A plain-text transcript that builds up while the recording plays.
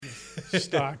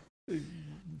stock,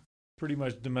 pretty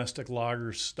much domestic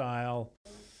lager style.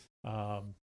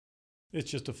 It's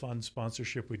just a fun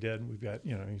sponsorship we did. We've got,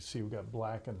 you see we've got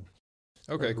black and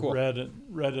Cool. red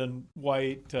and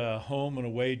white home and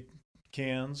away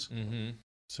cans. Mm-hmm.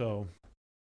 So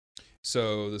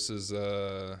this is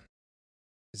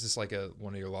this like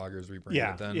one of your lagers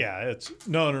rebranded then? Yeah, it's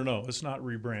no, it's not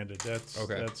rebranded. That's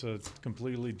okay. That's a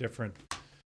completely different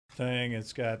thing.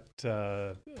 It's got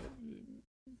some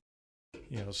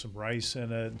rice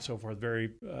in it and so forth. Very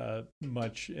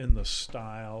much in the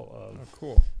style of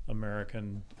cool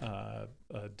American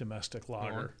domestic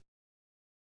lager. More?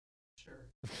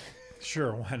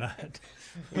 Sure, why not?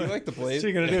 You like the blade? What's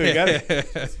he gonna do? You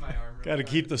got to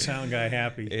keep the sound guy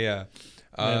happy. Yeah.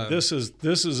 And this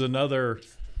is another.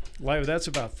 That's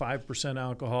about 5%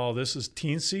 alcohol. This is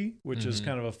Teensy, which is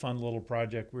kind of a fun little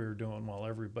project we were doing while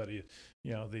everybody,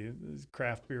 the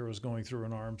craft beer was going through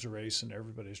an arms race and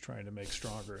everybody's trying to make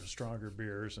stronger and stronger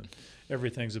beers and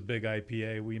everything's a big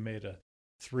IPA. We made a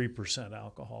 3%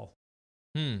 alcohol.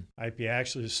 IPA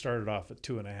actually started off at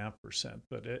 2.5%,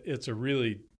 but it's a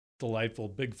really delightful,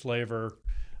 big flavor,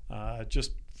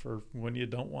 just for when you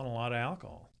don't want a lot of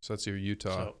alcohol. So that's your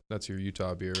Utah. That's your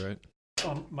Utah beer, right?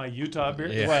 My Utah beer?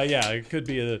 Yeah. Well, yeah, it could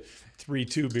be a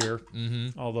 3-2 beer.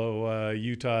 Mm-hmm. Although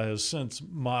Utah has since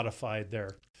modified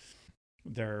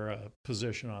their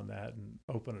position on that and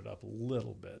opened it up a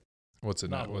little bit. What's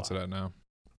it at? What's it at now?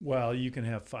 Well, you can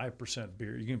have 5%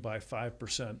 beer. You can buy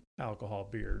 5% alcohol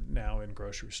beer now in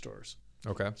grocery stores.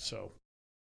 Okay. So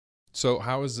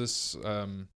how is this?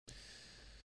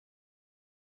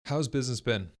 How's business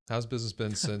been? How's business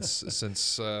been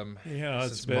since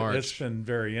March? It's been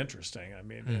very interesting. I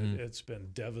mean, it's been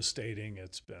devastating.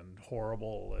 It's been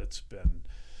horrible. It's been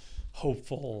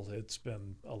hopeful. It's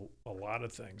been a lot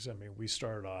of things. I mean, we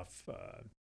started off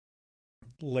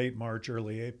late March,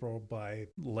 early April by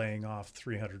laying off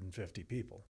 350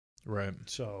 people. Right.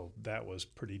 So that was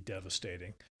pretty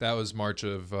devastating. That was March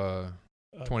of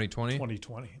 2020?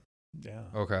 2020, yeah.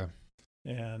 Okay.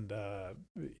 And,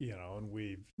 and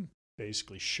we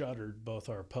basically shuttered both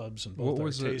our pubs and both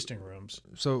our tasting rooms.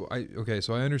 So I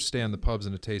understand the pubs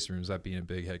and the tasting rooms, that being a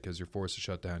big hit because you're forced to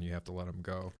shut down. You have to let them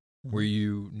go. Mm-hmm. Were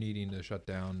you needing to shut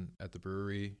down at the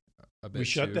brewery a bit? We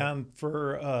shut down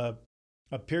for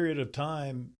a period of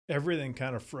time. Everything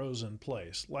kind of froze in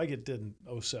place like it did in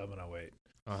 2007, 2008.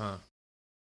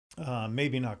 Uh-huh.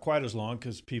 Maybe not quite as long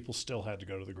because people still had to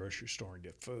go to the grocery store and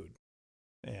get food.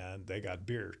 And they got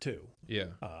beer too. Yeah.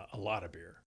 A lot of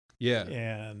beer. Yeah.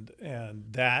 And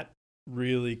that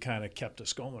really kind of kept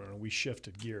us going. And we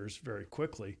shifted gears very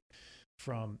quickly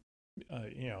from,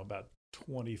 about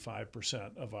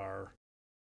 25% of our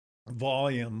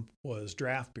volume was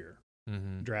draft beer.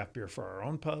 Mm-hmm. Draft beer for our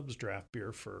own pubs, draft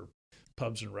beer for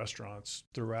pubs and restaurants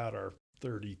throughout our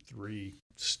 33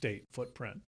 state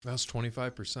footprint. That's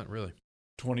 25%, really.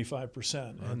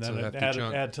 25%. And then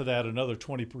add to that another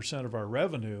 20% of our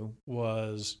revenue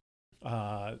was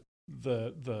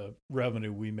the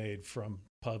revenue we made from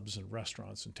pubs and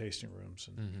restaurants and tasting rooms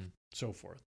and so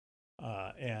forth.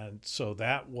 And so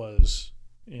that was,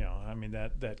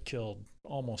 that killed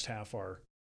almost half our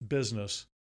business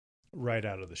right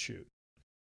out of the chute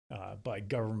by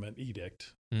government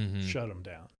edict, shut them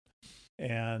down.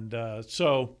 And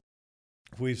so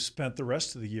we've spent the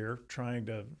rest of the year trying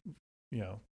to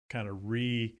kind of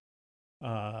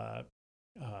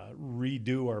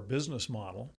redo our business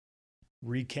model,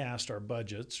 recast our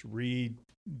budgets,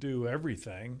 redo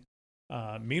everything.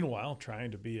 Meanwhile,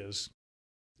 trying to be as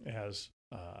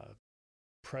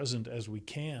present as we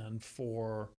can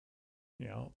for,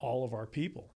 all of our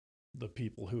people, the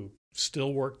people who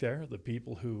still work there, the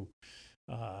people who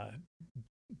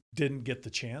didn't get the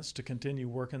chance to continue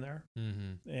working there.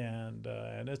 And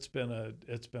it's been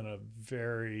a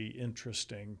very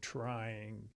interesting,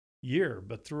 trying year.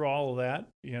 But through all of that,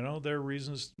 there are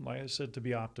reasons, like I said, to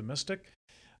be optimistic.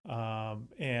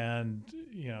 And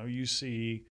you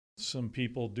see some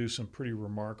people do some pretty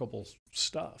remarkable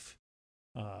stuff,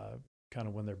 kind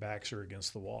of when their backs are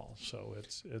against the wall. So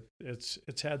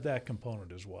it's had that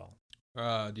component as well.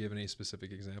 Do you have any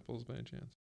specific examples by any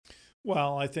chance?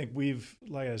 Well, I think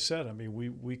like I said,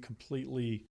 we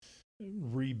completely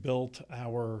rebuilt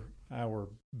our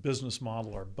business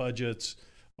model, our budgets,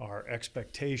 our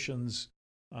expectations.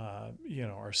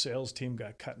 Our sales team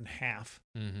got cut in half,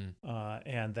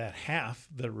 and that half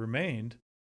that remained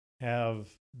have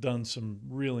done some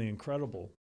really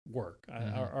incredible work.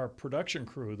 Our production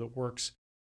crew that works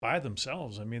by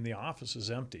themselves, the office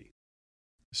is empty.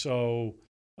 So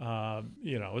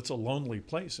it's a lonely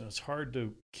place, and it's hard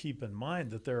to keep in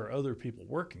mind that there are other people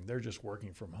working. They're just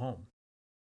working from home.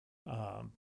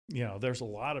 there's a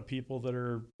lot of people that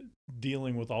are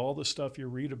dealing with all the stuff you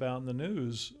read about in the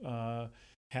news,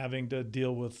 having to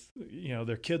deal with,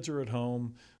 their kids are at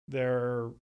home,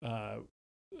 their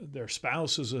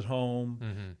spouse is at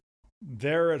home,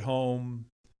 they're at home,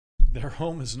 their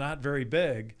home is not very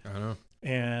big. I know.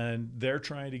 And they're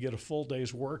trying to get a full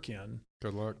day's work in.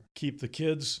 Good luck. Keep the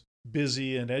kids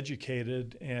busy and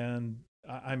educated. And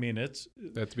I mean,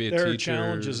 there are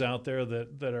challenges out there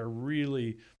that are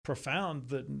really profound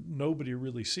that nobody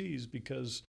really sees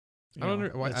because I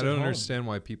don't understand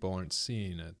why people aren't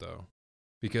seeing it though,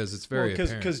 because it's very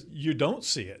apparent. Because you don't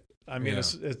see it. I mean,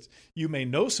 it's you may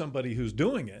know somebody who's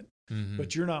doing it,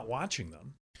 but you're not watching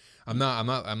them. I'm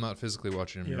not physically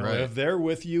watching them. You're right. If they're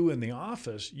with you in the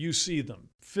office, you see them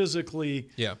physically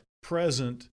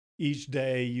present each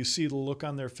day. You see the look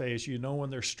on their face. You know when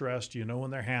they're stressed. You know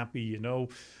when they're happy. You know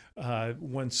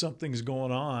when something's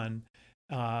going on.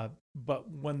 But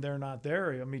when they're not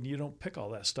there, I mean, you don't pick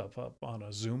all that stuff up on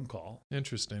a Zoom call.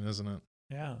 Interesting, isn't it?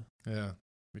 Yeah. Yeah,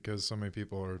 because so many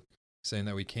people are saying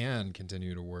that we can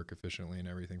continue to work efficiently and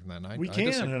everything from that night. We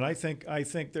can, and I think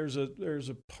there's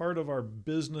a part of our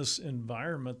business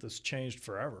environment that's changed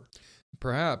forever.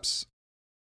 Perhaps.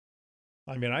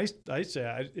 I mean, I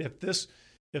say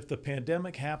if the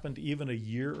pandemic happened even a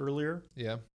year earlier,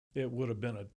 it would have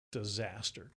been a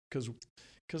disaster because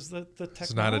the technology,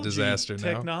 it's not a disaster now.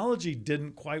 Technology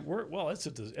didn't quite work. Well,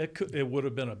 it would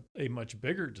have been a much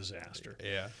bigger disaster.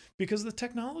 Yeah, because the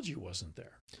technology wasn't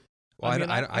there.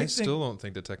 Well, I still don't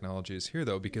think the technology is here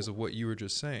though, because of what you were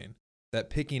just saying.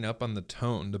 That picking up on the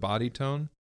tone, the body tone.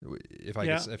 If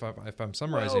I'm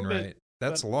summarizing right,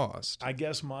 that's lost. I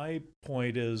guess my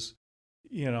point is,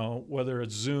 whether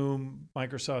it's Zoom,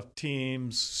 Microsoft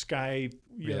Teams, Skype,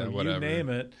 you name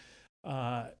it,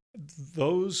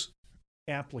 those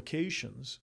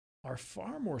applications are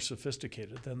far more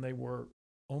sophisticated than they were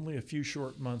only a few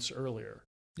short months earlier.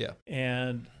 Yeah.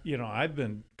 And, I've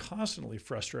been constantly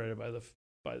frustrated by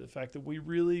the fact that we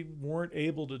really weren't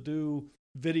able to do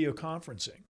video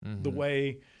conferencing the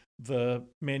way the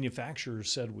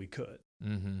manufacturers said we could.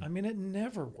 I mean, it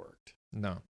never worked.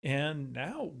 No. And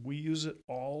now we use it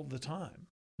all the time.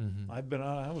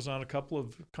 I was on a couple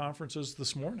of conferences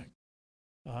this morning.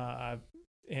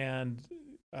 And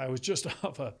I was just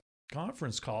off a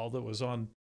conference call that was on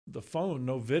the phone,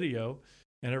 no video.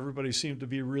 And everybody seemed to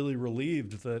be really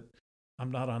relieved that I'm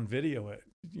not on video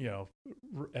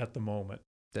at the moment.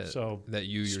 That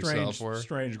you yourself were?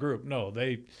 Strange group. No,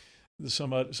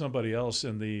 somebody else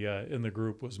in the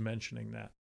group was mentioning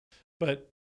that. But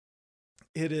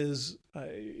it is,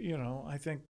 I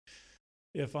think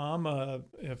if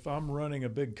I'm running a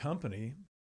big company,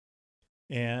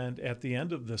 and at the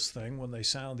end of this thing, when they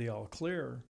sound the all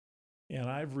clear, and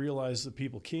I've realized that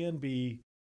people can be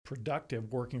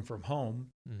productive working from home,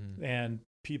 and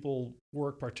people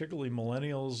work, particularly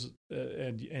millennials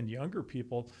and younger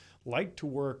people, like to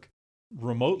work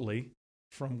remotely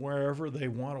from wherever they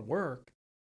want to work.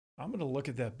 I'm going to look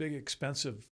at that big,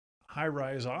 expensive,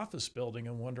 high-rise office building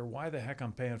and wonder why the heck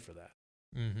I'm paying for that.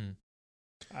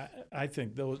 I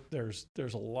think there's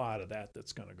a lot of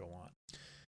that's going to go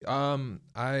on.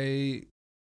 I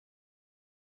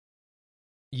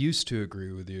used to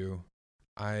agree with you.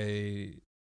 I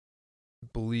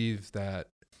believe that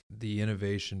the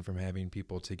innovation from having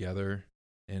people together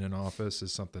in an office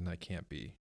is something that can't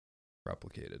be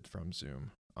replicated from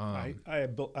Zoom. I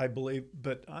believe,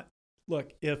 but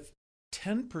look, if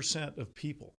 10% of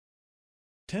people,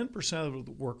 10% of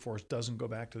the workforce doesn't go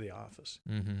back to the office,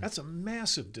 that's a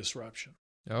massive disruption.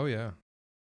 Oh, yeah.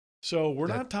 So we're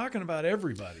not talking about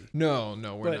everybody. No,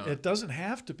 we're not. But it doesn't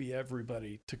have to be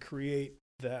everybody to create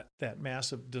that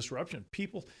massive disruption.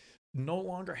 People no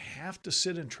longer have to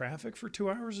sit in traffic for 2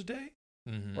 hours a day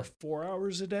or 4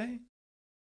 hours a day.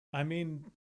 I mean,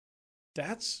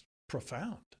 that's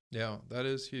profound. Yeah, that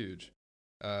is huge.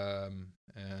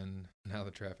 And now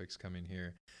the traffic's coming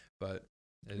here, but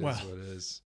it is what it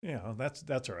is. Yeah,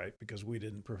 that's all right because we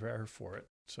didn't prepare for it.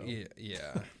 So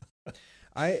yeah.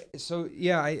 I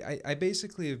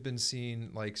basically have been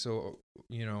seeing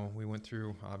we went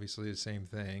through obviously the same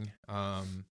thing.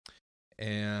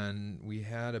 And we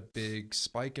had a big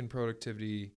spike in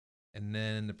productivity, and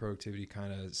then the productivity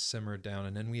kind of simmered down,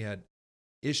 and then we had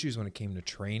issues when it came to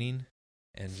training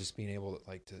and just being able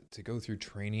to go through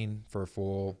training for a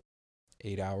full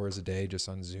 8 hours a day just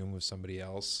on Zoom with somebody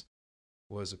else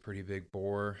was a pretty big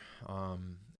bore.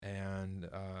 And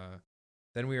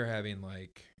then we were having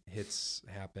hits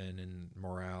happen and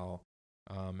morale.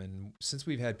 And since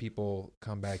we've had people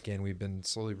come back in, we've been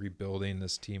slowly rebuilding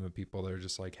this team of people that are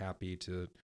just happy to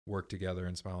work together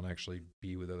and smile and actually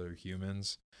be with other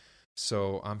humans.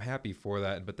 So I'm happy for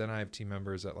that. But then I have team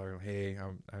members that are like, hey,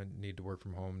 I need to work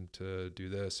from home to do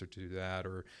this or to do that,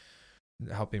 or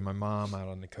helping my mom out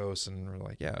on the coast. And we're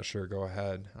like, yeah, sure, go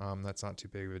ahead. That's not too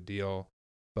big of a deal.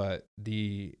 But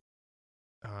the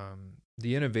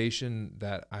innovation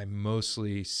that I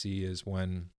mostly see is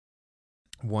when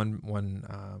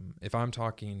if I'm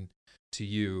talking to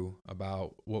you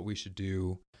about what we should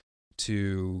do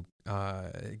to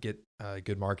get a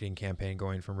good marketing campaign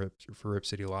going for Rip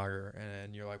City Lager,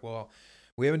 and you're like, well,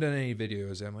 we haven't done any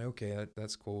videos. I'm like, okay,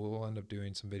 that's cool. We'll end up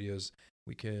doing some videos.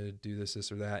 We could do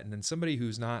this or that. And then somebody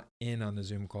who's not in on the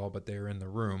Zoom call, but they're in the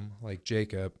room, like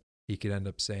Jacob, he could end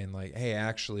up saying like, hey,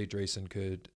 actually, Drayson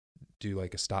could do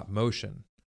like a stop motion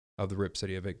of the Rip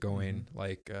City, of it going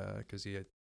like, because he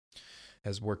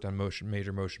has worked on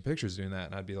major motion pictures doing that.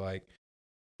 And I'd be like,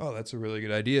 oh, that's a really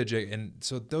good idea, Jake. And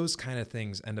so those kind of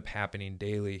things end up happening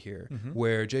daily here,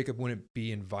 where Jacob wouldn't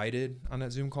be invited on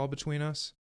that Zoom call between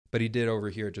us, but he did over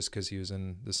here just because he was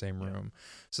in the same room.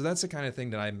 So that's the kind of thing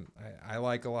that I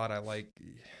like a lot. I like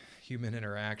human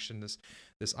interaction. This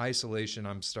isolation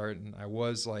I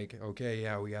was like, okay,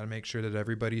 yeah, we got to make sure that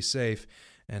everybody's safe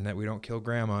and that we don't kill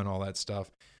grandma and all that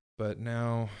stuff. But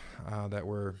now that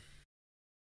we're,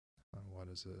 what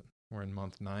is it? We're in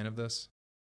month 9 of this.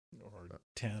 Or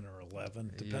 10 or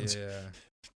 11, depends. Yeah.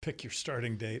 Pick your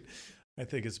starting date. I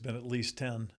think it's been at least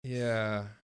 10. Yeah.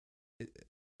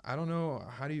 I don't know.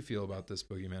 How do you feel about this,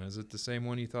 Boogeyman? Is it the same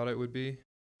one you thought it would be?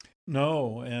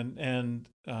 No. And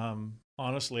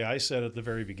honestly, I said at the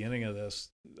very beginning of this,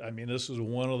 I mean, this was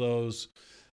one of those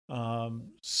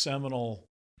seminal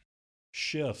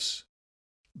shifts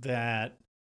that,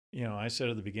 I said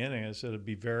at the beginning, I said it'd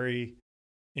be very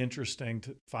interesting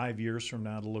 5 years from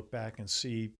now to look back and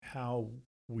see how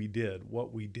we did,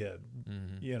 what we did,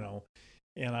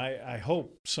 and I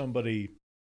hope somebody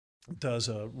does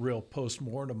a real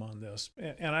postmortem on this.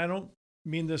 And I don't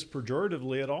mean this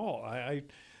pejoratively at all.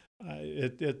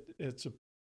 It's a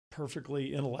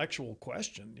perfectly intellectual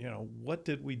question. What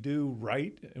did we do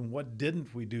right and what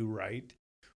didn't we do right?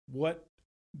 What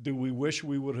do we wish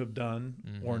we would have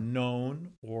done or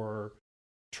known or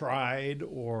tried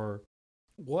or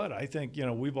what? I think,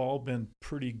 we've all been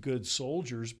pretty good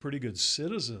soldiers, pretty good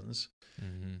citizens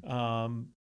all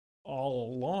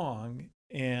along.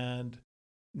 And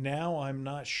now I'm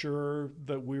not sure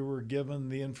that we were given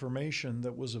the information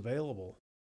that was available.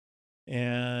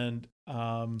 And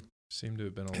seemed to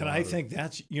have been a lot. And I think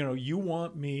that's, you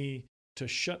want me to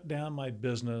shut down my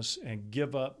business and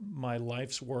give up my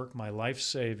life's work, my life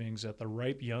savings at the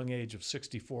ripe young age of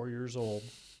 64 years old.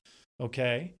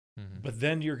 Okay. But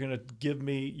then you're going to give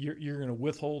me, you're going to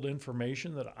withhold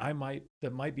information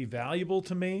that might be valuable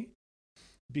to me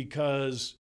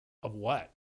because of what?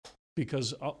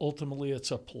 Because ultimately it's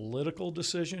a political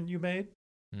decision you made.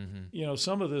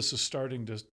 Some of this is starting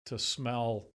to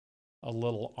smell a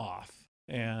little off,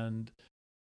 and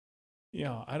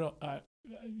I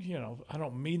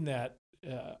don't mean that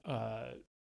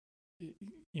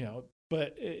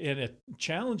but in a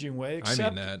challenging way. Except,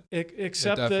 I mean that.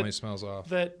 Except it definitely that smells off.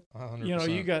 That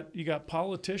 100%. you got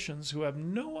politicians who have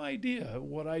no idea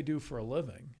what I do for a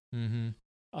living,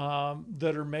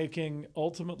 that are making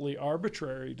ultimately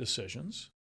arbitrary decisions.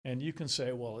 And you can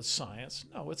say, well, it's science.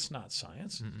 No, it's not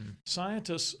science.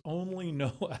 Scientists only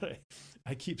know how to.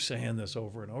 I keep saying this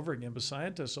over and over again, but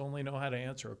scientists only know how to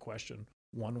answer a question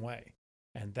one way,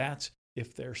 and that's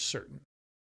if they're certain.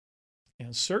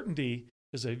 And certainty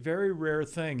is a very rare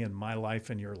thing in my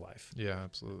life and your life. Yeah,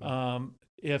 absolutely.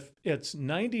 If it's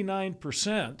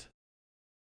 99%,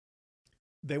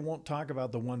 they won't talk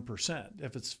about the 1%.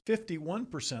 If it's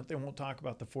 51%, they won't talk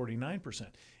about the 49%.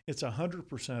 It's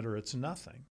 100% or it's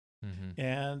nothing.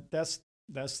 And that's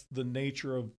the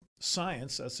nature of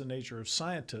science. That's the nature of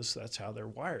scientists. That's how they're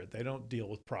wired. They don't deal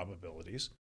with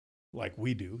probabilities like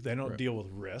we do. They don't deal with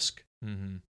risk.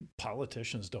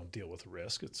 Politicians don't deal with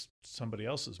risk. It's somebody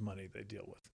else's money they deal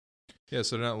with. Yeah,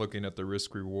 so they're not looking at the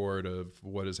risk reward of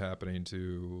what is happening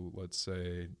to, let's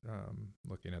say,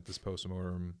 looking at this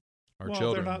postmortem, our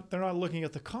children. They're not looking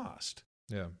at the cost.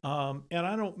 Yeah. And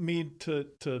I don't mean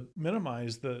to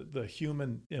minimize the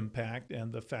human impact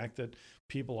and the fact that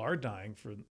people are dying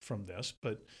from this,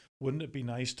 but wouldn't it be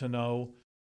nice to know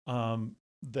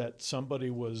that somebody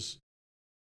was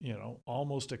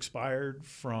almost expired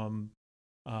from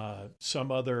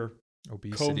some other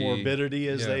obesity, comorbidity,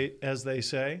 as they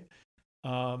say,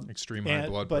 extreme high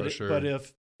blood pressure. But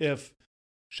if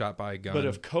shot by a gun, but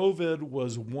if COVID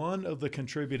was one of the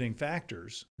contributing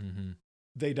factors,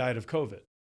 they died of COVID.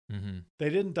 They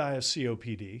didn't die of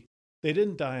COPD. They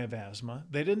didn't die of asthma.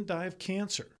 They didn't die of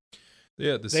cancer.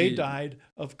 Yeah, They died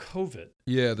of COVID.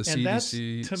 Yeah, the And that's,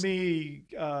 CDC. to me,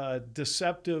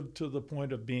 deceptive to the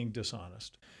point of being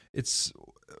dishonest. It's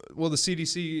well, the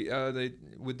CDC. They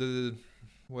with the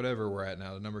whatever we're at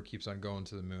now. The number keeps on going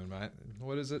to the moon. Right?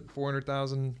 What is it?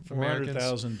 400,000 Americans.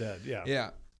 400,000 dead. Yeah.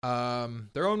 Yeah.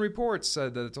 Their own reports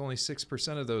said that it's only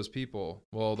 6% of those people.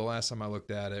 Well, the last time I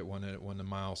looked at it, when the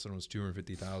milestone was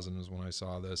 250,000, was when I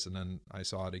saw this, and then I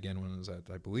saw it again when it was at,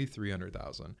 I believe,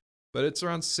 300,000. But it's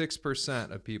around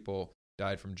 6% of people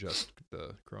died from just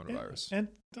the coronavirus. And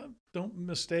don't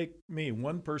mistake me.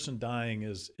 One person dying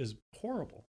is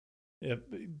horrible.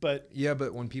 But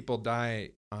when people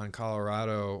die on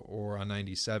Colorado or on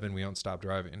 97, we don't stop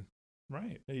driving.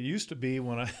 Right. It used to be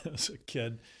when I was a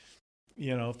kid.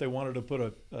 If they wanted to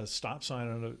put a stop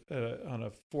sign on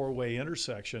a four-way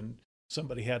intersection,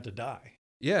 somebody had to die.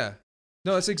 Yeah,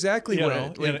 no, that's exactly in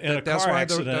a car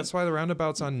accident. That's why the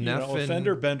roundabouts on Neff a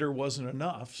fender bender wasn't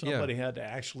enough. Somebody had to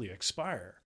actually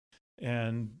expire,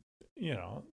 and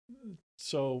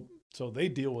so they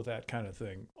deal with that kind of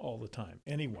thing all the time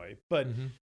anyway. But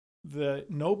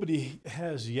nobody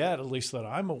has yet, at least that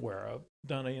I'm aware of,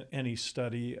 done any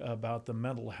study about the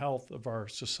mental health of our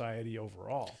society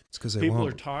overall. It's because people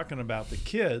are talking about the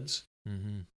kids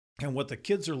and what the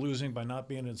kids are losing by not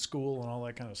being in school and all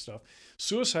that kind of stuff.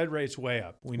 Suicide rate's way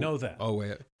up. We know that. Oh,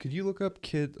 wait. Could you look up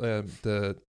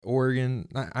the Oregon,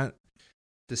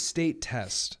 the state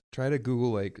test? Try to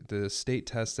Google like the state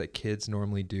tests that kids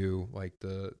normally do, like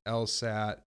the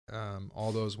LSAT.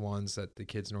 All those ones that the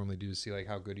kids normally do to see like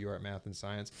how good you are at math and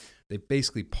science. They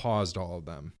basically paused all of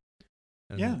them.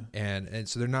 And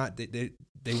so they're not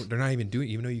even doing,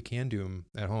 even though you can do them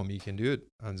at home, you can do it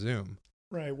on Zoom.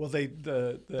 Right. Well,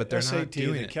 but they're SAT,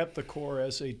 they kept the core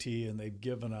SAT and they've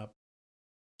given up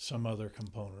some other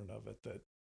component of it that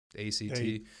ACT.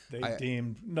 They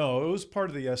deemed no, it was part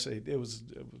of the SAT. It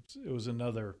was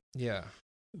another. Yeah.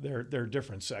 There are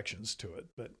different sections to it,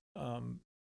 but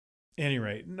any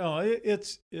rate, no,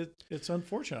 it's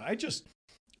unfortunate. I just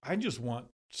want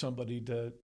somebody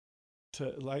to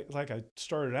like I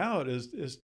started out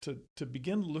is to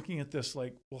begin looking at this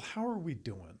like, well, how are we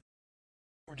doing?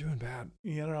 We're doing bad.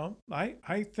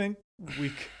 I think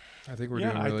we. I think we're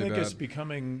doing really bad. I think it's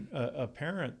becoming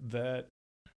apparent that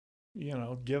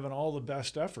given all the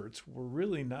best efforts, we're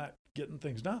really not getting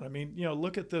things done. I mean,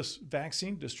 look at this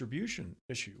vaccine distribution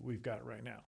issue we've got right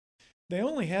now. They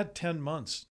only had 10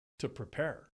 months to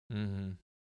prepare. Mm-hmm.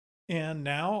 And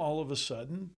now all of a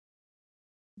sudden,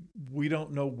 we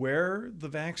don't know where the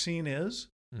vaccine is,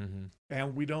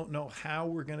 and we don't know how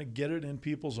we're going to get it in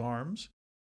people's arms.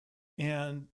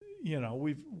 And,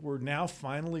 we're now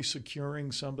finally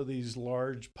securing some of these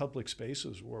large public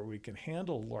spaces where we can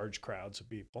handle large crowds of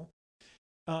people.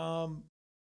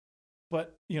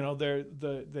 But,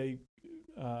 they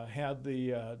had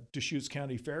the Deschutes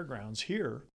County Fairgrounds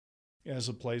here as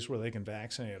a place where they can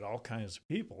vaccinate all kinds of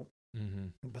people.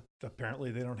 But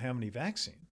apparently they don't have any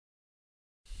vaccine.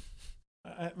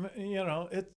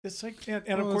 It's like, and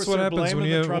of course they're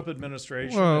blaming the Trump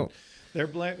administration. Well, they're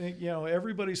blaming,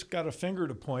 everybody's got a finger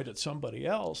to point at somebody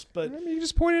else. But you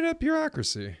just pointed at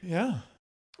bureaucracy. Yeah.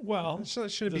 Well, it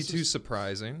shouldn't be too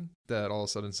surprising that all of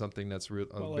a sudden something that's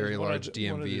a very large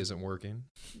DMV isn't working.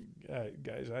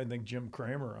 Guys, I think Jim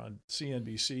Cramer on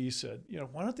CNBC said,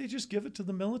 why don't they just give it to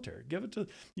the military? Give it to the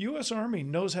U.S. Army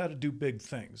knows how to do big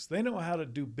things. They know how to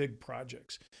do big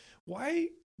projects. Why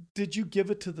did you give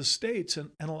it to the states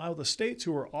and allow the states,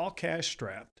 who are all cash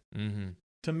strapped,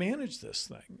 to manage this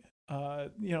thing?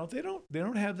 They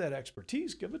don't have that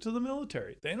expertise. Give it to the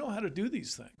military. They know how to do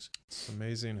these things. It's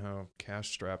amazing how cash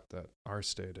strapped that our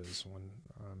state is when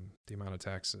the amount of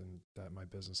tax that my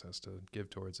business has to give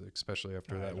towards it, especially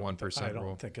after that 1% I don't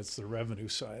rule. think it's the revenue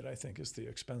side. I think it's the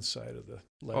expense side of the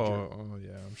ledger. Oh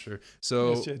yeah, I'm sure.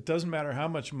 So it doesn't matter how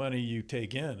much money you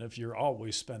take in if you're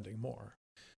always spending more.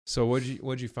 So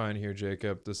what'd you find here,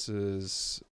 Jacob? This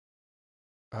is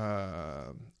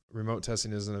remote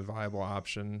testing isn't a viable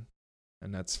option.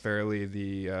 And that's Fairley,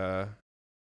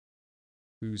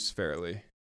 who's Fairley?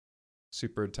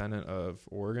 Superintendent of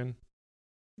Oregon?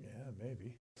 Yeah,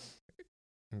 maybe.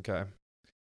 Okay.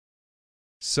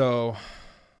 So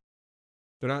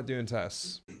they're not doing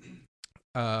tests.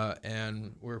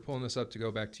 And we're pulling this up to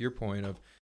go back to your point of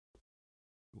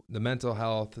the mental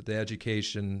health, the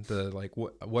education,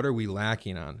 what are we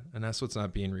lacking on? And that's what's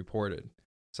not being reported.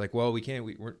 It's like, well, we can't,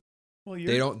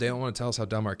 they don't want to tell us how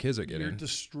dumb our kids are getting. You're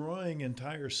destroying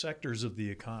entire sectors of the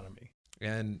economy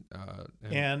and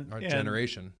our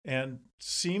generation, and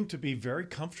seem to be very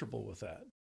comfortable with that.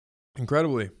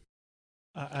 Incredibly.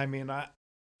 I mean,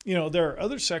 there are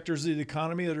other sectors of the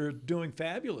economy that are doing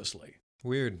fabulously.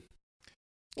 Weird.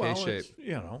 Well, K-shape. it's,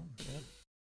 yeah,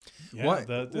 Why?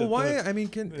 Why? I mean,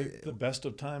 the best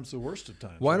of times, the worst of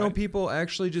times. why right? don't people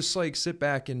actually just like sit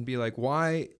back and be like,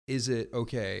 why is it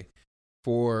okay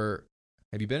for?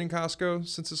 Have you been in Costco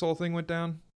since this whole thing went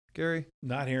down, Gary?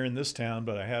 Not here in this town,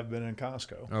 but I have been in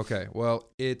Costco. Okay, well,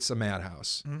 it's a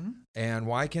madhouse. Mm-hmm. And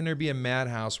why can there be a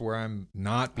madhouse where I'm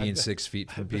not being 6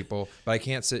 feet from people, but I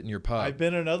can't sit in your pub? I've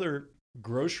been in other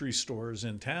grocery stores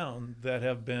in town that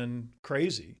have been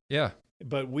crazy. Yeah.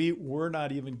 But we're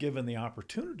not even given the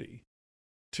opportunity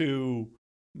to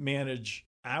manage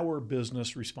our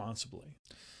business responsibly.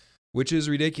 Which is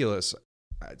ridiculous.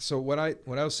 So what I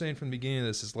was saying from the beginning of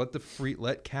this is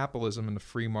let capitalism and the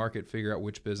free market figure out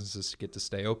which businesses get to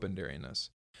stay open during this.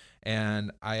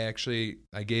 And I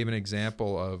gave an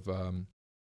example of I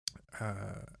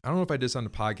don't know if I did this on the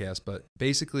podcast, but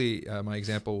basically my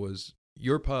example was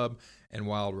your pub and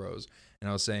Wild Rose. And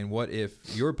I was saying, what if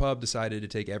your pub decided to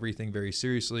take everything very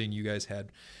seriously and you guys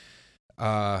had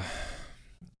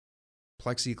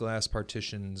plexiglass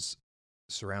partitions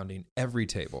surrounding every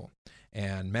table,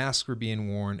 and masks were being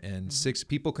worn, and 6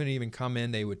 people couldn't even come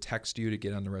in. They would text you to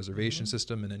get on the reservation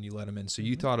system, and then you let them in. So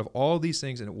you thought of all these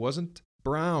things, and it wasn't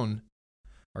Brown,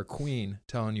 our queen,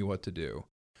 telling you what to do.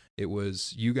 It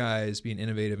was you guys being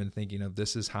innovative and thinking of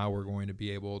this is how we're going to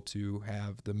be able to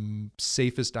have the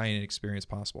safest dining experience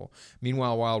possible.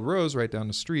 Meanwhile, Wild Rose, right down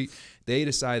the street, they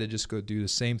decided to just go do the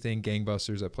same thing,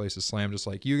 gangbusters, that place is slammed just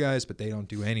like you guys, but they don't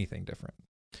do anything different.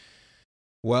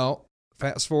 Well,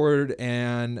 fast forward,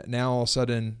 and now all of a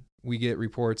sudden we get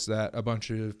reports that a bunch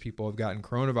of people have gotten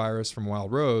coronavirus from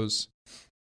Wild Rose.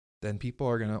 Then people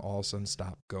are going to all of a sudden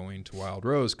stop going to Wild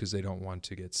Rose because they don't want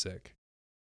to get sick.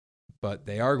 But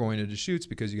they are going to Deschutes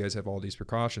because you guys have all these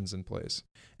precautions in place.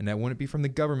 And that wouldn't be from the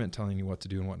government telling you what to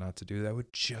do and what not to do. That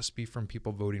would just be from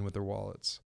people voting with their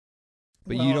wallets.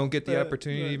 But you don't get the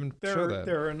opportunity to even show that.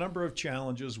 There are a number of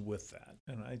challenges with that.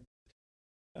 And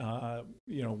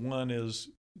one is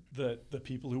that the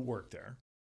people who work there,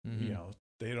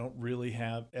 they don't really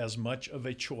have as much of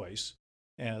a choice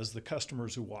as the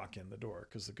customers who walk in the door,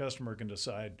 because the customer can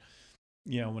decide,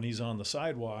 when he's on the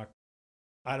sidewalk,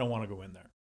 I don't want to go in there.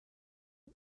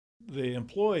 The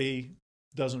employee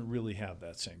doesn't really have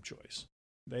that same choice.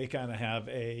 They kind of have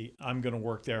I'm going to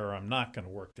work there or I'm not going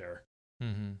to work there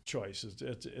choice.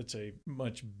 It's a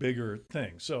much bigger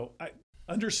thing. So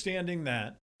understanding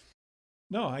that,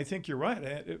 no, I think you're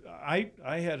right.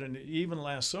 I had even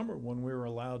last summer when we were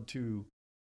allowed to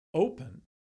open,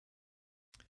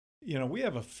 we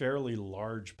have a fairly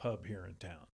large pub here in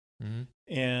town.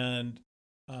 And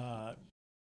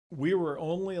we were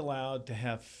only allowed to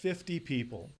have 50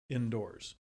 people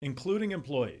indoors, including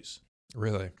employees.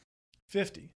 Really?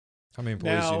 50. How many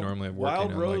employees do you normally have working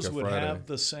Wild on Rose like a would Friday? have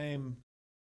the same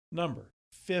number,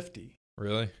 50.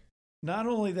 Really? Not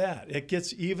only that, it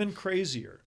gets even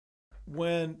crazier.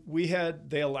 When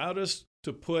they allowed us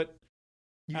to put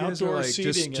outdoor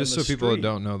seating just in the so people street.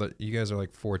 don't know that you guys are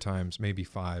like 4 times, maybe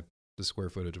 5 the square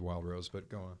footage of Wild Rose, but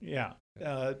go on. Yeah.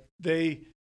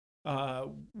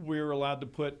 We were allowed to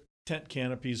put tent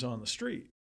canopies on the street.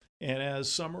 And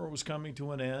as summer was coming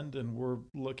to an end and we're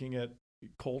looking at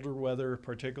colder weather,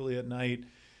 particularly at night,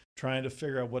 trying to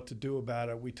figure out what to do about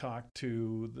it, we talked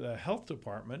to the health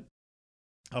department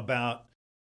about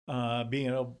being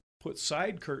able to put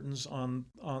side curtains on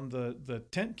the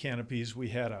tent canopies we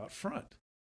had out front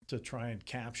to try and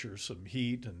capture some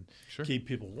heat and keep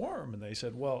people warm. And they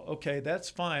said, well, okay, that's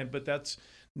fine, but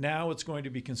now it's going to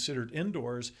be considered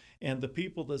indoors, and the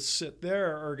people that sit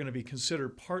there are going to be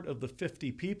considered part of the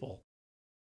 50 people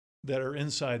that are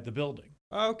inside the building.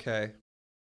 Okay.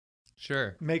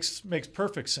 Sure. Makes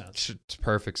perfect sense. It's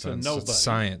perfect sense. To nobody. It's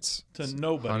science. To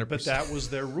nobody. 100%. But that was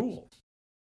their rule.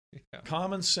 Yeah.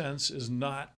 Common sense is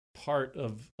not part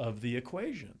of the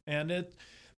equation. And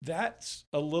that's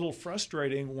a little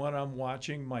frustrating when I'm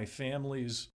watching my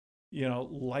family's,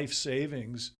 life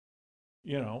savings,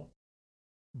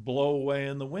 blow away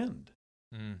in the wind.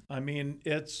 I mean,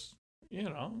 it's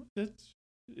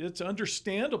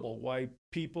understandable why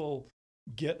people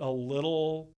get a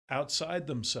little outside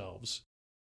themselves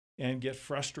and get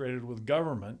frustrated with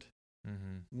government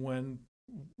when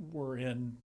we're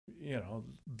in,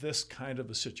 this kind of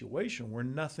a situation where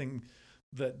nothing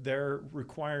that they're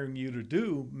requiring you to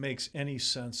do makes any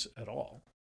sense at all.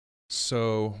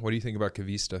 So what do you think about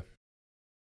Cavista?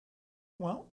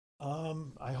 Well,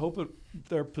 I hope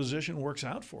their position works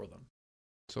out for them.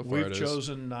 So far We've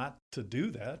chosen not to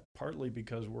do that, partly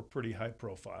because we're pretty high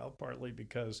profile, partly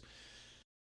because,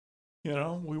 we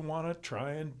want to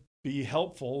try and be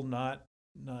helpful, not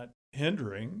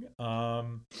hindering.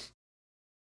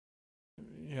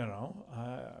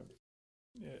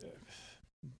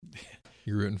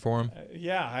 You're rooting for him?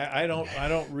 Yeah, I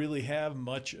don't really have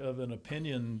much of an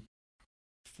opinion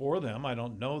for them. I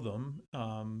don't know them,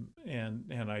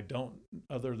 and I don't,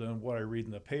 other than what I read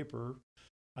in the paper,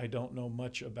 I don't know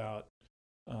much about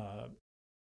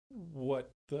what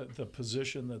the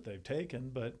position that they've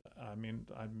taken. But I mean,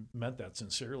 I meant that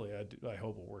sincerely. I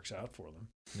hope it works out for them.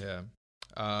 Yeah.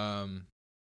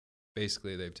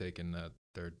 Basically, they've taken that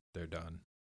they're done.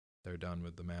 They're done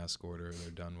with the mask order.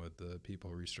 They're done with the people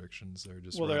restrictions. They're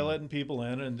just they're letting people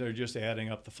in, and they're just adding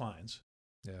up the fines.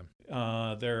 Yeah.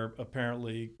 They're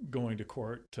apparently going to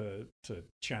court to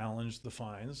challenge the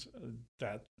fines.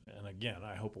 And again,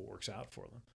 I hope it works out for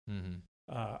them. Mm-hmm.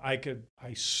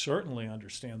 I certainly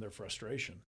understand their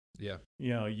frustration. Yeah.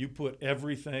 You put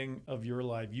everything of your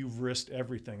life, you've risked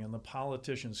everything, and the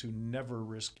politicians who never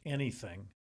risk anything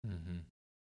mm-hmm.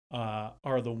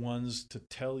 Are the ones to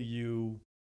tell you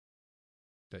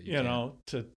that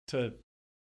to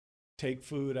take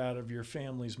food out of your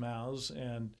family's mouths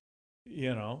and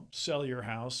sell your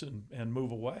house and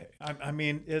move away. I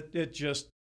mean,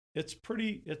 it's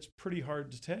pretty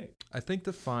hard to take. I think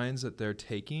the fines that they're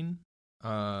taking,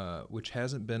 which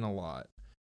hasn't been a lot,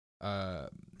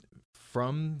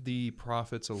 from the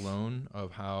profits alone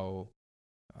of how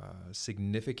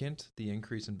significant the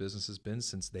increase in business has been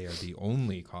since they are the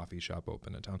only coffee shop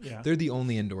open in town. Yeah. They're the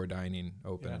only indoor dining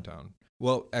open in town.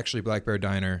 Well, actually, Black Bear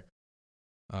Diner,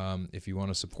 if you want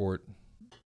to support,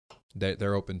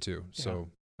 they're open too. Yeah. So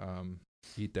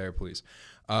eat there, please.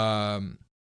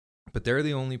 But they're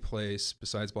the only place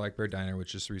besides Black Bear Diner,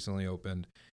 which just recently opened,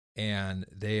 and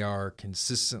they are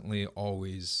consistently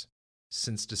always,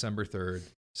 since December 3rd,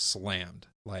 slammed.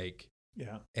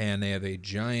 And they have a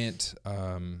giant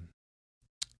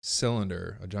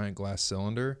cylinder, a giant glass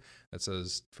cylinder that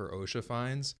says for OSHA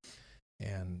fines,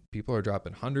 and people are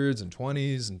dropping hundreds and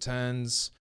 20s and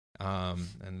 10s,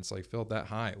 and it's like filled that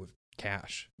high with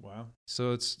cash. Wow.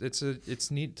 So it's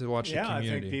neat to watch the community.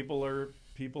 I think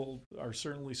people are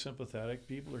certainly sympathetic.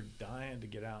 People are dying to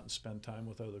get out and spend time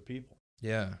with other people.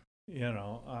 Yeah.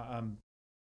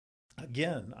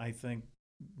 Again, I think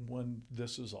when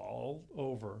this is all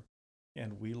over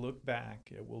and we look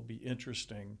back, it will be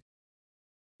interesting,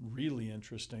 really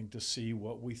interesting to see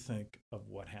what we think of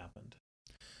what happened.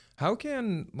 How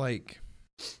can,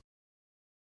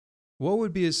 what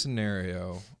would be a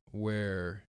scenario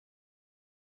where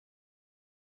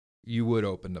you would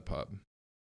open the pub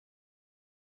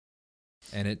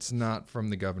and it's not from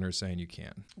the governor saying you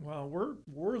can? Well,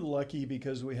 we're lucky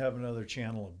because we have another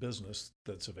channel of business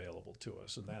that's available to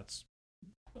us, and that's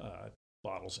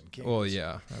bottles and cans. Well,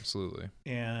 yeah, absolutely.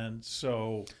 And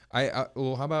so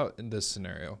well, how about in this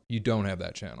scenario? You don't have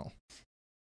that channel.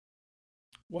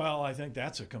 Well, I think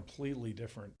that's a completely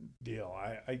different deal.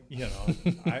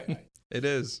 It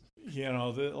is. A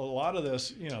lot of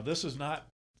this,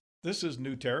 this is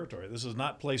new territory. This is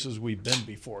not places we've been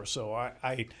before. So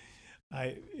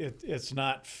it's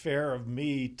not fair of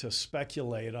me to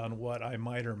speculate on what I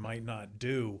might or might not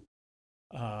do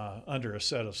under a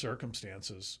set of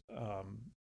circumstances.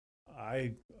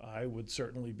 I would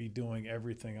certainly be doing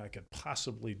everything I could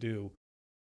possibly do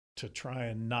to try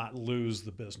and not lose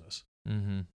the business.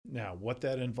 Mm-hmm. Now, what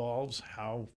that involves,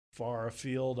 how far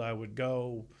afield I would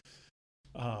go,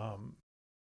 what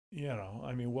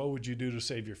would you do to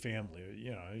save your family?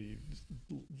 You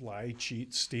lie,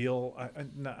 cheat, steal.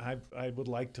 I would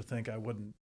like to think I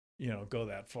wouldn't, go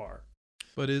that far.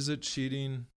 But is it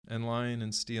cheating and lying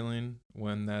and stealing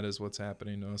when that is what's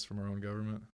happening to us from our own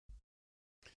government?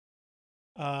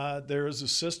 There is a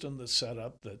system that's set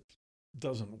up that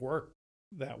doesn't work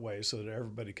that way so that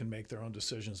everybody can make their own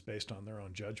decisions based on their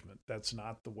own judgment. That's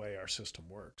not the way our system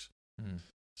works. Mm.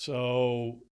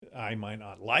 So I might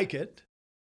not like it,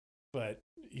 but,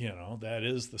 that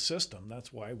is the system.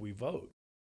 That's why we vote.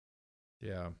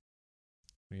 Yeah.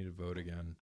 We need to vote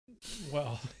again.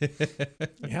 Well,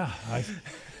 yeah.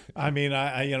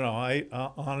 I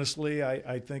honestly,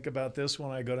 I think about this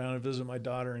when I go down and visit my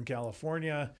daughter in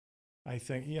California. I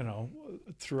think,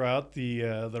 throughout the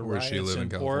riots in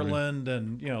Portland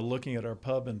and, looking at our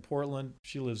pub in Portland,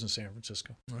 she lives in San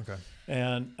Francisco. Okay.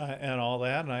 And all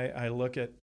that. And I look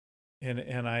at, and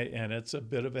it's a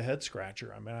bit of a head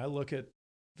scratcher. I mean, I look at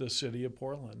the city of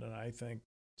Portland and I think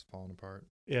it's falling apart.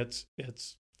 It's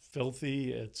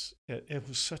filthy. It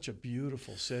was such a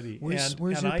beautiful city. Where's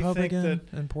your pub again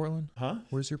in Portland? Huh?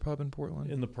 Where's your pub in Portland?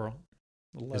 In the Pearl,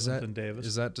 11th and Davis.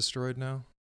 Is that destroyed now?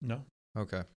 No.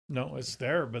 Okay. No, it's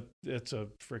there, but it's a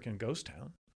freaking ghost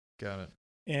town. Got it.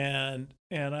 And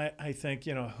I think,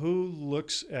 who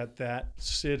looks at that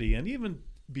city, and even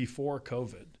before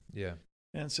COVID, yeah,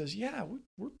 and says, yeah,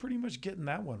 we're pretty much getting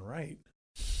that one right.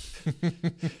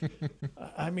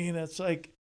 I mean, it's like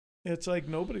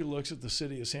nobody looks at the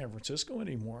city of San Francisco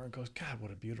anymore and goes, God,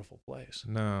 what a beautiful place.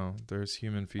 No, there's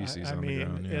human feces on the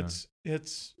ground. Yeah.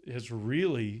 It's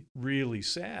really, really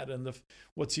sad. And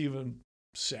what's even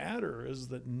sadder is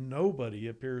that nobody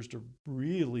appears to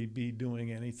really be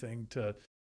doing anything to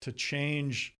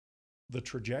change the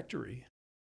trajectory.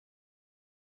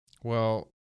 Well,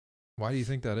 why do you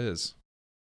think that is?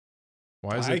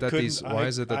 Why is it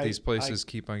that these places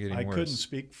keep on getting worse? I couldn't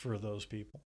speak for those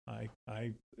people.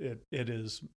 It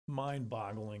is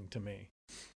mind-boggling to me.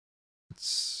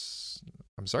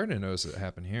 I'm starting to notice it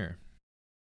happen here.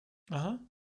 Uh-huh.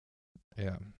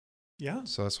 Yeah. Yeah.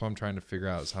 So that's what I'm trying to figure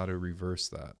out is how to reverse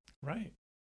that. Right.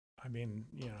 I mean,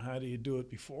 how do you do it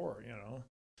before,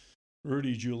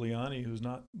 Rudy Giuliani, who's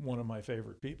not one of my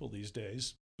favorite people these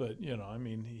days, but I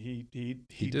mean, he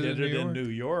did it in New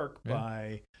York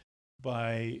by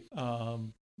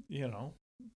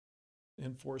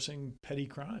enforcing petty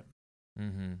crime.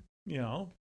 Mm-hmm.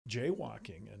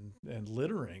 Jaywalking and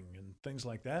littering and things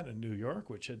like that in New York,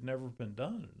 which had never been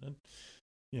done. And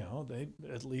they,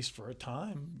 at least for a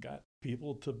time, got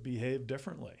people to behave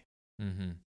differently.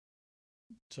 Mm-hmm.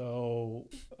 So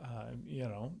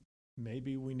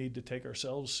maybe we need to take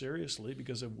ourselves seriously,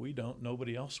 because if we don't,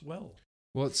 nobody else will.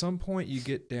 Well, at some point you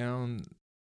get down,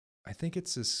 I think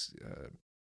it's this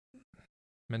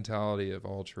mentality of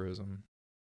altruism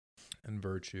and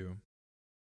virtue,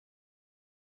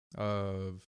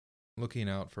 of looking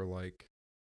out for like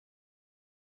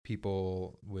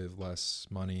people with less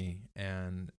money,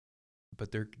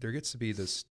 but there gets to be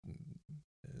this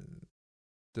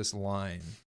line,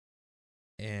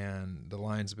 and the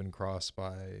line's been crossed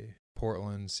by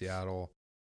Portland, Seattle,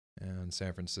 and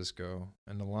San Francisco,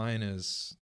 and the line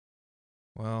is,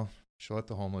 well, she'll let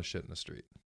the homeless shit in the street.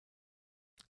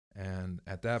 And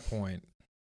at that point,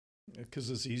 because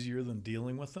it's easier than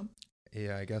dealing with them.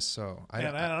 Yeah, I guess so. I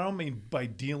don't mean by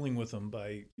dealing with them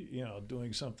by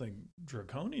doing something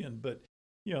draconian, but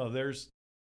there's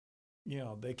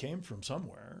they came from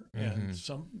somewhere, and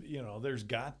there's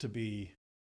got to be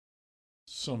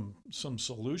some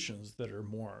solutions that are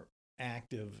more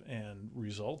active and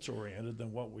results oriented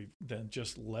than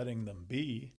just letting them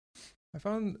be. I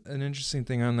found an interesting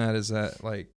thing on that is that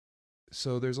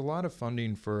so there's a lot of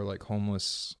funding for like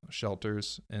homeless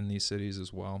shelters in these cities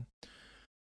as well.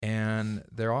 And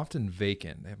they're often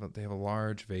vacant. They have a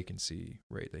large vacancy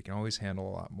rate. They can always handle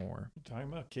a lot more. You're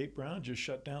talking about Kate Brown just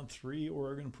shut down 3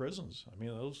 Oregon prisons. I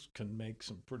mean, those can make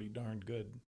some pretty darn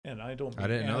good. And I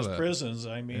didn't know that. Prisons.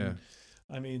 I mean, yeah.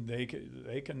 I mean they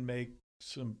can make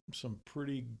some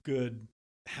pretty good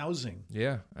housing.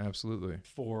 Yeah, absolutely.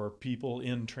 For people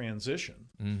in transition.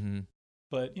 Mm-hmm.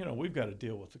 But we've got to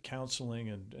deal with the counseling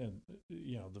and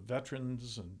the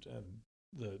veterans and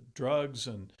the drugs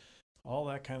and all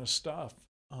that kind of stuff.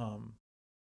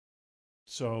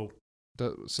 So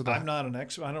I'm not an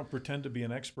expert. I don't pretend to be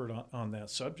an expert on that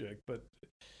subject, but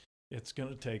it's going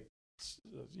to take,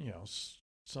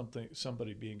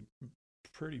 somebody being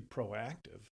pretty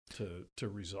proactive to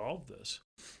resolve this.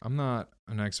 I'm not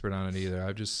an expert on it either.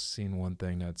 I've just seen one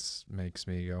thing that makes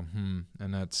me go,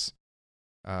 and that's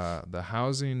the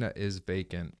housing that is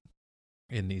vacant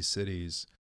in these cities.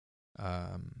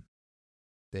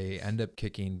 They end up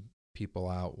kicking people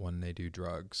out when they do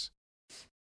drugs,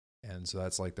 and so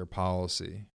that's like their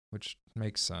policy, which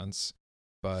makes sense.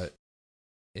 But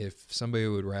if somebody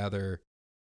would rather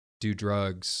do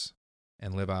drugs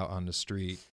and live out on the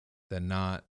street than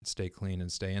not stay clean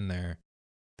and stay in there,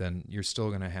 then you're still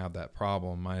going to have that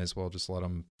problem. Might as well just let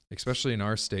them, especially in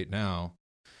our state now,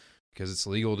 because it's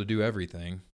legal to do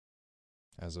everything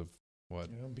as of what?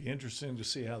 It'll be interesting to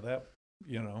see how that,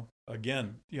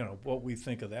 again, what we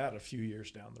think of that a few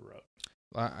years down the road.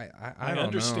 I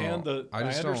understand know. I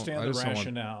understand the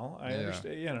rationale. I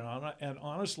understand, and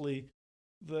honestly,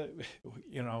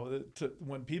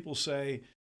 when people say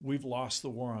we've lost the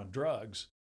war on drugs,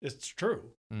 it's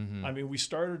true. Mm-hmm. I mean, we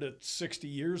started it 60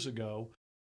 years ago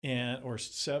or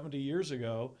 70 years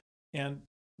ago, and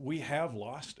we have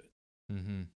lost it.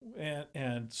 Mm-hmm.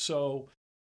 And so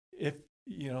if,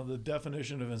 the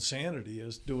definition of insanity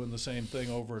is doing the same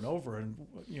thing over and over and,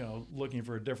 looking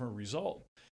for a different result.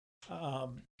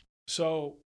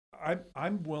 So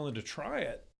I'm willing to try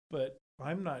it, but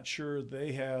I'm not sure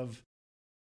they have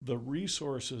the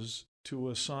resources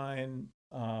to assign,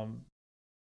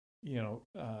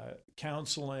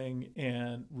 counseling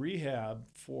and rehab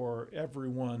for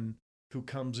everyone who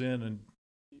comes in and,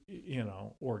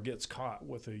 or gets caught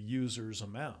with a user's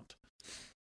amount.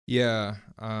 Yeah.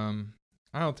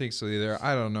 I don't think so either.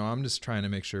 I don't know. I'm just trying to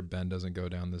make sure Ben doesn't go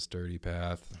down this dirty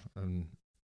path. And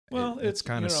Well, it's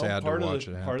kind of sad to watch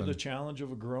it happen. Part of the challenge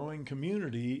of a growing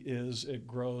community is it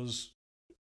grows,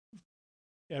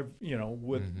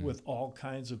 with all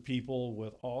kinds of people,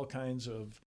 with all kinds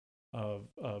of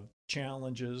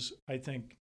challenges. I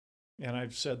think, and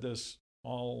I've said this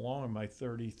all along in my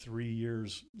 33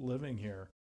 years living here,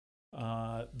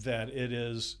 that it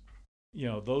is,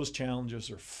 those challenges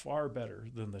are far better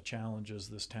than the challenges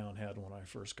this town had when I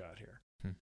first got here.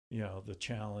 The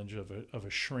challenge of a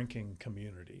shrinking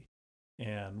community,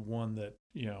 and one that,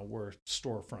 where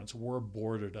storefronts were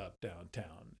boarded up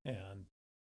downtown, and,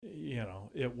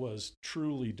 it was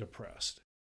truly depressed.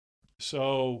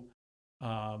 So,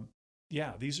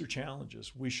 these are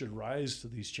challenges. We should rise to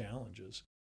these challenges.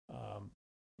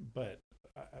 But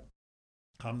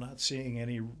I'm not seeing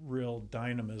any real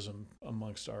dynamism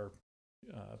amongst our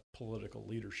political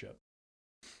leadership.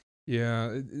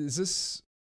 Yeah.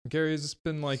 Gary, has this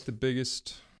been like the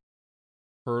biggest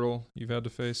hurdle you've had to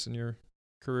face in your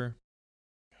career?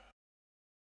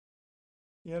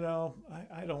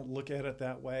 I don't look at it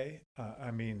that way.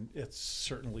 I mean, it's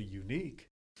certainly unique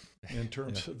in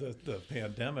terms of the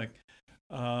pandemic.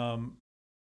 It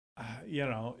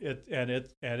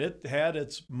had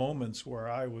its moments where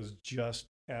I was just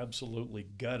absolutely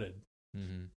gutted.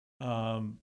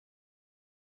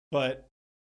 But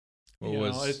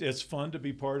it's fun to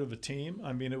be part of a team.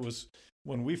 I mean, it was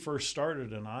when we first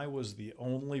started, and I was the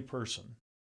only person,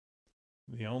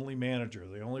 the only manager,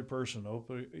 the only person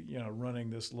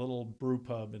running this little brew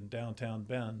pub in downtown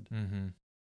Bend.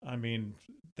 I mean,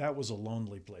 that was a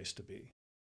lonely place to be.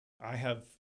 I have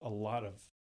a lot of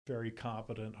very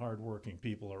competent, hardworking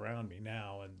people around me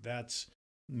now, and that's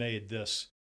made this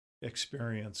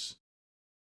experience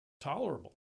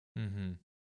tolerable.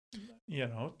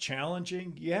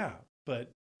 Challenging, yeah,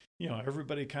 but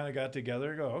everybody kind of got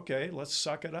together and go, okay, let's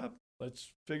suck it up,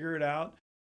 let's figure it out.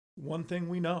 One thing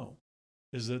we know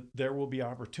is that there will be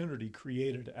opportunity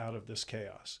created out of this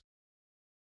chaos.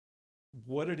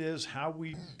 What it is, how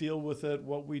we deal with it,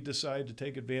 what we decide to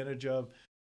take advantage of,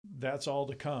 that's all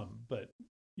to come. But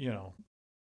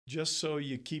just so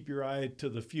you keep your eye to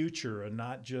the future and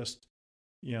not just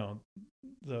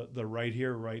the right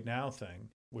here, right now thing,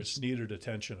 which needed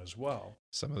attention as well.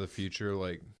 Some of the future,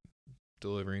 like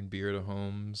delivering beer to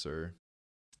homes, or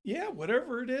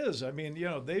whatever it is. I mean,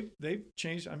 they've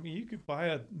changed. I mean, you could buy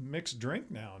a mixed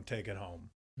drink now and take it home.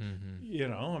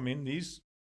 I mean,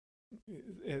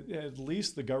 at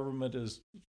least the government is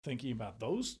thinking about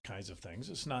those kinds of things.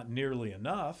 It's not nearly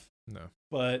enough. No,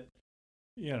 but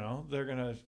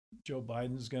Joe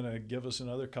Biden's gonna give us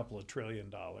another couple of $1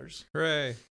 trillion.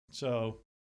 Hooray! So,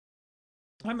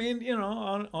 I mean,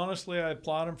 honestly, I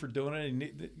applaud them for doing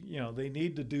it. They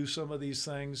need to do some of these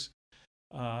things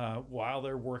while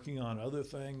they're working on other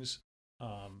things.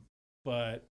 I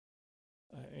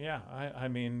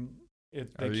mean,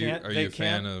 Are you a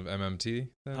fan of MMT?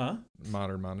 Then? Huh?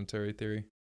 Modern monetary theory,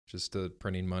 just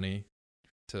printing money.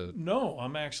 No,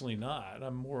 I'm actually not.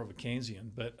 I'm more of a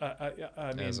Keynesian, but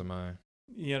I mean, as am I.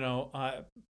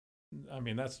 I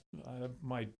mean, that's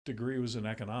my degree was in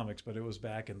economics, but it was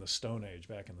back in the Stone Age,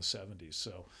 back in the 70s.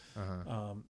 So,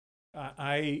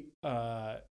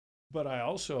 but I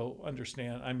also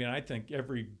understand. I mean, I think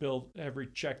every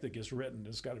check that gets written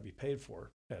has got to be paid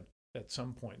for at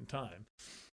some point in time,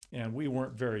 and we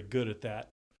weren't very good at that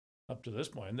up to this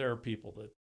point. And there are people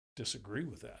that disagree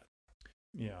with that.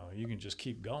 You can just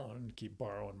keep going and keep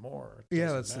borrowing more.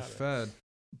 Yeah, that's the Fed.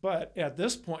 But at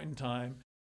this point in time,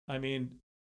 I mean,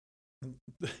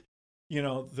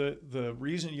 the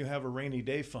reason you have a rainy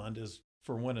day fund is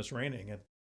for when it's raining, and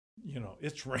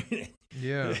it's raining.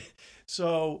 Yeah.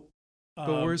 So,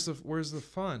 but where's the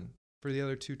fun for the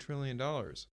other $2 trillion?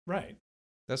 Right.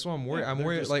 That's what I'm worried. I'm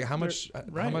worried. Like how much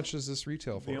does this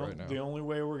retail for right now? The only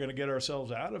way we're going to get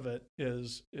ourselves out of it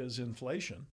is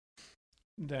inflation.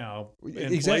 Now,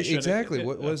 exactly.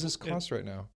 What does this cost right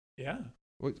now? Yeah.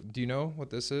 What do you know what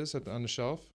this is on the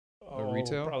shelf?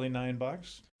 Retail? Probably $9,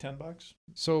 $10.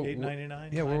 So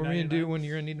 $8.99. Yeah, what we're going to do when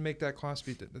you're going to need to make that cost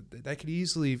be that could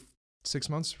easily 6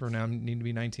 months from now need to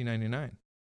be $19.99.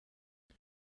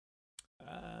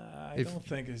 I don't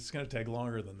think it's going to take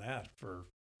longer than that for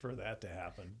that to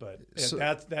happen. But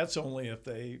that's only if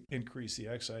they increase the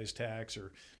excise tax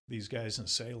or these guys in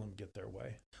Salem get their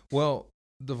way. Well,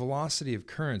 the velocity of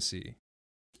currency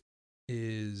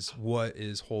is what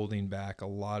is holding back a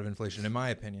lot of inflation, in my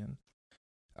opinion.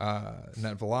 And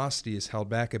that velocity is held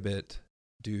back a bit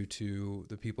due to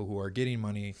the people who are getting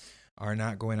money are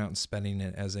not going out and spending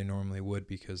it as they normally would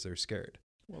because they're scared.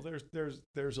 Well,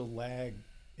 there's a lag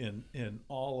in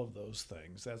all of those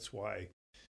things. That's why,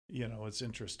 it's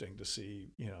interesting to see,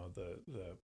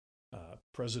 the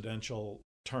presidential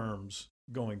terms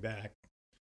going back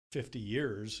 50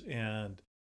 years, and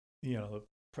the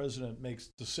president makes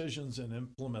decisions and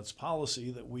implements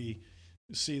policy that we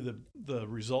see the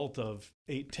result of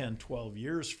 8, 10, 12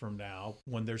 years from now,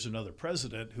 when there's another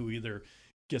president who either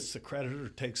gets the credit or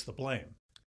takes the blame.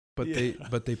 But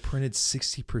they printed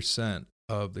 60%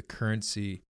 of the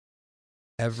currency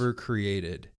ever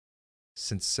created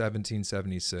since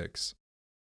 1776.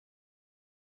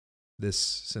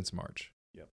 Since March.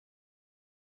 Yep.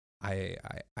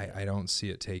 I don't see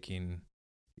it taking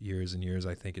years and years.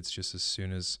 I think it's just as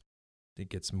soon as it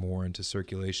gets more into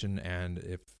circulation, and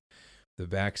if the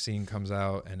vaccine comes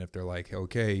out, and if they're like,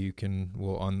 okay,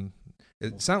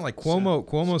 it sounded like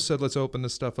Cuomo said, let's open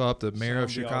this stuff up. The mayor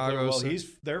of Chicago. Well,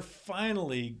 they're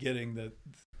finally getting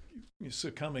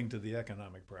succumbing to the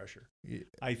economic pressure. Yeah.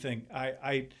 I think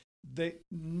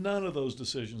none of those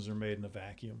decisions are made in a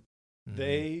vacuum.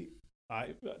 Mm-hmm.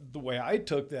 The way I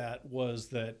took that was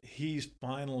that he's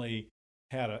finally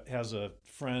has a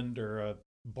friend or a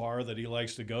bar that he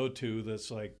likes to go to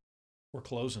that's like, we're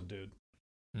closing, dude.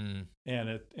 Mm.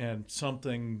 And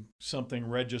something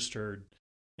registered,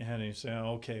 and he said,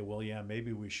 okay, well, yeah,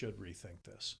 maybe we should rethink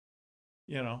this.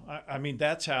 I mean,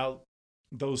 that's how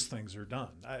those things are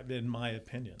done, in my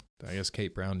opinion. I guess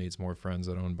Kate Brown needs more friends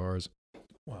that own bars.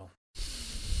 Well,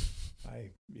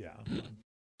 yeah.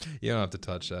 You don't have to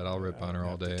touch that. I'll rip on her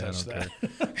all day. I don't care.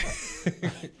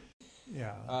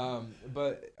 Yeah.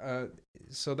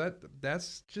 So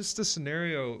that's just a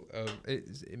scenario of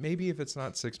it, maybe if it's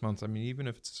not 6 months. I mean, even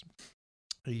if it's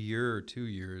a year or 2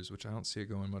 years, which I don't see it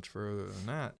going much further than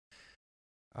that.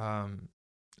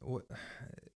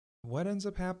 What ends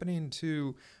up happening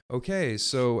to, okay,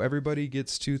 so everybody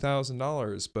gets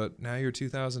 $2,000, but now your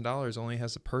 $2,000 only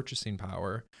has the purchasing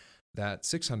power that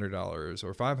 $600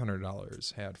 or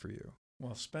 $500 had for you.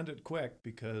 Well, spend it quick,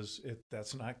 because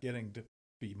that's not getting to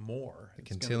be more. The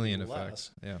Cantillon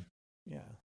effect. Yeah. Yeah.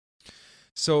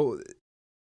 So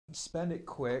spend it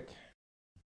quick.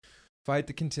 Fight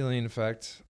the Cantillon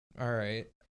effect. All right.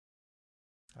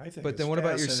 I think. But then what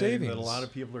about your savings? That a lot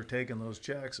of people are taking those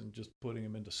checks and just putting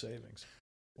them into savings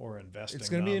or investing. It's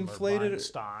going to be inflated. Or buying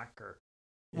stock or.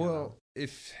 Well,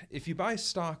 if you buy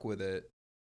stock with it,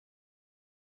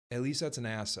 at least that's an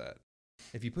asset.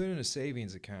 If you put it in a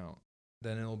savings account,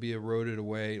 then it'll be eroded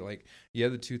away. Like, you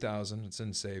have the $2,000, it's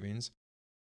in savings,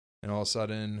 and all of a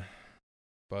sudden,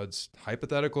 Bud's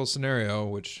hypothetical scenario,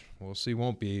 which we'll see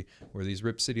won't be, where these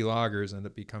Rip City Lagers end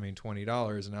up becoming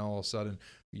 $20, and now all of a sudden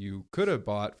you could have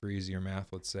bought, for easier math,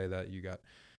 let's say that you got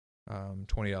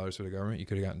 $20 for the government, you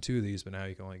could have gotten 2 of these, but now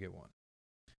you can only get 1.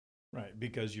 Right,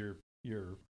 because your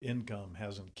income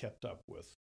hasn't kept up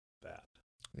with that.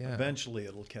 Yeah. Eventually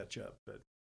it'll catch up, but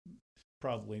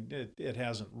probably it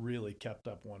hasn't really kept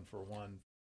up 1 for 1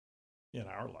 in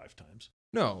our lifetimes.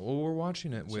 No, well, we're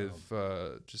watching it with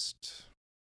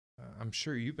I'm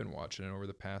sure you've been watching it over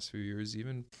the past few years,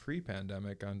 even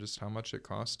pre-pandemic, on just how much it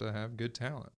costs to have good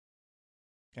talent.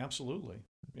 Absolutely.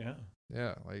 Yeah.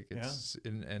 Yeah, like it's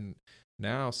and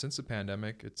now since the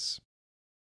pandemic, it's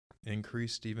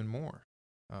increased even more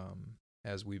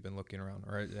as we've been looking around,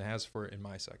 or it has in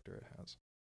my sector, it has.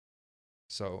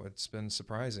 So it's been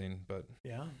surprising, but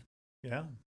yeah.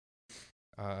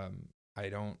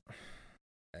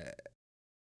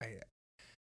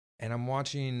 And I'm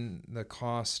watching the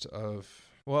cost of,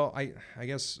 well, I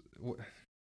guess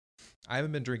I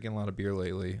haven't been drinking a lot of beer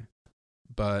lately,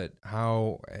 but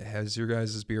how has your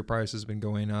guys' beer prices been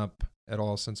going up at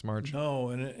all since March? No,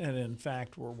 and in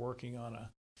fact, we're working on a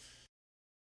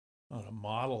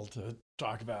model to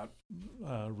talk about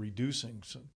reducing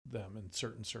them in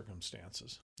certain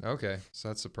circumstances. Okay, so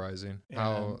that's surprising.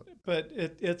 But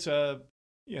it's a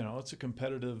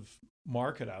competitive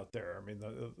market out there. I mean,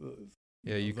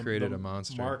 you created a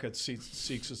monster. The market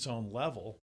seeks its own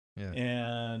level. Yeah.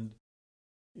 And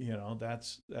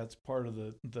that's part of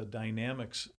the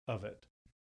dynamics of it.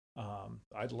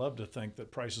 I'd love to think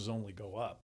that prices only go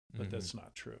up, but that's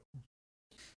not true.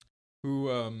 Who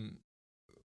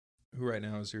right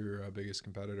now is your biggest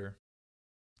competitor?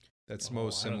 That's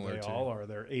most similar to. They all are.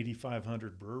 There are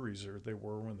 8,500 breweries, or they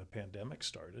were when the pandemic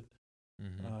started.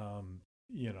 Mm-hmm.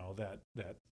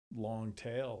 That long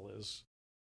tail is.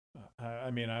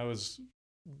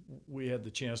 We had the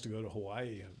chance to go to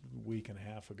Hawaii a week and a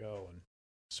half ago and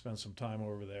spend some time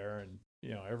over there, and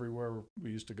everywhere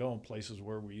we used to go, in places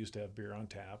where we used to have beer on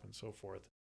tap and so forth,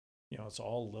 it's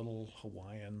all little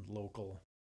Hawaiian local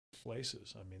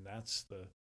places. I mean, that's the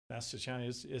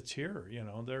challenge. It's here.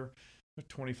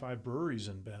 25 breweries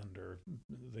in Bend or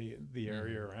the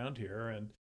area Mhm. around here,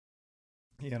 and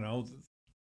you know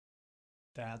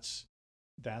that's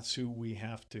who we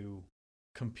have to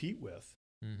compete with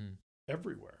Mm-hmm.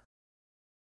 everywhere.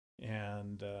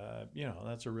 And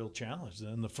that's a real challenge.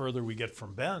 Then the further we get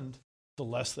from Bend, the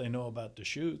less they know about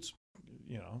Deschutes.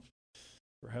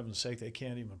 For heaven's sake, they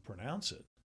can't even pronounce it.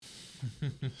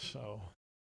 So,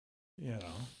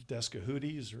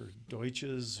 Descahooties or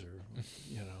Deutsches or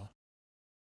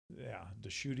yeah,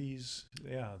 Deschutes.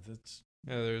 Yeah, that's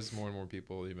Yeah, there's more and more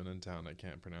people even in town that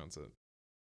can't pronounce it,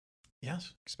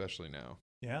 yes, especially now.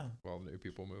 yeah. All the new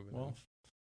people moving Well,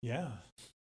 yeah.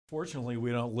 Fortunately,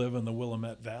 we don't live in the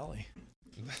Willamette Valley.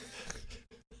 in.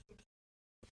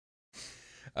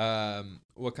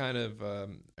 What kind of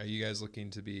are you guys looking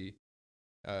to be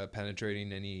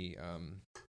penetrating any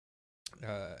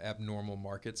abnormal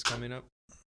markets coming up?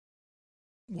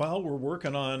 Well, we're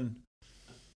working on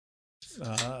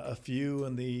a few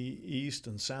in the east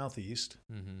and southeast.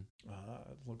 Mm-hmm.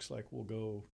 It looks like we'll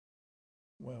go.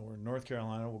 Well, we're in North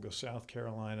Carolina. We'll go South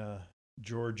Carolina,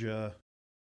 Georgia,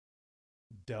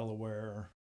 Delaware.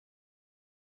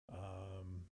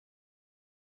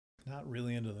 Not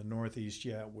really into the Northeast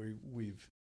yet. We've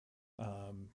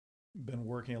been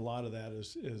working. A lot of that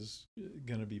is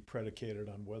going to be predicated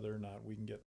on whether or not we can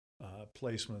get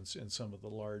placements in some of the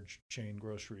large chain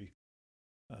grocery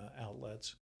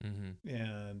outlets. Mm-hmm.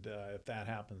 And if that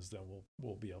happens, then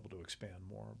we'll be able to expand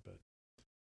more. But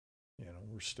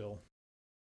we're still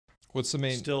What's the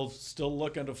main? still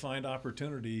looking to find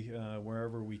opportunity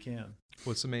wherever we can.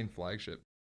 What's the main flagship?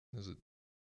 Is it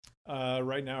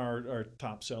Right now, our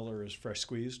top seller is Fresh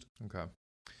Squeezed. okay?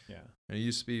 Yeah, And it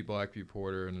used to be Black Butte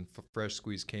Porter, and then Fresh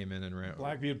Squeeze came in and ran.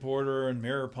 Black Butte Porter and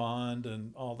Mirror Pond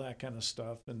and all that kind of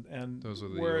stuff. And Those are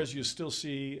the whereas you still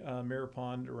see Mirror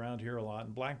Pond around here a lot,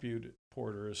 and Black Butte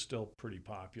Porter is still pretty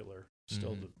popular.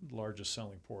 Still Mhm. the largest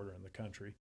selling porter in the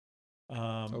country.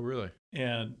 Oh, really?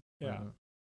 And yeah,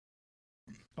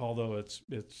 Uh-huh. although it's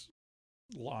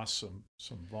lost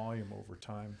some volume over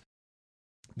time.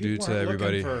 Due People to aren't looking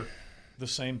everybody. for the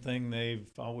same thing they've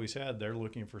always had. They're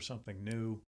looking for something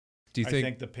new. Do you I think?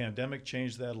 think the pandemic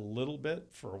changed that a little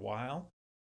bit for a while,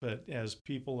 but as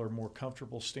people are more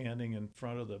comfortable standing in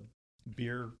front of the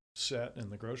beer set in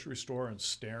the grocery store and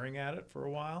staring at it for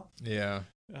a while, Yeah.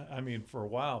 I mean, for a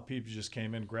while, people just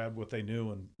came in, grabbed what they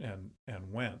knew,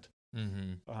 and went.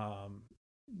 Mm-hmm.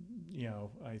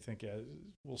 I think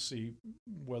we'll see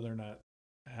whether or not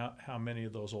how many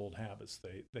of those old habits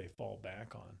they fall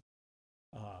back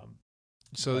on.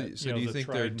 So, But, do you the think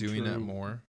tried they're and doing that true-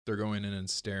 more? They're going in and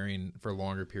staring for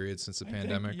longer periods since the I think,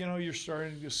 pandemic. you're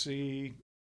starting to see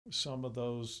some of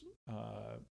those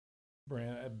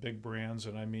big brands,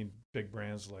 and I mean big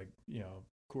brands like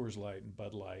Coors Light and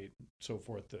Bud Light, and so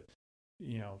forth, that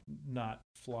not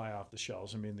fly off the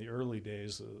shelves. I mean, the early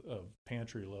days of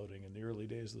pantry loading and the early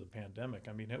days of the pandemic,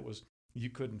 I mean, you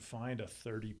couldn't find a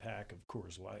 30-pack of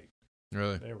Coors Light.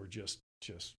 Really? They were just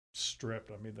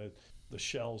stripped. I mean, the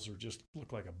shelves were just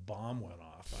looked like a bomb went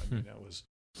off. I mean,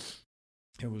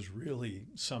 it was really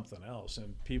something else,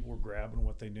 and people were grabbing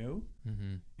what they knew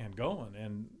Mm-hmm. and going.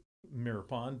 And Mirror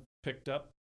Pond picked up,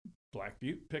 Black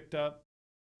Butte picked up.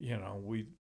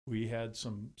 We had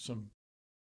some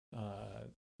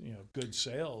good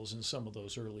sales in some of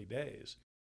those early days,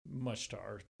 much to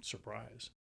our surprise.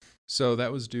 So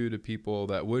that was due to people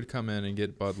that would come in and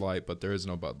get Bud Light, but there is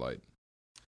no Bud Light.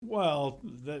 Well,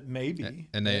 that maybe,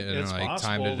 And they it's like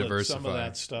time possible to that some diversify. of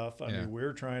that stuff. I Yeah. mean,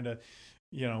 we're trying to,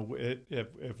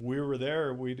 if we were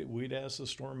there, we'd ask the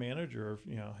store manager,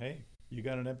 hey, you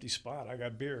got an empty spot? I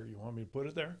got beer. You want me to put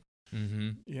it there?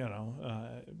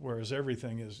 Mm-hmm. Whereas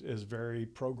everything is very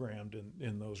programmed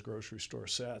in those grocery store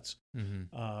sets.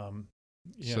 Mm-hmm.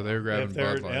 So they're grabbing if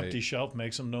their Bud Light. empty shelf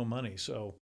makes them no money.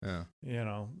 So Yeah.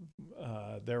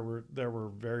 there were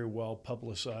very well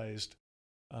publicized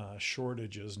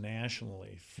shortages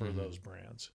nationally for Mhm. those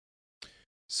brands.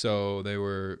 So they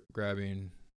were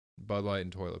grabbing Bud Light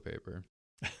and toilet paper.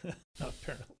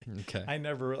 Apparently, Okay.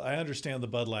 I understand the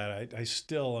Bud Light. I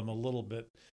still am a little bit.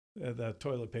 That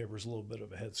toilet paper is a little bit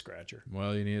of a head scratcher.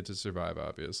 Well, you need it to survive,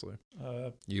 obviously.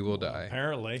 You will Well, die.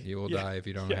 Apparently, You will Yeah. die if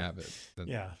you don't Yeah. have it.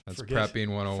 Yeah, That's forget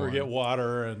prepping 101. forget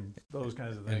water and those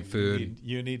kinds of And things. food.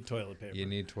 You need toilet paper. You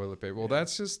need toilet paper. Well, Yeah.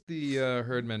 that's just the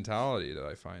herd mentality that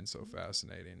I find so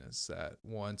fascinating, is that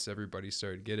once everybody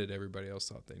started get it, everybody else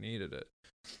thought they needed it.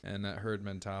 And that herd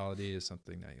mentality is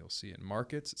something that you'll see in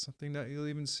markets. It's something that you'll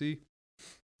even see,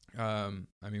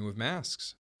 with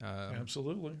masks.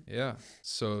 Absolutely. Yeah.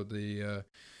 So the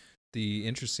the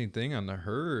interesting thing on the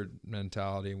herd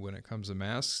mentality when it comes to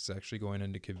masks is actually going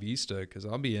into Cavista, because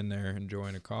I'll be in there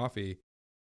enjoying a coffee,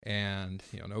 and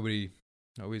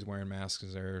nobody's wearing masks.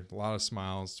 There are a lot of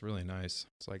smiles. It's really nice.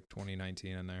 It's like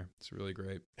 2019 in there. It's really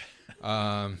great.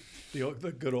 The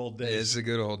good old days. It's the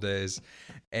good old days.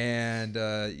 And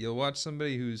you'll watch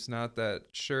somebody who's not that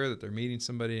sure that they're meeting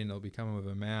somebody, and they'll be coming with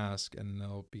a mask, and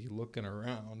they'll be looking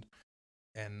around,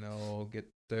 and they'll get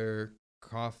their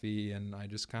coffee, and I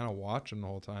just kind of watch them the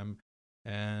whole time.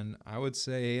 And I would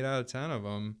say 8 out of 10 of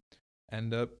them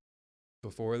end up,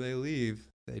 before they leave,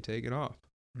 they take it off.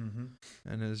 Mm-hmm.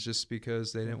 And it's just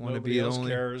because they didn't want to Nobody be the else only.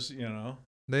 cares, They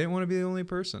didn't want to be the only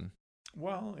person.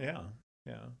 Well, yeah.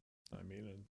 I mean,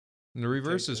 And the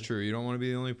reverse Take is the- true. You don't want to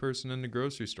be the only person in the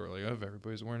grocery store. Like, oh, if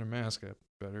everybody's wearing a mask, I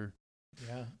better.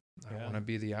 yeah. I Yeah. want to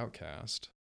be the outcast.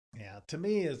 Yeah, to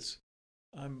me,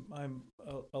 I'm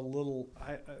a little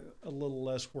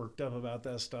less worked up about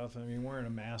that stuff. I mean, wearing a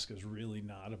mask is really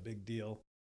not a big deal.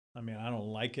 I mean, I don't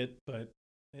like it, but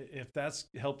if that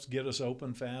helps get us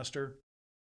open faster,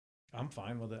 I'm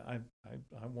fine with it. I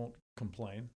won't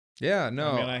complain. Yeah,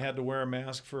 no. I mean, I had to wear a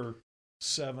mask for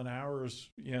 7 hours,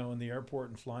 in the airport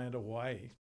and fly into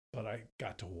Hawaii, but I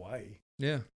got to Hawaii.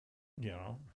 Yeah.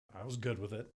 I was good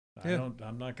with it. Yeah.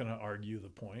 I'm not going to argue the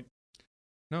point.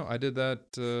 No, I did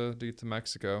that to get to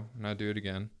Mexico, and I'd do it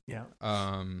again. Yeah.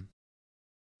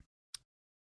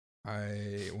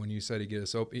 When you said to get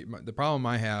us open, the problem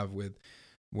I have with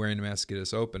wearing a mask to get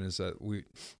us open is that we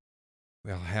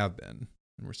all have been,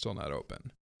 and we're still not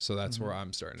open. So that's where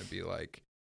I'm starting to be like,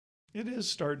 It is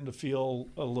starting to feel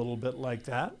a little bit like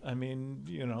that. I mean,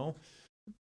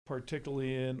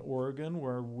 particularly in Oregon,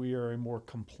 where we are a more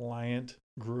compliant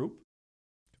group.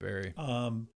 very.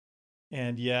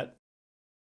 And yet,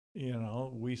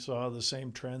 we saw the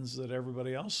same trends that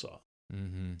everybody else saw.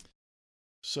 Mm-hmm.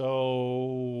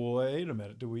 So wait a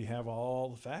minute, do we have all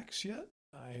the facts yet?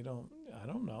 I don't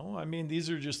know. I mean, these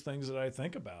are just things that I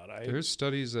think about. There's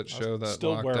studies that show that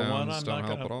still wear one. lockdowns don't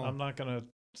help at all. I'm not gonna,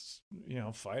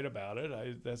 fight about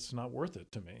it. That's not worth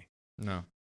it to me. No.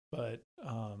 But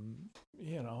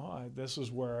this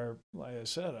is where, like I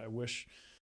said, I wish,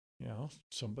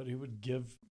 somebody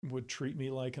would treat me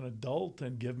like an adult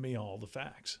and give me all the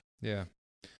facts. Yeah.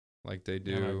 Like they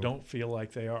do. And I don't feel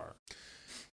like they are.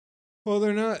 Well,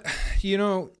 they're not.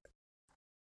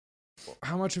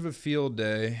 How much of a field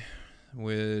day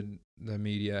would the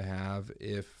media have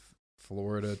if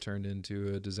Florida turned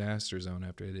into a disaster zone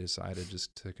after they decided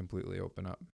just to completely open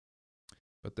up?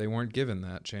 But they weren't given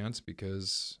that chance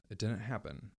because it didn't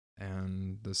happen.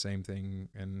 And the same thing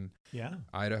in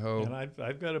Idaho. And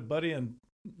I've got a buddy in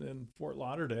Fort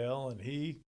Lauderdale, and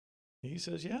he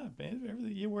says, yeah,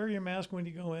 man, you wear your mask when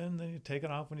you go in, then you take it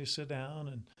off when you sit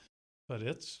down, but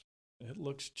it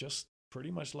looks just pretty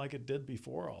much like it did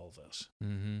before all of this.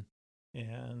 Mm-hmm.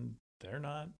 And they're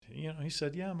not, he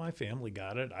said, yeah, my family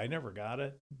got it. I never got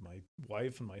it. My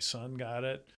wife and my son got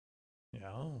it,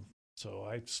 so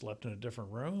I slept in a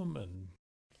different room, and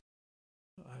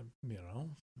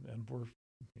and we're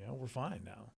fine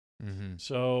now. Mm-hmm.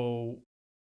 So,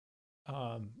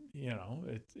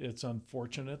 it's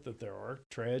unfortunate that there are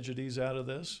tragedies out of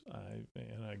this. I'm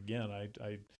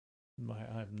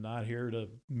not here to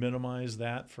minimize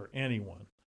that for anyone.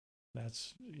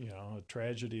 That's, a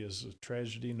tragedy is a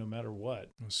tragedy no matter what.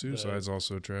 Suicide's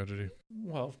also a tragedy.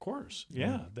 Well, of course.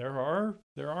 Yeah. There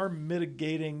are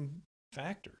mitigating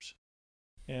factors,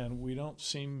 and we don't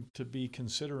seem to be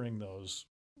considering those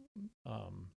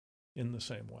in the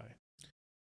same way.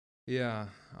 Yeah.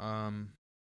 I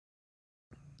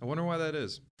wonder why that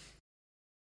is.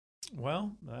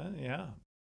 Well,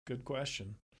 good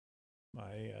question.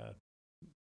 I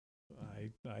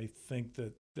think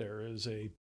that there is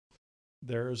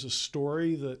a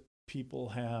story that people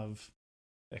have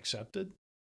accepted,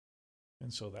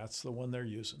 and so that's the one they're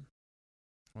using.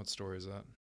 What story is that?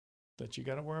 That you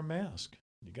got to wear a mask,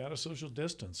 you got to social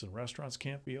distance, and restaurants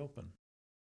can't be open.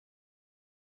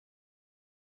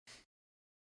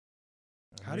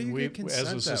 How do you get consent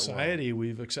as a that society,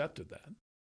 we've accepted that.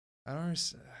 I don't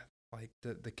understand. Like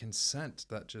the consent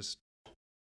that just,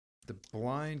 the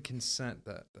blind consent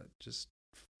that just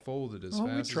folded as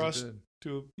fast we trust as it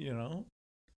did. To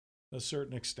a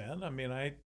certain extent. I mean,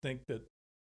 I think that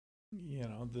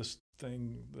this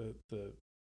thing, the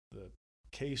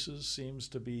cases seems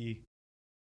to be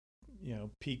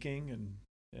peaking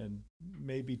and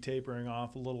maybe tapering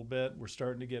off a little bit. We're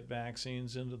starting to get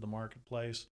vaccines into the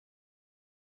marketplace.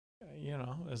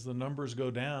 As the numbers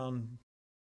go down,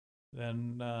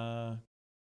 then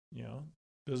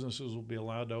businesses will be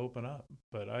allowed to open up.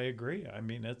 But I agree. I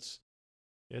mean,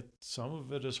 some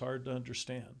of it is hard to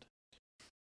understand.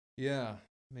 Yeah,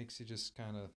 makes you just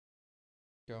kind of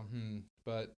go,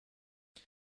 But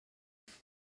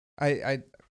I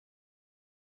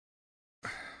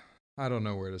I don't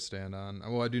know where to stand on.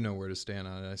 Well, I do know where to stand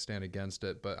on it. I stand against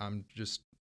it, but I'm just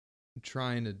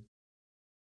trying to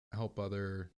help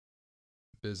other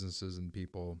businesses and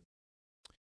people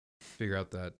figure out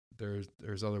that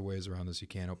there's other ways around this you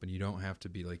can't open. You don't have to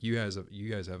be like you guys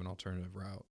have an alternative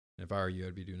route. And if I were you,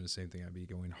 I'd be doing the same thing. I'd be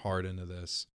going hard into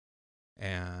this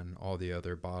and all the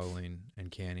other bottling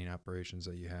and canning operations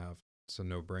that you have. It's a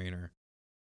no-brainer.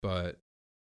 But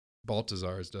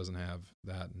Baltazar's doesn't have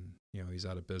that, and he's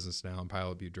out of business now. And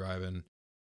Pilot Butte Drive-In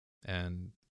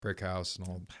and Brick House and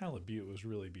all. Pilot Butte was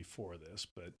really before this,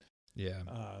 but Yeah.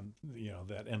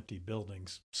 That empty building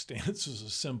stands as a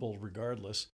symbol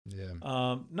regardless. Yeah.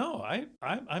 No,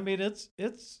 I mean it's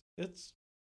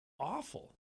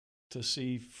awful to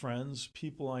see friends,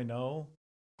 people I know,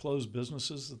 close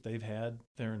businesses that they've had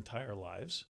their entire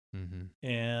lives. Mm-hmm.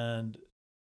 And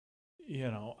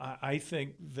I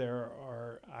think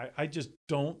I just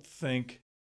don't think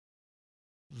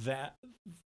that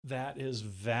is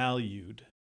valued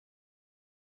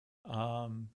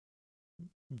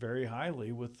very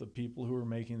highly with the people who are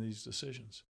making these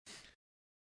decisions.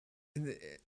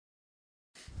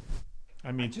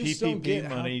 I mean, PPP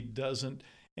money doesn't,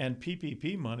 and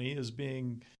PPP money is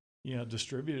being,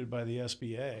 distributed by the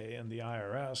SBA and the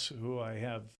IRS, who I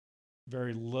have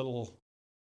very little,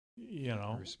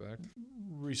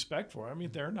 respect for. I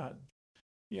mean, they're not,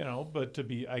 but to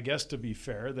be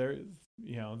fair,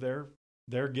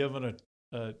 they're given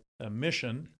a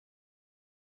mission.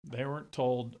 They weren't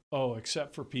told,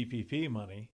 except for PPP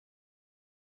money.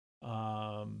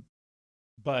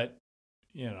 But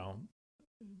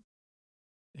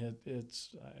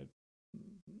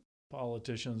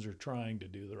politicians are trying to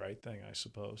do the right thing, I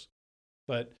suppose.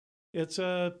 But it's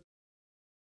a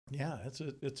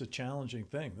challenging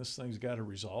thing. This thing's got to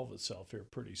resolve itself here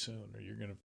pretty soon, or you're going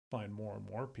to find more and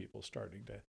more people starting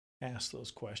to ask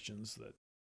those questions. That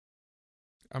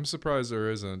I'm surprised there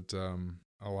isn't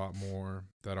a lot more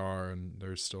that are, and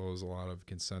there still is a lot of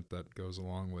consent that goes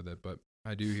along with it. But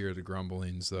I do hear the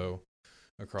grumblings, though,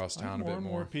 across town a bit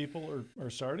more. More people are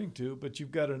starting to, but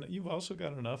you've also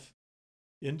got enough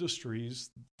industries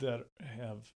that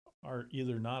are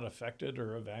either not affected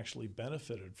or have actually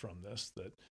benefited from this,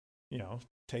 that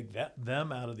take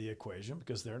them out of the equation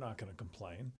because they're not going to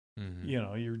complain.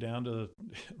 Mm-hmm. You're down to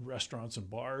restaurants and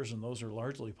bars, and those are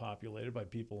largely populated by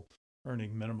people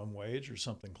earning minimum wage or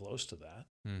something close to that.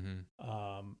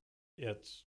 Mm-hmm.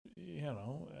 It's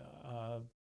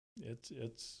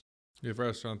you have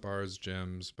restaurant, bars,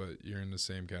 gyms, but you're in the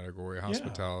same category,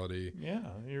 hospitality. Yeah,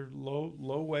 you're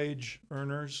low wage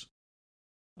earners,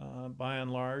 by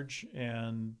and large,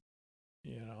 and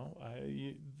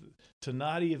to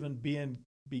not even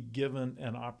be given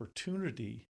an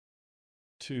opportunity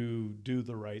to do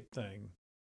the right thing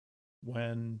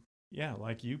when,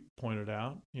 like you pointed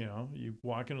out, you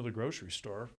walk into the grocery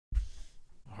store,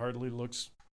 hardly looks,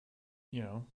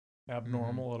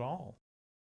 abnormal at all.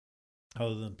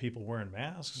 Other than people wearing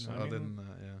masks. Other than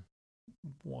that, yeah.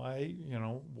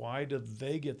 Why do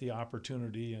they get the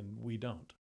opportunity and we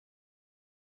don't?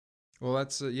 Well,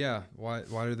 that's Why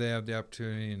do they have the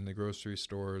opportunity in the grocery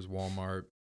stores, Walmart,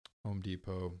 Home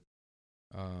Depot,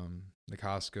 the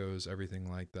Costco's,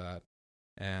 everything like that?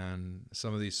 And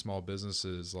some of these small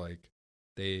businesses, like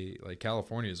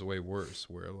California is way worse,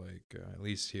 where at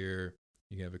least here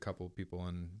you have a couple of people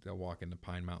they'll walk into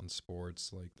Pine Mountain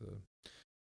Sports, like the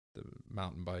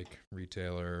mountain bike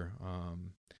retailer,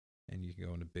 and you can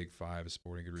go into Big Five,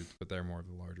 sporting goods, but they're more of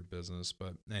a larger business.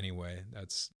 But anyway,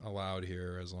 that's allowed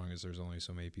here as long as there's only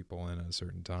so many people in at a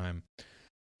certain time.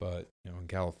 But in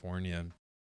California,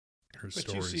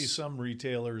 you see some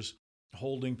retailers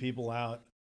holding people out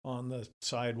on the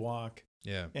sidewalk.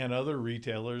 Yeah. And other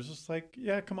retailers, it's like,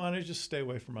 come on, and just stay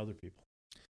away from other people.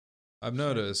 I've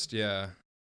noticed, yeah.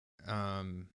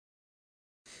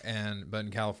 But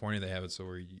in California, they have it so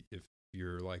where if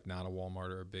you're not a Walmart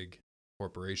or a big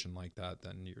corporation like that,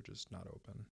 then you're just not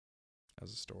open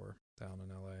as a store down in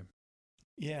LA.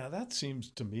 Yeah, that seems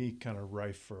to me kind of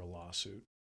rife for a lawsuit.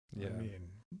 Yeah. I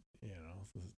mean,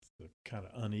 the kind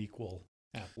of unequal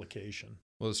application.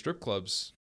 Well, the strip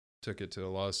clubs took it to a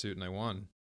lawsuit and they won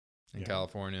in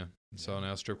California. So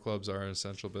now strip clubs are an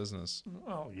essential business.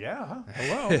 Oh, yeah.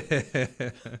 Hello.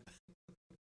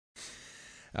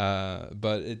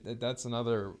 But that's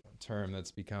another term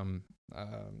that's become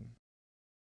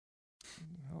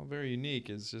very unique.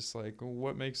 It's just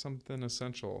what makes something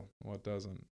essential, what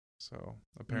doesn't. So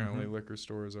apparently liquor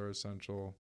stores are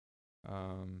essential,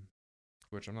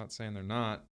 which I'm not saying they're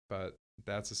not, but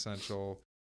that's essential,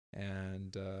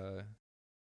 and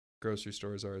grocery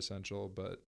stores are essential,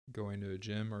 but going to a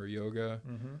gym or yoga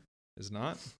Mm-hmm. is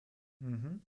not.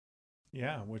 Mm-hmm.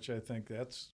 Yeah, which I think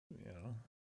that's,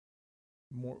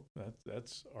 more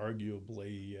that's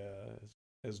arguably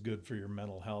as good for your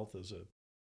mental health as a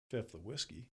fifth of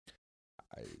whiskey.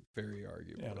 Very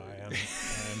arguable. And I am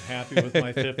happy with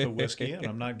my fifth of whiskey, and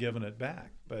I'm not giving it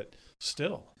back. But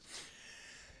still,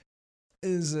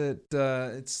 Is it?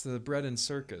 It's the bread and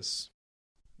circus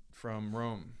from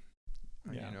Rome.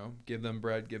 Yeah. Give them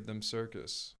bread, give them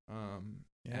circus.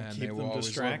 And keep they will them always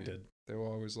distracted. They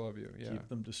will always love you. Yeah. Keep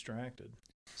them distracted.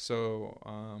 So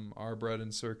our bread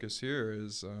and circus here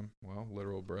is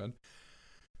literal bread,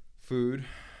 food,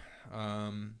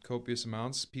 copious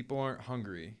amounts. People aren't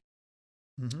hungry.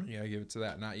 Mm-hmm. Yeah, I give it to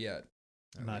that. Not yet.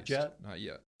 Not yet? Not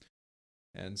yet.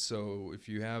 And so if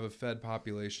you have a fed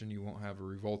population, you won't have a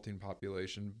revolting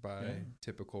population by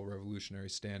typical revolutionary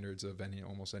standards of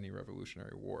almost any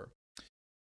revolutionary war.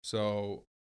 So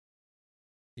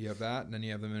you have that, and then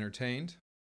you have them entertained.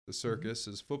 The circus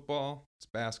is football, it's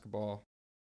basketball,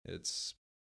 it's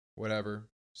whatever.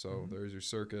 So there's your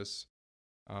circus.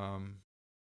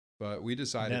 But we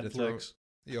decided Netflix.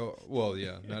 to throw,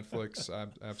 Netflix,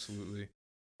 absolutely.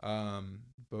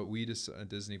 But we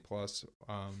Disney Plus.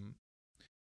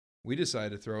 We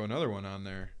decided to throw another one on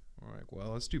there. We're like,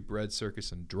 well, let's do bread,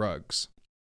 circus, and drugs.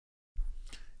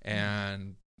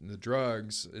 And the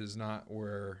drugs is not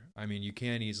where, you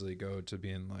can easily go to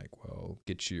being like, well,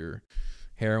 get your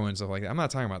heroin and stuff like that. I'm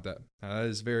not talking about that. That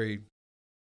is very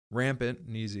rampant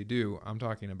and easy to do. I'm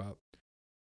talking about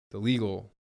the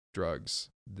legal drugs,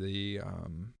 the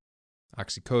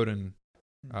Oxycodone,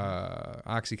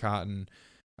 Oxycontin.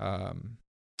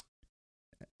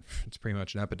 It's pretty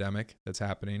much an epidemic that's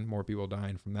happening. More people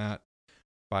dying from that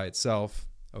by itself,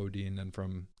 ODing, than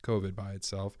from COVID by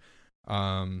itself.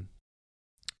 And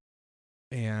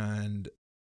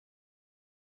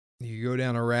you go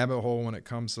down a rabbit hole when it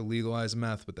comes to legalized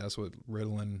meth, but that's what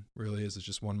Ritalin really is. It's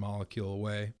just one molecule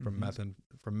away from meth.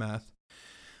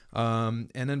 And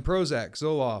then Prozac,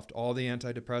 Zoloft, all the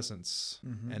antidepressants,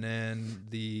 and then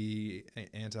the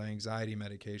anti-anxiety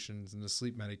medications and the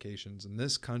sleep medications. And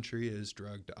this country is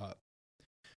drugged up.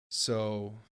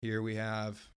 So here we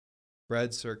have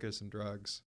bread, circus, and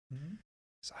drugs.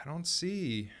 So I don't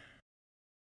see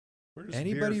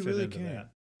anybody really caring.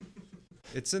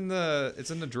 It's in the drug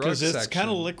section. Because it's kind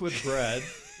of liquid bread.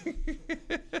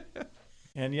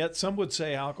 And yet some would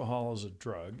say alcohol is a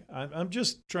drug. I'm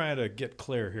just trying to get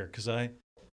clear here because I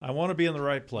want to be in the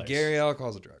right place. Gary,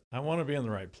 alcohol's a drug. I want to be in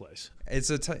the right place. It's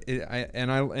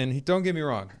don't get me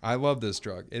wrong. I love this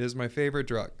drug. It is my favorite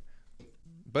drug.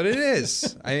 But it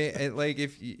is.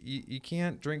 If you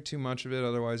can't drink too much of it,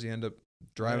 otherwise you end up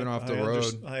driving off the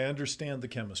road. I understand the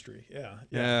chemistry. Yeah.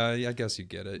 Yeah, I guess you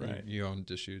get it. Right. You own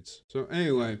Deschutes. So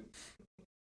anyway,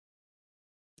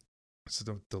 it's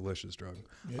a delicious drug.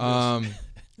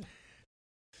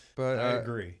 But I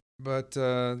agree. But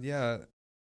yeah,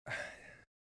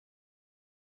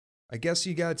 I guess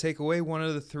you got to take away one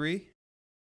of the three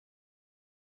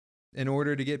in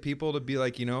order to get people to be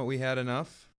like, we had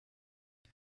enough.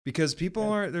 Because people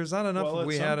aren't. There's not enough. Well,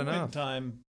 we had enough. At some point in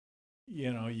time,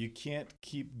 you can't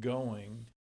keep going.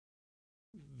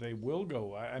 They will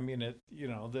go.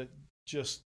 That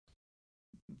just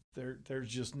there's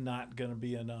just not going to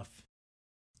be enough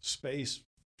space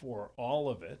for all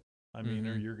of it. Or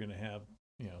you're going to have,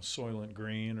 Soylent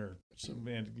Green or some,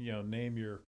 name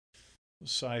your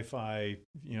sci-fi,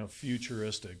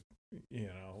 futuristic,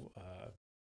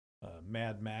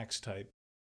 Mad Max type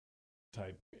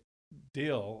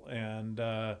deal. And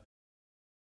I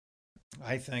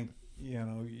think,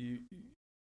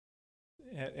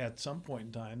 at some point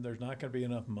in time, there's not going to be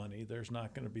enough money. There's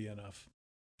not going to be enough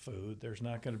food. There's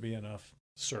not going to be enough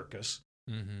circus.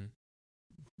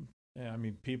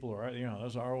 People are,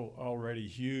 there's already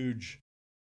huge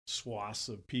swaths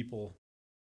of people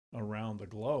around the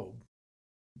globe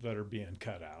that are being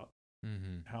cut out.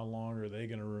 How long are they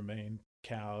going to remain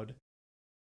cowed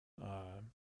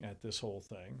at this whole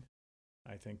thing?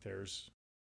 I think there's,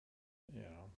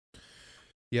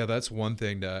 Yeah, that's one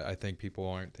thing that I think people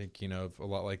aren't thinking of a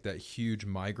lot, like that huge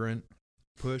migrant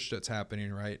push that's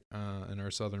happening right in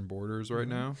our southern borders right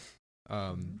now.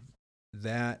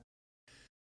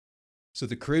 So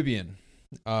the Caribbean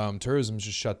tourism is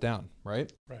just shut down,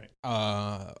 right? Right.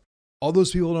 All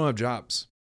those people don't have jobs.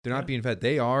 They're not being fed.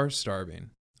 They are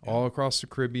starving all across the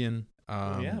Caribbean.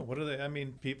 What are they?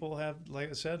 People have,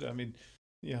 like I said,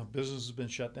 business has been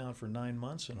shut down for 9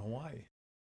 months in Hawaii.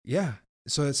 Yeah.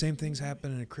 So the same things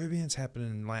happen in the Caribbean, it's happening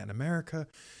in Latin America.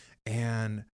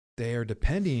 And they are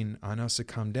depending on us to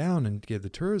come down and give the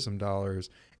tourism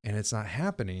dollars, and it's not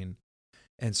happening.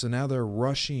 And so now they're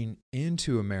rushing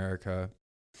into America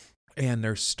and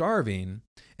they're starving.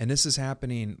 And this is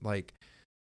happening like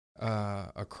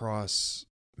across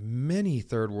many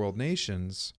third world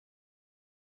nations.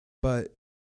 But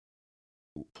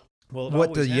Well, it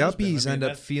what the always has been. yuppies I mean, end up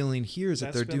that's- feeling here is that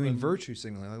that's they're been doing the- virtue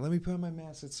signaling. Like, let me put on my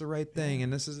mask. It's the right thing.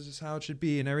 And this is just how it should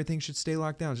be. And everything should stay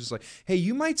locked down. It's just like, hey,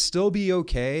 you might still be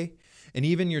okay. And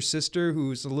even your sister,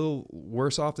 who's a little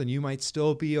worse off than you, might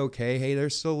still be okay. Hey, they're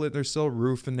still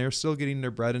roof and they're still getting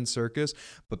their bread in circus.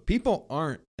 But people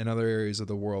aren't in other areas of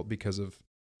the world because of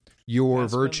your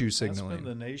virtue signaling. That's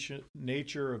been the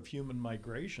nature of human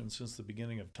migration since the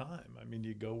beginning of time. I mean,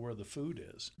 you go where the food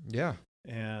is. Yeah.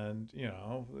 And,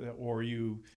 or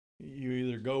you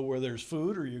either go where there's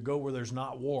food or you go where there's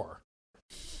not war.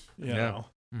 You know?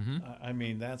 Mm-hmm. I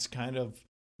mean, that's kind of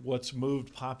what's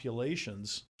moved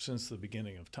populations since the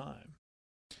beginning of time.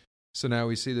 So now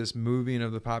we see this moving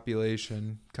of the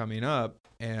population coming up,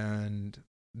 and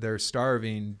they're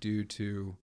starving due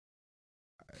to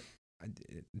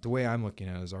the way I'm looking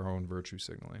at it is our own virtue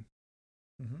signaling.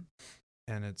 Mm-hmm.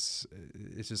 And it's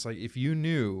just like, if you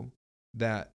knew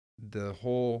that the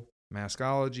whole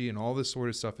maskology and all this sort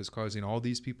of stuff is causing all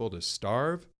these people to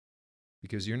starve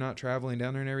because you're not traveling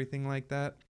down there and everything like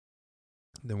that,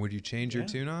 then would you change your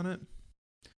tune on it?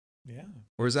 Yeah.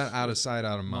 Or is that out of sight,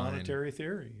 out of mind? Monetary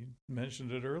theory. You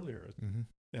mentioned it earlier. Mm-hmm.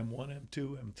 M1,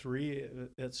 M2, M3,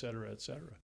 et cetera, et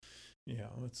cetera.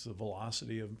 It's the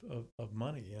velocity of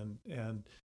money. And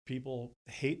people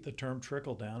hate the term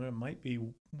trickle down. It might be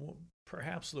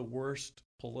perhaps the worst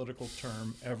political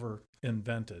term ever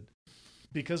invented,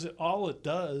 because all it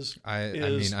does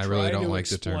is I really don't like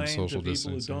the term explain social to people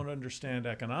distancing. who don't understand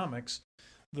economics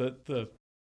the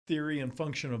theory and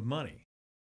function of money.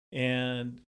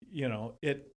 And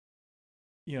if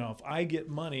I get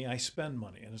money, I spend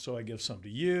money, and so I give some to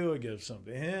you, I give some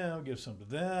to him, I give some to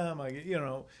them,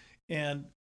 and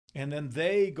then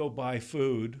they go buy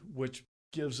food, which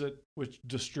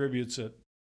distributes it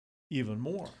even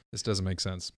more. This doesn't make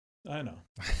sense. I know.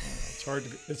 It's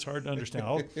hard to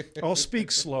understand. I'll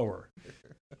speak slower.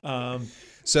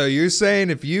 So you're saying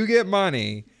if you get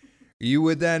money, you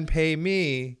would then pay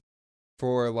me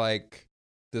for like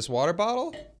this water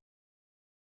bottle?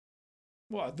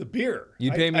 Well, the beer.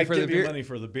 You'd pay me for the give you beer? money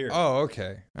for the beer. Oh,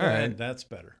 okay. All right. And that's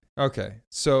better. Okay.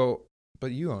 So,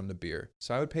 but you own the beer.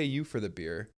 So I would pay you for the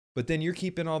beer. But then you're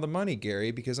keeping all the money,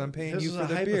 Gary, because I'm paying This you is for a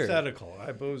the beer. hypothetical.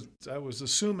 I was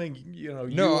assuming, you own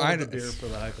the beer for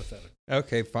the hypothetical.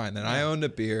 Okay, fine. Then I own the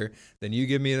beer. Then you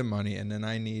give me the money, and then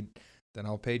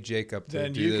I'll pay Jacob to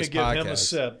Then do you this can give podcast. him a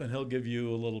sip, and he'll give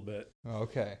you a little bit.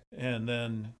 Okay. And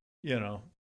then,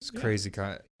 It's crazy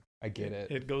kind. I get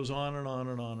it. It goes on and on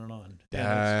and on and on.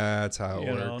 That's how it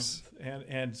works.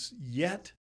 And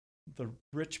yet, the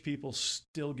rich people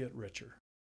still get richer.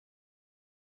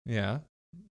 Yeah.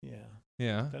 Yeah.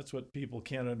 Yeah. That's what people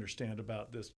can't understand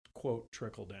about this, quote,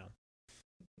 trickle down.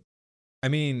 I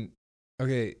mean,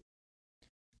 okay,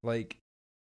 like,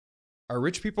 are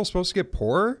rich people supposed to get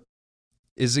poorer?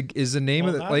 Is the name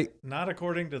of it not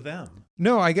according to them.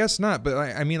 No, I guess not. But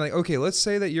I mean, like, okay, let's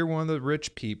say that you're one of the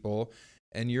rich people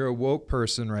and you're a woke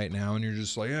person right now, and you're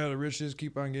just like, yeah, the rich just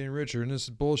keep on getting richer, and this is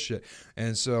bullshit.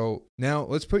 And so now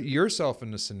let's put yourself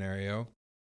in the scenario,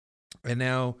 and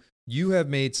now you have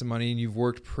made some money and you've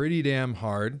worked pretty damn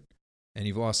hard, and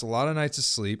you've lost a lot of nights of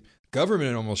sleep.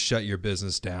 Government almost shut your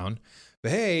business down,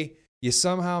 but hey, you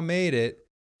somehow made it.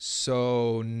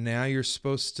 So now you're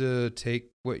supposed to take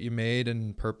what you made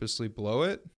and purposely blow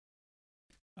it?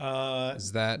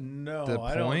 Is that the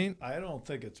point? I don't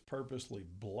think it's purposely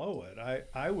blow it.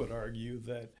 I would argue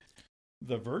that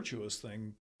the virtuous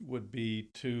thing would be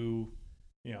to,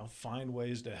 find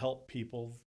ways to help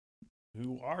people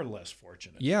who are less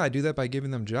fortunate. Yeah, I do that by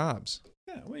giving them jobs.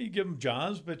 Yeah, well, you give them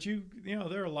jobs, but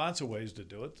there are lots of ways to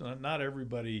do it. Not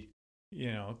everybody,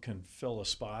 can fill a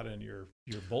spot in your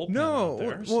bullpen out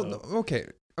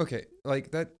there. Okay.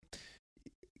 Like that,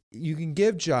 you can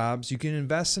give jobs, you can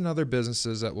invest in other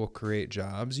businesses that will create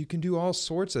jobs. You can do all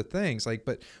sorts of things.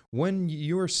 But when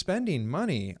you're spending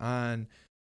money on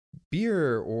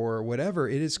beer or whatever,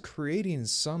 it is creating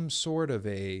some sort of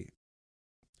a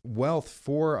wealth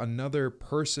for another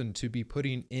person to be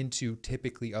putting into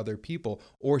typically other people,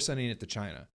 or sending it to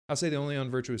China. I'll say the only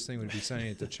unvirtuous thing would be sending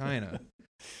it to China.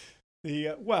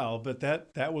 But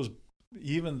that was,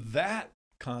 even that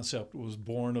concept was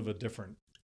born of a different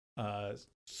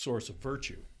source of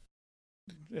virtue.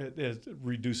 It's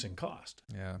reducing cost.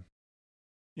 Yeah.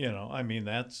 I mean,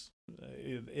 that's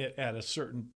at a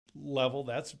certain level,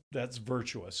 that's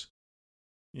virtuous.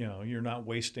 you're not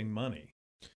wasting money.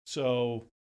 So,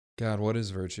 God, what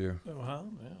is virtue?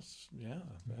 well, yes, yeah,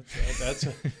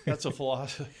 that's a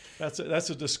philosophy. That's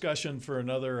a discussion for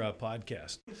another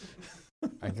podcast.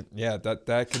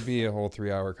 That could be a whole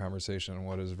 3-hour conversation on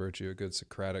what is virtue, a good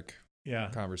Socratic Yeah,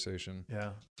 conversation.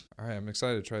 yeah. All right, I'm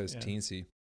excited to try this Yeah. teensy.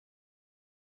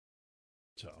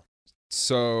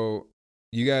 So,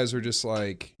 You guys are just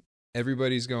like,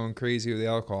 everybody's going crazy with the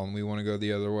alcohol and we want to go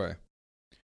the other way.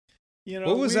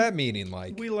 What was that meeting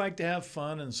like? We like to have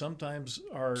fun, and sometimes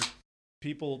our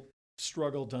people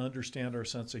struggle to understand our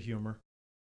sense of humor.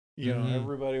 Mhm.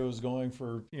 Everybody was going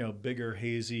for, bigger,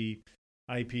 hazy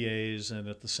IPAs, and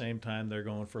at the same time, they're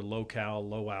going for low cal,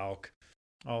 low alc,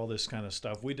 all this kind of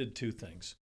stuff. We did two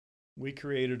things. We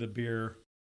created a beer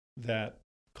that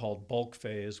called Bulk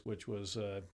Phase, which was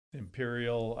a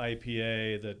Imperial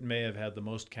IPA that may have had the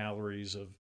most calories of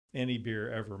any beer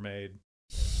ever made.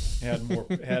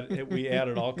 We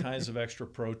added all kinds of extra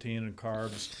protein and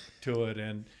carbs to it,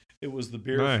 and it was the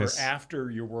beer Nice. for after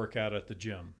your workout at the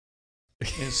gym.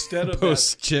 Instead of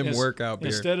Post-gym workout beer.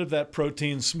 Instead of that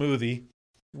protein smoothie,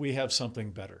 we have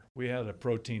something better. We had a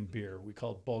protein beer we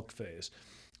called Bulk Phase.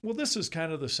 Well, this is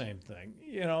kind of the same thing.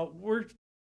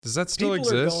 Does that still people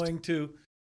exist? are going to.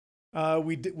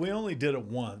 We only did it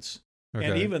once, Okay.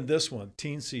 and even this one,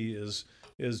 Teensy, is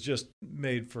just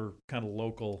made for kind of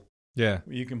local. Yeah.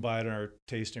 You can buy it in our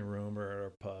tasting room or at our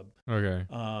pub. Okay.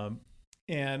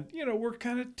 And we're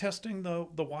kind of testing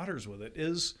the waters with it.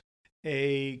 Is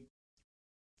a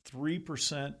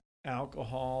 3%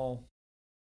 alcohol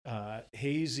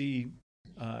hazy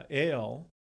ale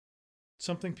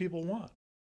something people want?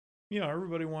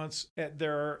 Everybody wants.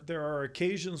 There are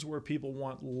occasions where people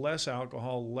want less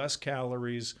alcohol, less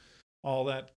calories, all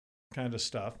that kind of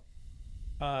stuff.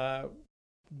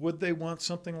 Would they want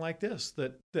something like this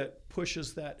that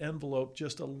pushes that envelope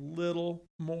just a little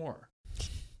more?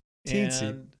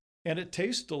 Teensy. And it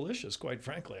tastes delicious, quite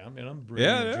frankly. I mean, I'm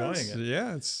really enjoying it.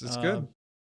 Yeah, it's good.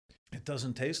 It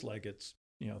doesn't taste like it's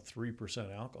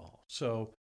 3% alcohol.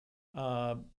 So,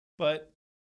 but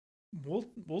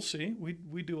we'll see.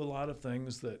 We do a lot of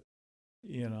things that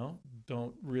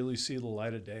don't really see the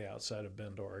light of day outside of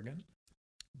Bend, Oregon.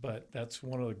 But that's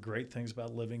one of the great things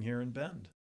about living here in Bend.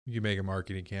 You can make a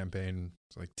marketing campaign.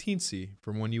 It's like teensy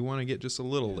from when you want to get just a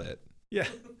little lit. Yeah.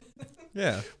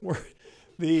 Yeah. We're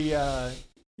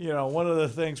one of the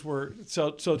things so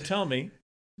tell me,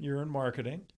 you're in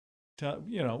marketing.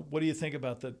 What do you think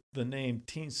about the name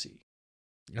Teensy?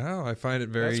 Oh, I find it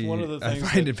very. That's one of the things I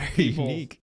find that it very people-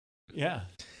 unique. Yeah.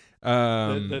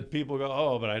 Um, That people go,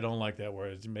 oh, but I don't like that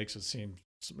word. It makes it seem,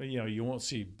 you won't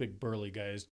see big burly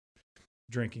guys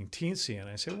drinking Teensy. And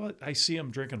I say, well, I see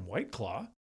them drinking White Claw.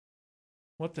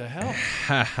 What the hell?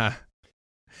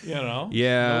 Yeah.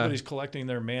 Nobody's collecting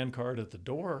their man card at the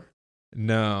door.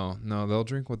 No, they'll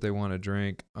drink what they want to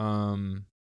drink. I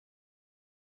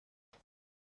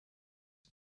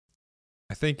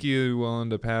think you will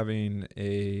end up having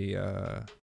a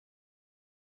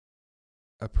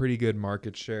pretty good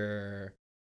market share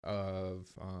of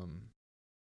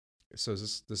so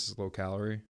this is low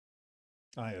calorie.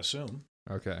 I assume.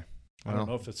 Okay. I don't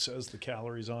know if it says the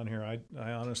calories on here. I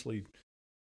honestly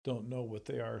don't know what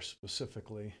they are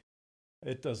specifically.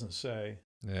 It doesn't say.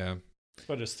 Yeah.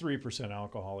 But it's 3%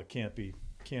 alcohol. It can't be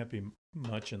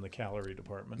much in the calorie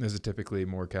department. Is it typically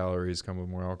more calories come with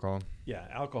more alcohol? Yeah,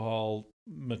 alcohol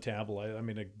metabolize. I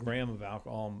mean, a gram of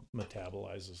alcohol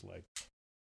metabolizes like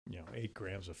 8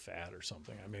 grams of fat or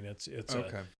something. I mean, it's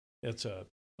a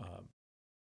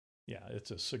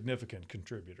significant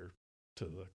contributor to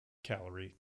the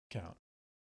calorie count.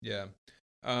 Yeah.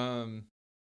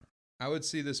 I would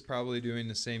see this probably doing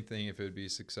the same thing if it would be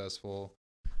successful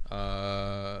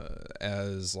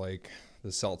as like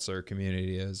the seltzer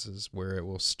community is where it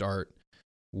will start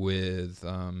with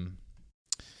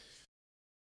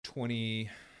 20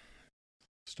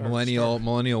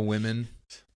 millennial women,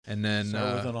 and then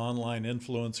start with an online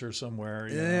influencer somewhere.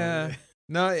 Yeah.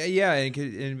 No, yeah,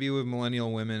 it'd be with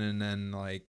millennial women, and then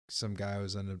like some guy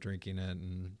was end up drinking it,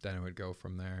 and then it would go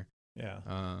from there. Yeah.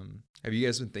 Have you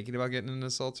guys been thinking about getting into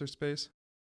the seltzer space?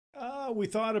 We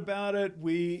thought about it.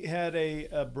 We had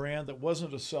a brand that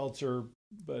wasn't a seltzer,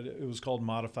 but it was called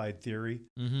Modified Theory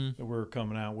that we were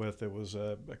coming out with. It was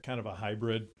a kind of a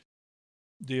hybrid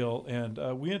deal, and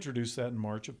we introduced that in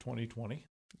March of 2020.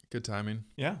 Good timing.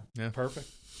 Yeah. Perfect.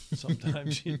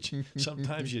 Sometimes you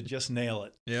just nail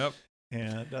it. Yep.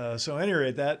 And so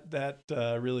anyway, that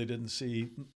really didn't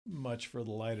see much for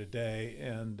the light of day,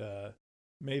 and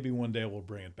maybe one day we'll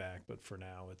bring it back, but for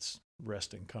now it's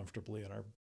resting comfortably in our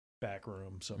back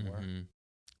room somewhere.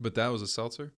 But that was a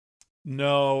seltzer?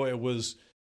 No, it was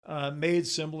Made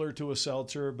similar to a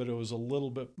seltzer, but it was a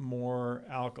little bit more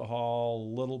alcohol, a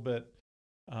little bit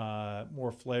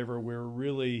more flavor.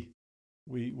 We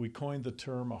coined the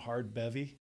term a hard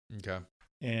bevy, Okay.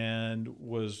 and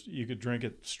you could drink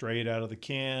it straight out of the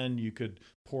can, you could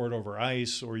pour it over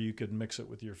ice, or you could mix it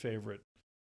with your favorite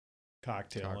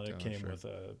cocktail, and it came sure. with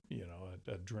a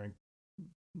drink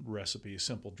recipe,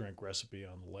 simple drink recipe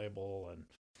on the label, and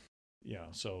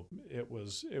so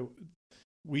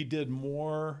we did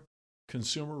more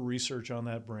consumer research on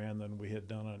that brand than we had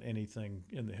done on anything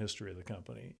in the history of the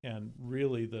company, and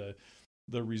really the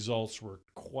results were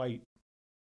quite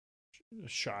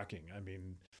shocking. I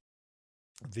mean,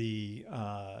 the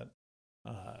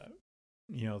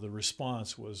the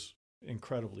response was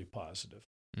incredibly positive,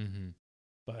 Mm-hmm.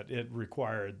 but it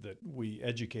required that we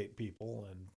educate people,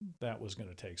 and that was going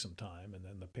to take some time. And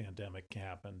then the pandemic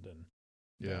happened, and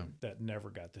Yeah. that never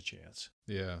got the chance.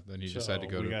 Yeah. Then you just had to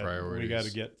go to priorities. We got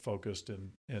to get focused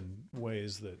in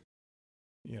ways that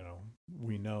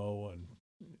we know, and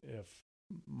if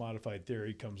Modified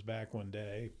Theory comes back one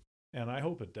day, and I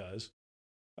hope it does,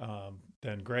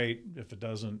 then great. If it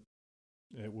doesn't,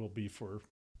 it will be for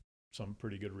some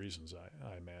pretty good reasons,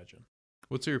 I imagine.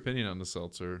 What's your opinion on the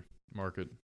seltzer market?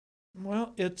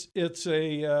 Well, it's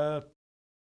a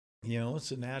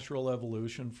it's a natural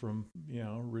evolution from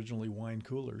originally wine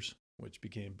coolers, which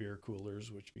became beer coolers,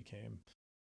 which became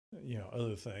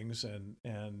other things, and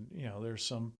there's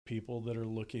some people that are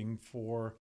looking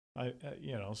for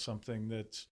something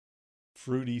that's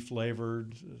fruity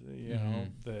flavored,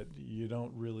 that you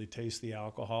don't really taste the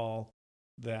alcohol,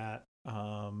 that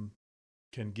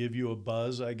can give you a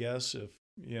buzz, I guess, if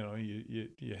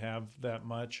you have that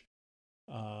much,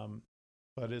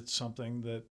 but it's something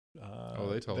that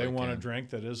they want to drink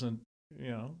that isn't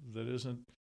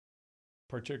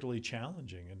particularly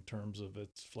challenging in terms of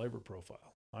its flavor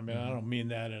profile. I mean, I don't mean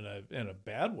that in a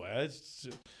bad way.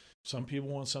 Some people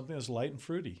want something that's light and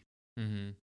fruity.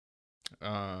 Mm-hmm.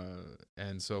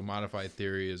 And so Modified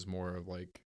Theory is more of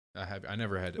like I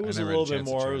never had. It was a little bit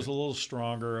more. It was a little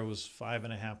stronger. It was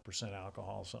 5.5%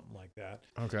 alcohol, something like that.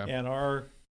 Okay. And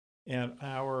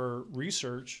our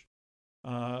research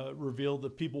revealed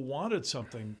that people wanted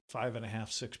something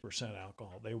 5.5%, 6%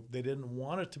 alcohol. They didn't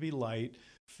want it to be light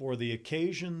for the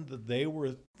occasion that they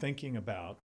were thinking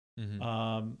about.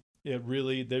 Mm-hmm.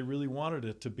 They really wanted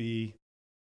it to be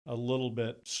a little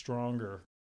bit stronger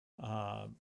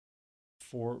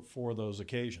for those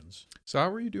occasions. So how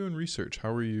were you doing research?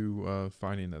 How were you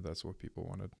finding that that's what people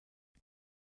wanted?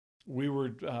 We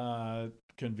were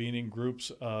convening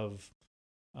groups of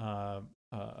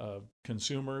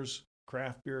consumers,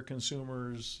 craft beer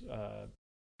consumers,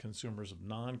 consumers of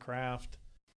non-craft,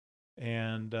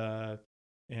 and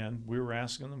we were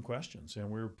asking them questions, and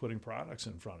we were putting products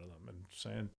in front of them and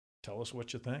saying, "Tell us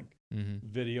what you think." Mm-hmm.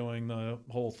 Videoing the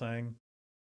whole thing.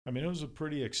 I mean, it was a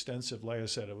pretty extensive, like I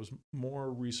said, it was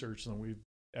more research than we've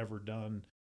ever done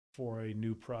for a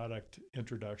new product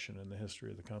introduction in the history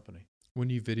of the company.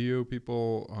 When you video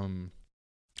people,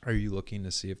 are you looking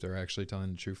to see if they're actually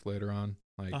telling the truth later on,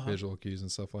 like visual cues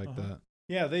and stuff like that?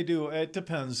 Yeah, they do. It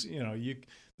depends. There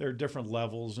are different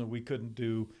levels, and we couldn't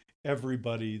do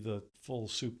everybody the full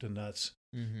soup to nuts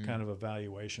kind of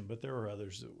evaluation, but there were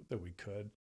others that we could.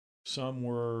 Some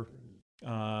were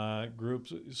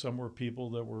groups, some were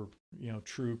people that were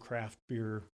true craft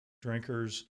beer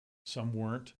drinkers, some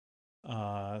weren't,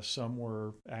 some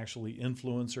were actually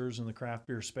influencers in the craft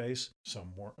beer space,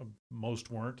 some weren't,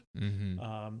 most weren't.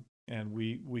 And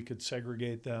we could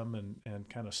segregate them and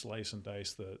kind of slice and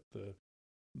dice the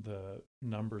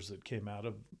numbers that came out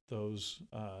of those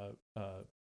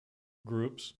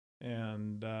groups,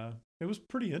 and it was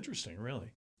pretty interesting, really.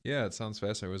 Yeah, it sounds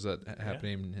fascinating. Was that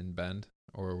happening in Bend,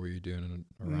 or were you doing it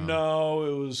around? No,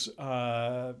 it was,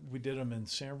 we did them in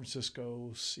San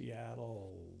Francisco,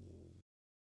 Seattle,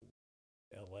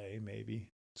 LA, maybe.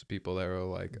 So people that were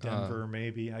like Denver,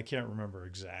 maybe. I can't remember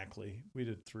exactly. We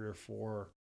did 3 or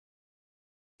 4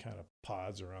 kind of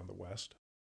pods around the West.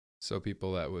 So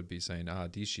people that would be saying,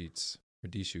 D-sheets or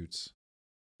D-shoots.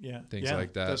 Yeah. Things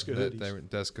like that.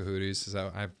 Descahooties. Is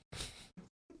that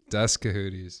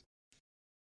Descahooties.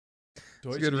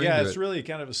 It's really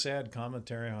kind of a sad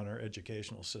commentary on our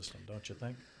educational system, don't you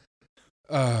think?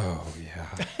 Oh yeah.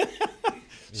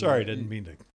 Sorry, didn't mean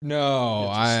to. No,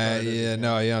 you don't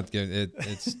have to get it.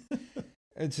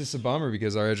 It's just a bummer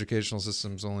because our educational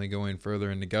system's only going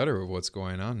further in the gutter of what's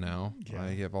going on now.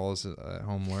 Yeah. You have all this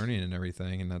home learning and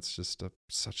everything, and that's just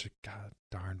such a god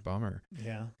darn bummer.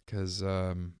 Yeah. Because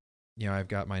I've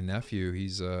got my nephew.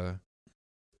 He's 9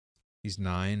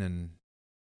 and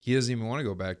he doesn't even want to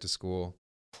go back to school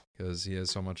because he has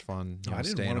so much fun. I didn't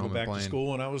staying want to home go back and to playing.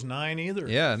 school when I was 9 either.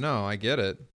 Yeah, no, I get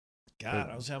it. God,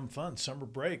 I was having fun. Summer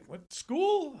break. What,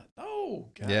 school? No.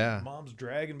 God, Yeah. Mom's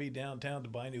dragging me downtown to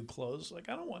buy new clothes. Like,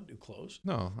 I don't want new clothes.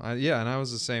 No, and I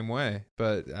was the same way.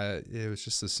 But it was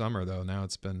just the summer though. Now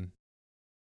it's been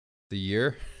the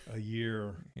year. A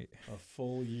year, a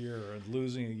full year, and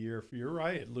losing a year. You're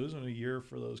right. Losing a year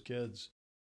for those kids,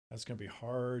 that's going to be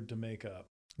hard to make up.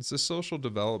 It's the social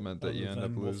development that Other you end up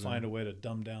than we'll losing. find a way to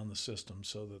dumb down the system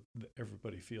so that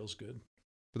everybody feels good.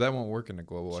 But that won't work in a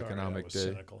global Sorry, economic that was day.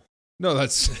 cynical. No,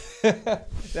 that's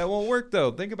that won't work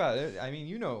though. Think about it. I mean,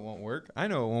 you know it won't work. I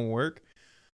know it won't work.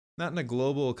 Not in a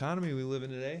global economy we live in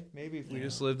today. Maybe if we Yeah.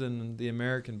 just lived in the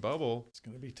American bubble. It's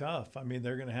going to be tough. I mean,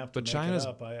 they're going to have to But make China's- it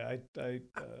up. I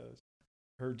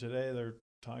heard today they're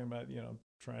talking about,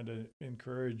 trying to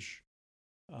encourage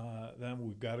them.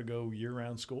 We've got to go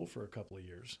year-round school for a couple of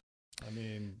years. I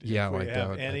mean, Yeah, if we like have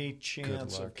that. any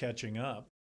chance of luck. catching up,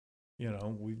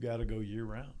 we've got to go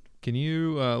year-round. Can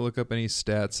you look up any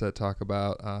stats that talk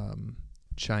about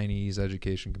Chinese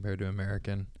education compared to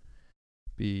American?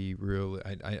 Be real.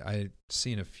 I've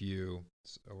seen a few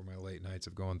over my late nights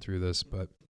of going through this, but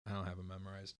I don't have them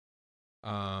memorized.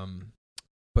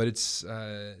 But it's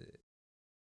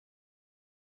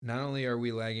not only are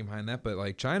we lagging behind that, but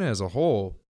like China as a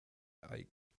whole,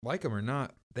 like them or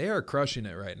not, they are crushing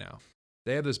it right now.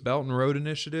 They have this Belt and Road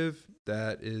Initiative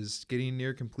that is getting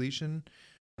near completion,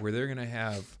 where they're going to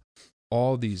have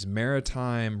all these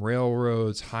maritime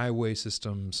railroads, highway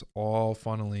systems, all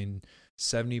funneling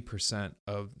 60%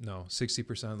 of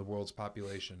the world's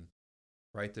population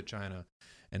right to China.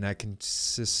 And that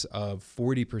consists of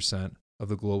 40% of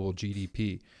the global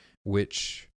GDP,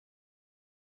 which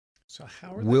So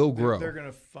how are will they, grow. They're going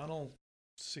to funnel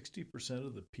 60%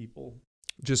 of the people.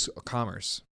 just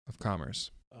commerce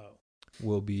Oh,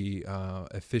 will be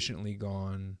efficiently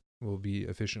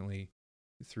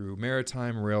through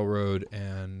maritime, railroad,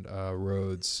 and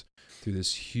roads through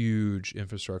this huge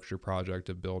infrastructure project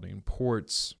of building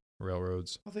ports,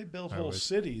 railroads. well, they built whole highways.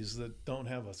 cities that don't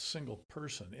have a single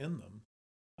person in them.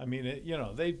 I mean,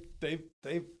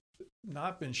 they've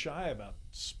not been shy about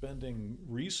spending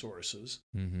resources,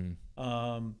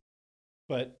 Mm-hmm.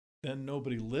 but then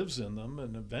nobody lives in them,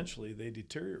 and eventually they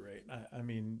deteriorate. I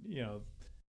mean,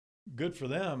 good for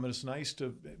them. It's nice to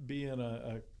be in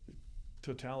a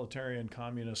totalitarian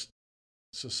communist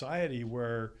society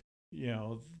where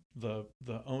the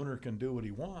owner can do what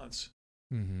he wants,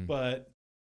 Mm-hmm. but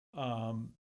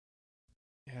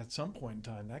at some point in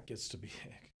time that gets to be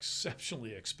an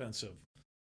exceptionally expensive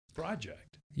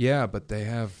project. Yeah, but they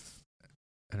have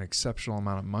an exceptional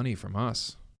amount of money from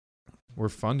us. We're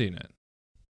funding it.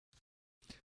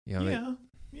 Yeah.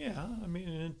 I mean,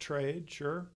 in trade,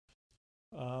 sure.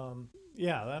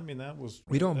 Yeah. I mean, that was.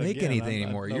 We don't make again, anything I'm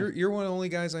anymore. no- You're one of the only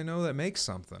guys I know that makes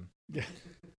something.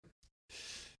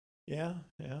 Yeah.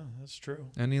 Yeah. That's true.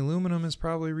 And the aluminum is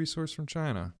probably a resource from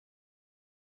China.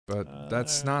 But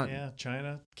that's not. Yeah,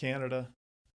 China, Canada.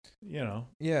 Yeah,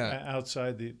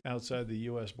 Outside the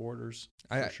U.S. borders,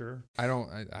 for sure. I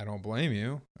don't blame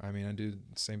you. I mean, I do the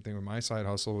same thing with my side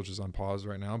hustle, which is on pause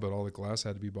right now. But all the glass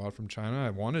had to be bought from China. I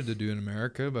wanted to do it in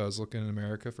America, but I was looking in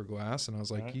America for glass, and I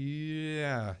was like, Right.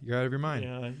 yeah, you're out of your mind.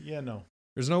 No.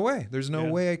 There's no way. There's no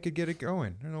Yeah. way I could get it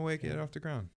going. There's no way I could get it Yeah. off the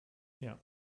ground.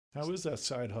 How is that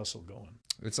side hustle going?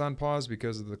 It's on pause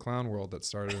because of the clown world that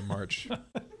started in March.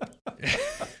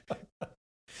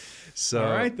 So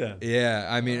All right then. yeah,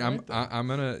 I mean, All right, then. I'm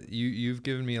gonna you've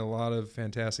given me a lot of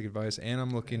fantastic advice, and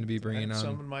I'm looking to be I bringing had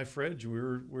some on. in my fridge.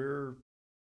 We're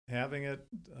having it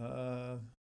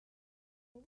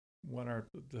when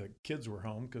the kids were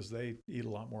home because they eat a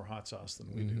lot more hot sauce than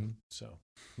we do. Mhm. So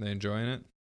They enjoying it?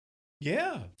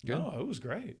 yeah, Good. no, it was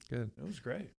great. Good. It was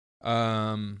great.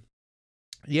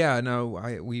 Yeah,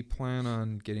 no, we plan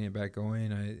on getting it back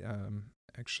going. I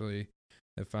actually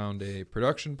have found a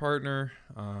production partner,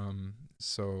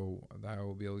 so that I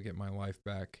will be able to get my life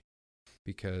back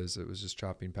because it was just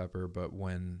chopping pepper. But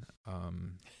when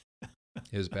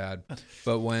it was bad,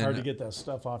 but when Hard to get that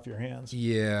stuff off your hands.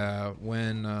 yeah,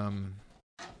 when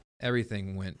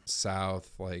everything went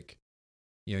south, like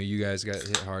you guys got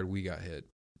hit hard, we got hit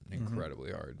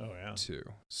incredibly hard. Oh yeah. Too.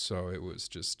 So it was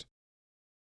just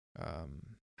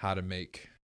how to make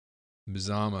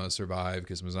Mazama survive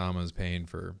because Mazama is paying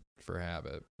for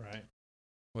habit. Right.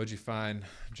 What'd you find,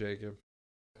 Jacob?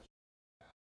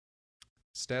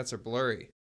 Stats are blurry.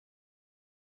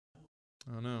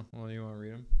 Oh no. Well, you want to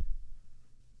read them?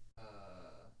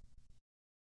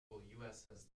 Well, U.S.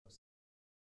 has the most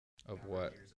Of number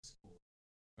what? years of school.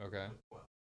 Okay. Well,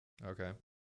 Okay.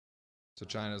 So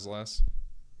China's less.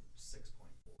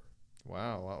 6.4.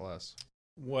 Wow, a lot less.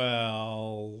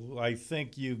 Well, I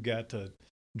think you've got to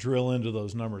drill into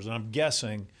those numbers. And I'm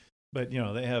guessing, but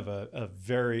they have a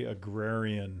very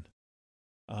agrarian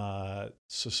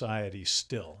society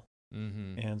still.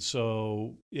 Mm-hmm. And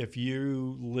so if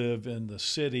you live in the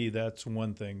city, that's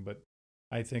one thing. But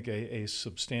I think a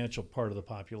substantial part of the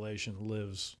population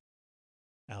lives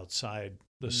outside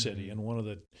the city. Mhm. And one of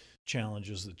the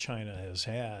challenges that China has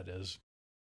had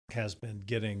has been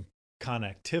getting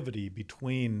connectivity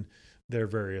between their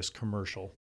various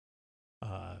commercial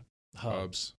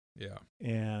hubs. Yeah.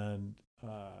 And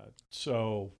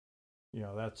so,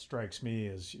 that strikes me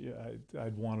as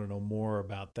I'd want to know more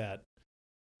about that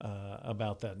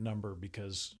number,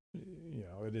 because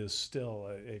it is still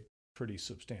a pretty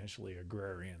substantially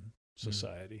agrarian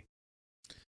society.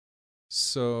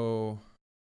 So,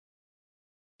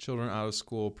 children out of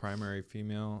school, primary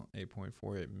female,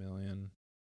 8.48 million.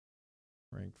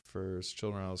 Ranked first.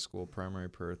 Children out of school, primary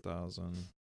per 1,000.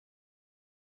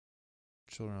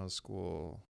 Children out of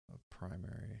school,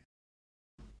 primary.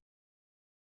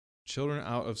 Children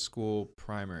out of school,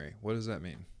 primary. What does that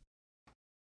mean?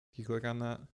 Can you click on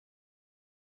that?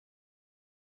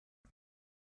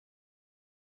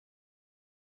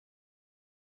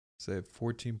 Say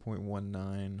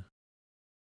 14.19.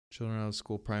 Children out of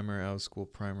school, primary, out of school,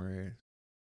 primary.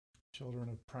 Children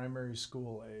of primary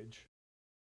school age.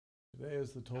 Today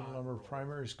is the total number of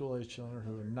primary school age children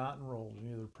who are not enrolled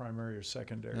in either primary or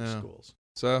secondary Yeah. schools.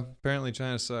 So apparently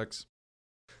China sucks.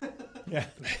 Yeah.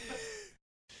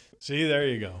 See, there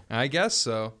you go. I guess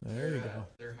so. There you go.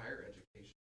 Their higher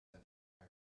education.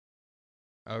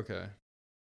 Okay.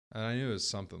 And I knew it was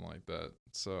something like that.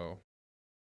 So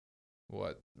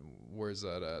where's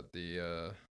that at?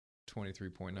 The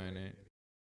 23.98.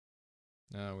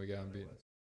 No, we got beat.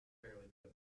 Fairly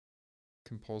good.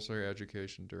 Compulsory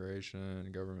education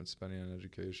duration, government spending on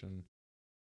education,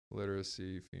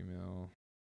 literacy, female.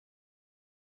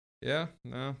 Yeah,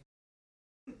 no.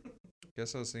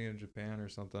 Guess I was thinking of Japan or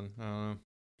something. I don't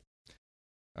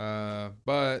know.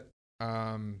 But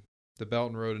the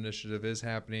Belt and Road Initiative is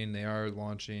happening. They are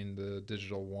launching the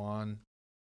digital yuan,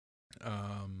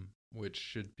 which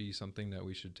should be something that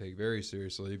we should take very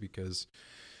seriously, because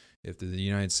if the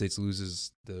United States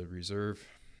loses the reserve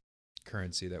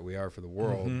currency that we are for the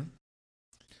world, Mhm.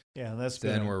 Yeah,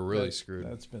 then we're really screwed.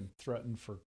 That's been threatened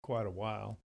for quite a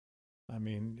while. I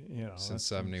mean, Since that's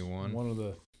 71. One of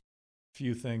the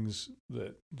few things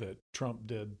that Trump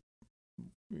did,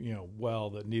 well,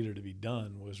 that needed to be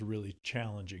done was really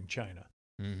challenging China.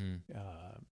 Mm-hmm.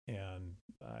 And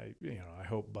I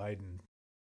hope Biden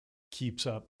keeps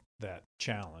up that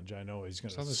challenge. I know he's going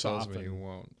to Something tells me he soften.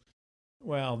 won't.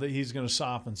 Well, he's going to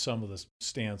soften some of the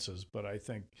stances, but I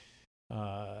think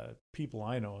people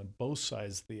I know on both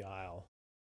sides of the aisle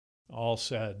all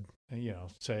said,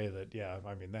 say that, yeah,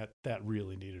 I mean, that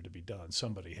really needed to be done.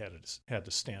 Somebody had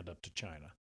to stand up to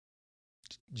China.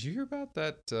 Did you hear about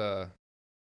that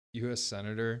U.S.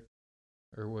 Senator,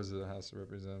 or was it the House of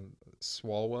Representatives,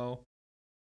 Swalwell,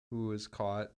 who was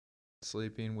caught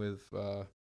sleeping with the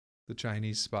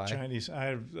Chinese spy?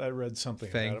 I read something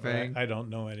Fang about it, Fang? but I don't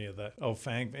know any of that. Oh,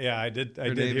 Fang. Yeah, I did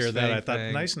Her did name's hear that. Fang I thought,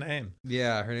 Fang. nice name.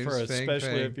 Yeah, her name's Fang Especially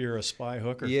Fang. if you're a spy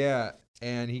hooker. Yeah,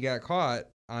 and he got caught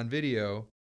on video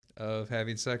of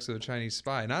having sex with a Chinese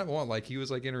spy. Not one, like he was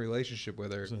like in a relationship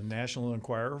with her. So the National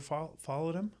Enquirer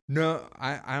followed him? No,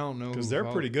 I don't know. Because who they're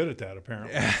followed- pretty good at that,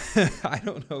 apparently. I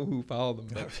don't know who followed them,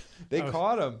 but they I was-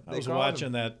 caught him. I was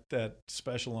watching that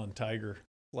special on Tiger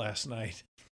last night,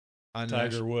 on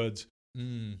Tiger Woods.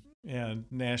 Mm. And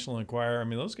National Enquirer. I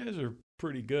mean, those guys are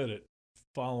pretty good at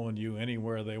following you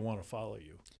anywhere they want to follow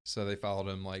you. So they followed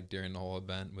him like during the whole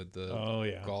event with the Oh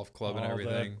yeah, golf club and All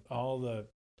that- everything.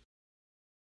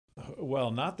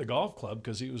 well, not the golf club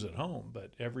because he was at home,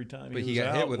 but every time But he he was got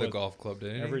out hit with a golf club,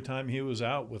 didn't he? every time he was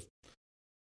out with,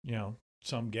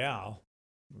 some gal,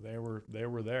 they were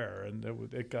there, and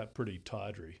it got pretty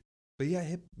tawdry. But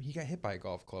yeah, he got hit by a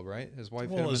golf club, right? His wife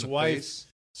hit Well, him his in the wife face.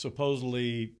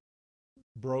 supposedly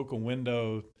broke a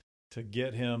window to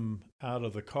get him out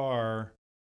of the car,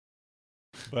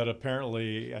 but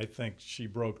apparently I think she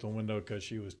broke the window because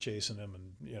she was chasing him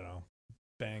and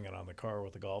banging on the car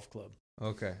with a golf club.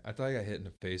 Okay, I thought he got hit in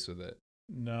the face with it.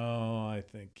 No, I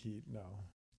think no.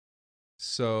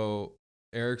 So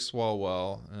Eric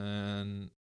Swalwell, and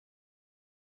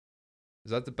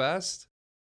is that the best?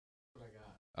 What I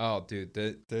got. Oh, dude,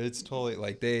 it's totally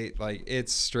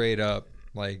it's straight up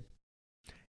like,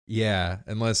 yeah,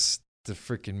 unless the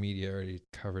freaking media already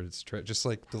covered its just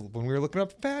like when we were looking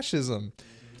up fascism.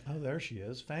 Oh, there she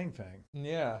is, Fang Fang.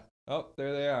 Yeah. Oh,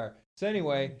 there they are. So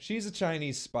anyway, she's a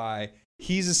Chinese spy.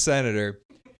 He's a senator.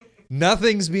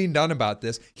 Nothing's being done about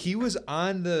this. He was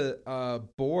on the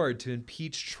board to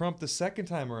impeach Trump the second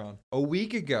time around a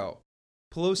week ago.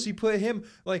 Pelosi put him,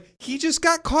 like, he just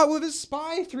got caught with a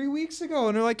spy 3 weeks ago.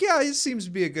 And they're like, yeah, he seems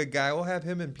to be a good guy. We'll have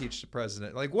him impeach the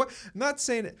president. Like, what? I'm not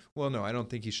saying it. Well, no, I don't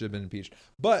think he should have been impeached.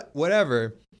 But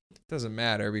whatever. It doesn't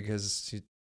matter because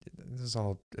this is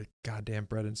all a goddamn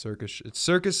bread and circus. It's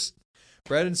circus,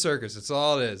 bread and circus. It's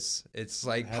all it is. It's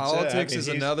like That's politics it. I mean, is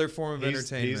he's- another form of He's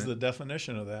entertainment. the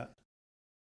definition of that.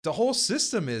 The whole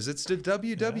system is. It's the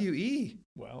WWE.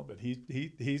 Well, but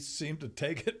he seemed to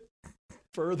take it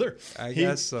further. I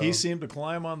guess so. He seemed to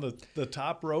climb on the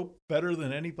top rope better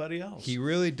than anybody else. He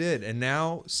really did. And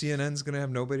now CNN's going to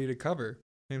have nobody to cover.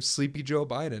 Named Sleepy Joe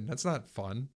Biden. That's not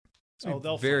fun. It's gonna be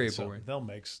they'll very find boring. They'll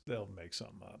make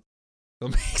something up. They'll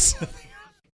make something.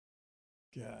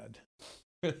 God.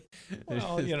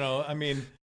 Well, I mean,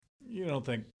 you don't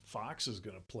think Fox is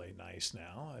going to play nice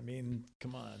now? I mean,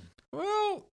 come on.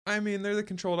 Well, I mean, they're the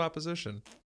controlled opposition.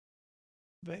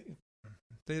 They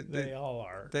They all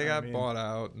are. they I got mean, bought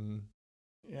out, and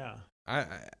Yeah. I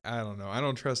don't know. I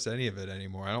don't trust any of it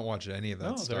anymore. I don't watch any of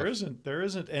that No, stuff. there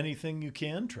isn't anything you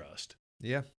can trust.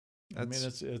 Yeah. I mean,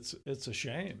 That's- it's a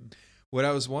shame. What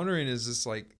I was wondering is this,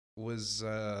 like, was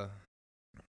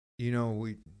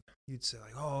you'd say,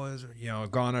 like, oh,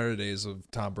 gone are the days of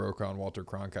Tom Brokaw and Walter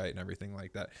Cronkite and everything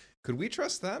like that. Could we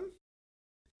trust them?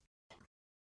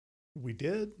 We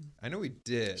did. I know we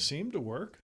did. Seemed to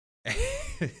work.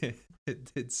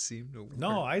 It did seem to work.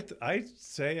 No, I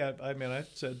say, I mean, I've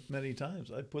said many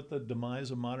times, I put the demise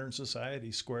of modern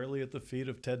society squarely at the feet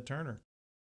of Ted Turner.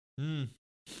 Hmm.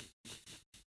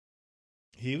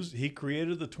 He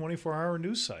created the 24-hour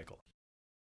news cycle.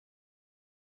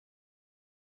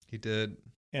 He did.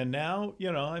 And now,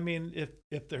 I mean,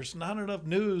 if there's not enough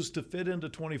news to fit into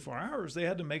 24 hours, they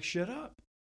had to make shit up.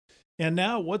 And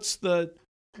now what's the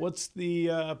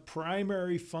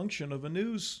primary function of a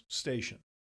news station?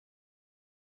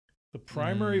 The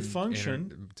primary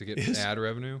function to get is- ad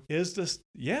revenue. is to,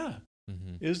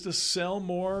 Mm-hmm. is to sell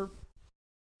more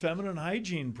feminine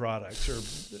hygiene products or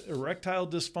erectile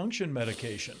dysfunction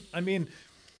medication. I mean,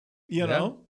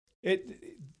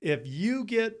 if you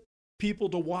get people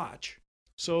to watch,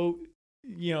 so,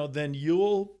 then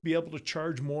you'll be able to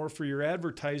charge more for your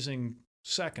advertising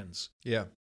seconds. Yeah.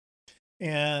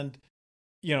 And,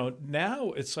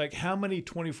 now it's like, how many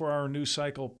 24-hour news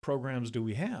cycle programs do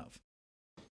we have?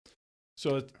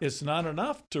 So it's not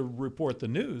enough to report the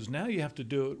news. Now you have to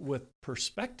do it with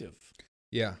perspective.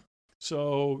 Yeah.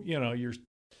 So, you're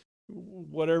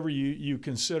whatever you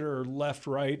consider left,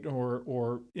 right,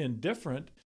 or indifferent,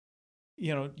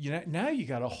 now you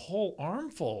got a whole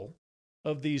armful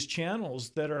of these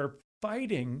channels that are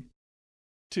fighting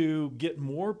to get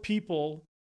more people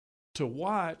to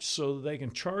watch so that they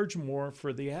can charge more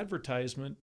for the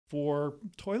advertisement for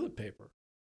toilet paper.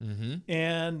 Mm-hmm.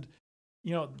 And,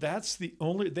 that's the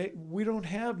only, we don't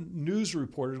have news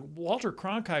reporters. Walter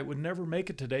Cronkite would never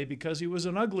make it today because he was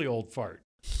an ugly old fart.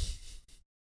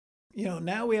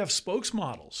 Now we have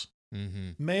spokesmodels, Mm-hmm.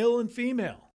 male and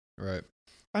female. Right.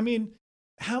 I mean,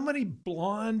 how many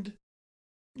blonde,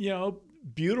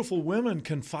 beautiful women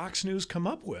can Fox News come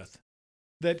up with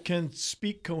that can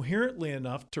speak coherently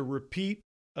enough to repeat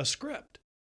a script?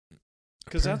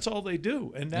 Because that's all they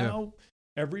do. And now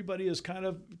everybody is kind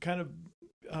of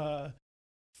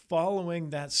following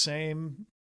that same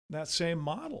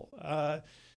model.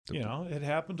 It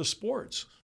happened to sports.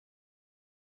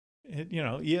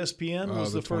 ESPN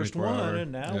was the first 24 hour, one,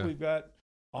 and now yeah. we've got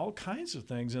all kinds of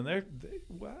things. And I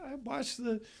watched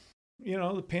the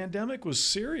pandemic was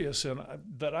serious, and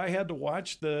that I had to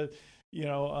watch the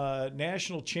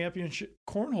national championship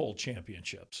cornhole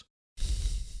championships.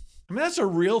 I mean, that's a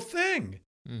real thing.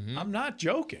 Mm-hmm. I'm not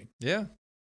joking. Yeah.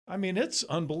 I mean, it's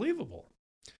unbelievable.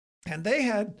 And they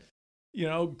had,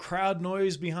 crowd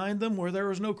noise behind them where there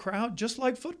was no crowd, just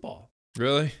like football.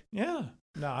 Really? Yeah.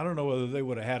 Now, I don't know whether they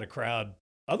would have had a crowd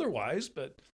otherwise,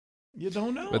 but you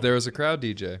don't know. But there was a crowd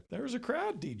DJ. There was a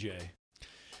crowd DJ.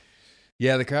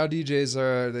 Yeah, the crowd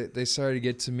DJs they started to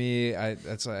get to me. I've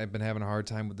been having a hard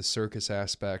time with the circus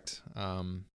aspect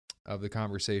of the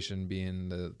conversation, being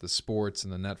the sports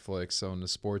and the Netflix. So in the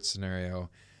sports scenario,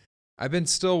 I've been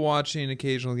still watching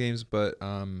occasional games, but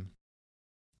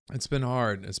it's been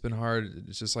hard.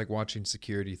 It's just like watching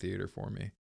security theater for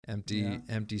me. Empty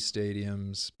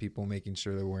stadiums, people making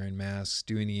sure they're wearing masks,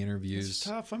 doing the interviews. It's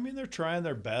tough. I mean, they're trying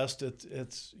their best.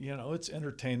 It's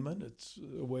entertainment. It's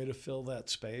a way to fill that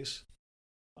space.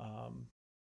 And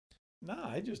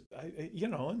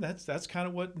that's kind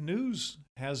of what news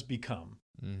has become,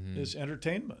 Mm-hmm. is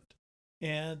entertainment.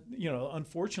 And,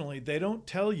 unfortunately, they don't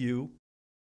tell you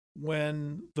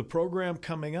when the program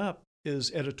coming up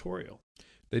is editorial.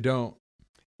 They don't.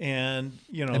 And,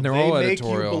 And they're they all make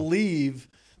editorial. you believe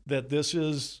that this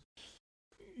is,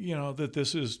 that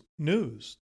this is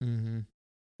news. Mm-hmm.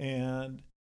 And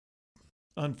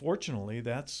unfortunately,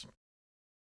 that's,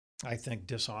 I think,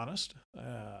 dishonest.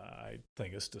 I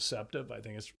think it's deceptive. I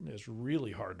think it's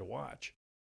really hard to watch.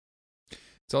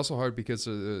 It's also hard because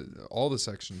all the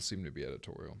sections seem to be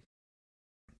editorial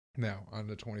now on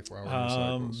the 24-hour news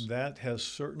cycles. That has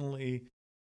certainly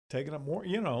taken up more,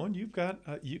 and you've got,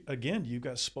 you've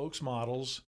got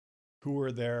spokesmodels who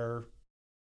are there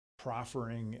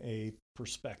proffering a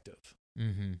perspective.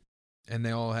 Mm-hmm. And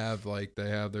they all have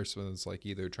their spins, like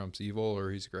either Trump's evil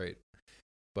or he's great.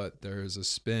 But there's a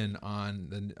spin on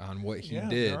what he did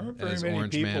there aren't very as many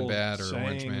Orange Man people bad or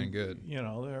Orange saying, Man good.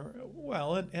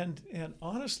 And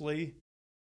honestly,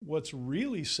 what's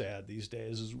really sad these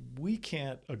days is we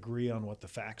can't agree on what the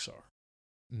facts are.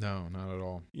 No, not at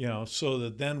all. So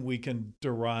that then we can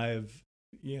derive,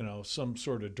 some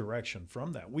sort of direction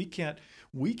from that. We can't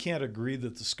agree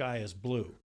that the sky is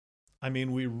blue. I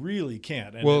mean, we really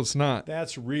can't. And Well, it's not.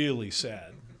 That's really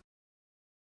sad.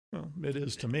 Well, it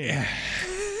is to me.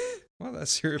 Well,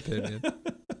 that's your opinion.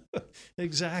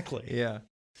 Exactly. Yeah.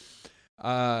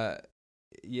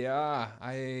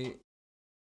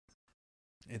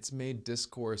 It's made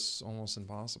discourse almost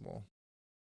impossible.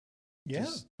 Yeah.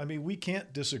 Just- I mean, we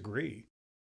can't disagree.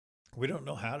 We don't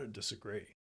know how to disagree.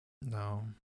 No.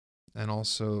 And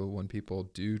also when people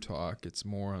do talk, it's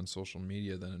more on social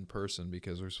media than in person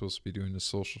because we're supposed to be doing the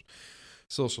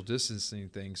social distancing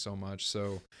thing so much.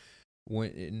 So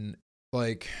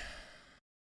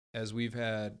as we've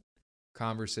had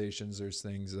conversations, there's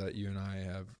things that you and I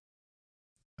have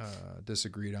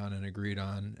disagreed on and agreed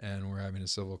on, and we're having a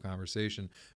civil conversation.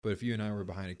 But if you and I were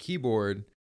behind a keyboard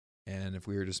and if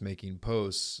we were just making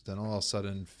posts, then all of a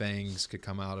sudden fangs could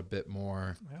come out a bit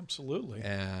more. Absolutely.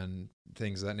 And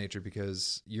things of that nature,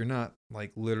 because you're not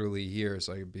literally here.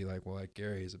 So I could be like, well,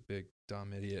 Gary is a big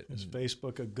dumb idiot. Is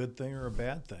Facebook a good thing or a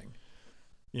bad thing?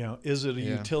 Is it a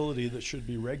utility that should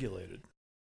be regulated?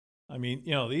 I mean,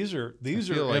 these are I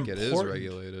feel like important. it is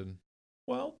regulated.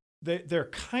 Well, they're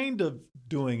kind of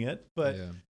doing it, but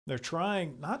Yeah. they're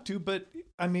trying not to. But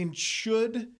I mean,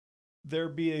 should there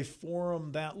be a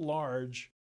forum that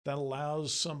large that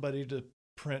allows somebody to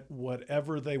print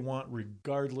whatever they want,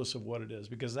 regardless of what it is?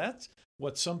 Because that's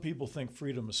what some people think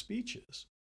freedom of speech is.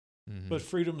 Mhm. But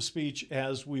freedom of speech,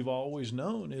 as we've always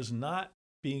known, is not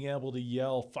being able to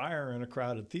yell fire in a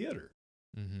crowded theater.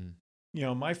 Mhm.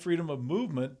 My freedom of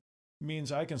movement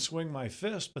means I can swing my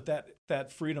fist, but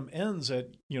that freedom ends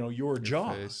at, your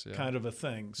jaw face, yeah. kind of a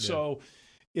thing. Yeah. So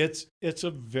it's a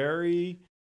very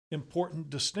important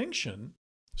distinction.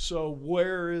 So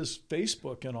where is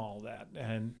Facebook and all that?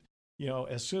 And,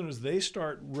 as soon as they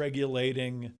start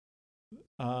regulating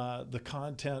the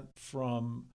content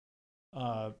from,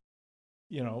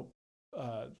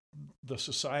 the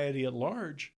society at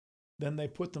large, then they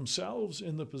put themselves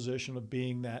in the position of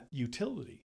being that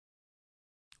utility.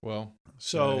 Well,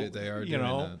 So, they are doing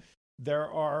that.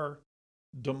 there are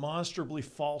demonstrably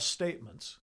false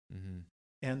statements. Mm-hmm.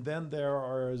 And then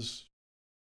there is,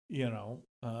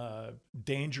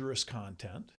 dangerous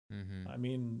content. Mm-hmm. I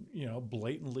mean,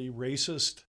 blatantly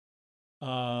racist,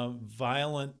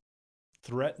 violent,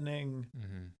 threatening,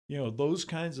 Mm-hmm. those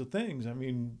kinds of things. I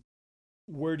mean,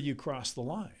 where do you cross the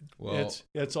line? Well-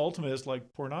 it's ultimately, it's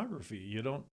like pornography.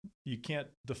 You can't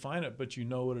define it, but you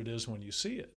know what it is when you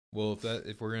see it. Well,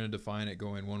 if we're going to define it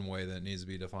going one way, that needs to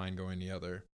be defined going the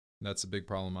other. And that's a big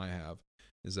problem I have,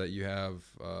 is that you have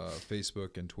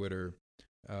Facebook and Twitter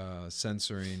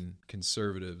censoring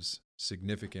conservatives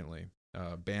significantly,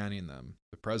 banning them.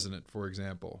 The president, for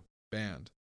example,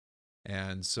 banned.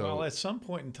 And so, Well, at some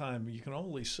point in time, you can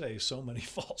only say so many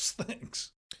false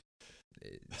things.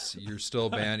 you're still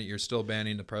banning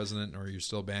the president, or you're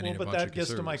still banning Well, a but bunch that of gets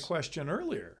to my conservatives. question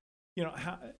earlier.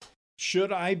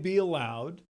 Should I be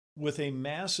allowed, with a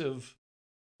massive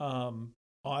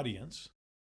audience,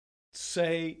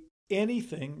 say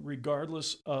anything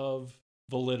regardless of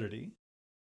validity,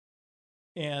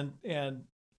 and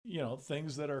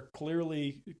things that are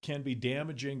clearly can be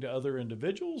damaging to other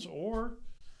individuals or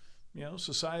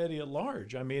society at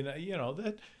large? I mean,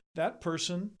 that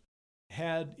person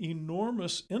had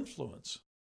enormous influence.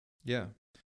 Yeah.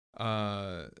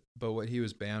 But what he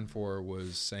was banned for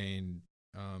was saying,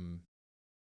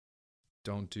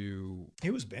 don't do.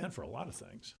 He was banned for a lot of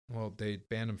things. Well, they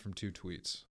banned him from 2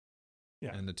 tweets.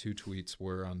 Yeah. And the 2 tweets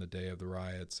were on the day of the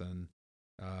riots, and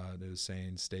It was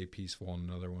saying stay peaceful, and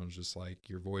another one was just like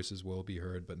your voices will be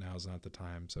heard, but now's not the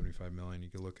time. 75 million. You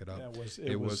can look it up.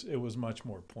 It was much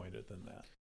more pointed than that.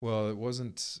 Well, it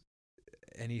wasn't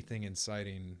anything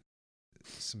inciting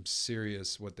some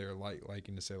serious what they're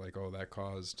liking to say, like, oh, that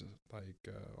caused like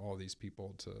all these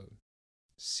people to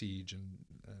siege and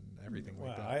everything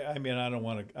like that. I mean, I don't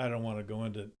want to go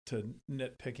into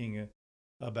nitpicking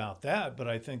about that, but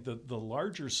I think that the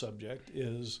larger subject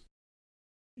is,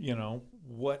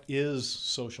 what is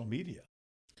social media,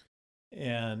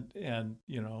 and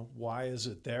why is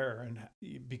it there?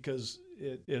 And because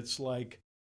it's like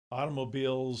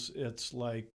automobiles, it's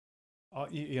like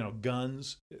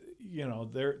guns,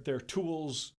 they're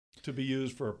tools to be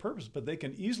used for a purpose, but they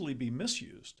can easily be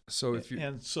misused. So if you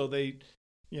and so they,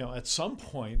 at some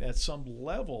point, at some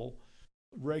level,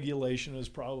 regulation is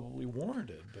probably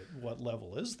warranted. But what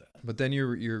level is that? But then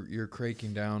you're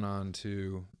cranking down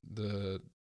onto the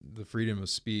freedom of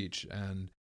speech, and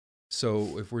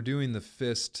so if we're doing the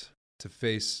fist to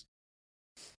face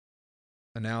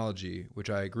analogy, which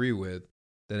I agree with,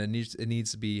 then it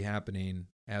needs to be happening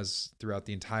as throughout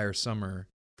the entire summer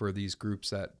for these groups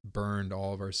that burned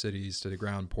all of our cities to the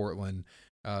ground, Portland,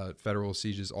 federal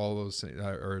sieges, all those,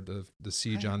 or the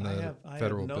siege on the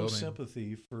federal building. I have no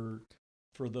sympathy for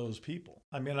those people.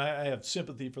 I mean, I have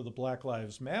sympathy for the Black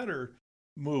Lives Matter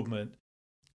movement,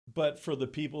 but for the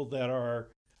people that are,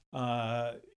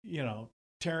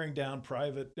 tearing down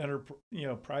private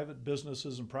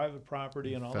businesses and private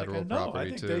property and all that kind of, no, I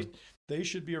think they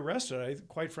should be arrested.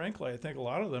 Quite frankly, I think a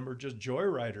lot of them are just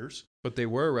joyriders. But they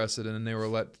were arrested and then they were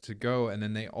let to go, and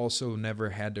then they also never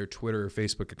had their Twitter or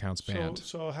Facebook accounts banned.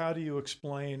 So how do you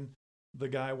explain the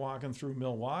guy walking through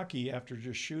Milwaukee after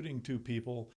just shooting 2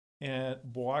 people and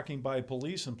walking by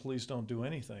police, and police don't do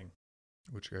anything?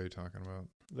 Which guy are you talking about?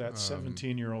 That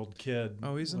 17-year-old kid.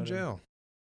 Oh, he's in jail.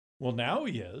 Well, now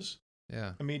he is.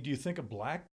 Yeah. I mean, do you think a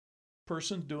black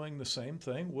person doing the same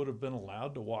thing would have been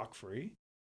allowed to walk free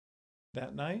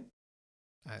that night?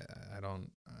 I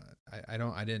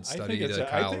didn't study the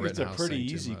Kyle Rittenhouse. I think it's a pretty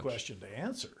easy question to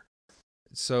answer.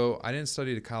 So I didn't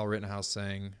study the Kyle Rittenhouse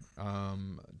thing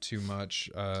too much,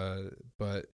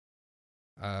 but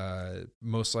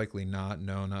most likely not.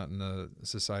 No, not in the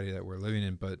society that we're living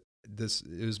in. But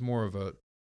it was more of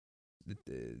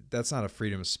that's not a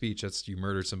freedom of speech. That's you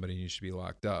murdered somebody and you should be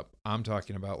locked up. I'm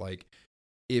talking about like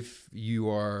if you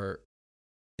are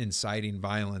inciting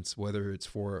violence, whether it's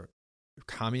for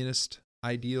communist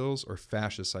ideals or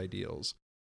fascist ideals,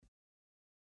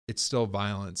 it's still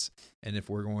violence. And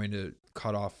if we're going to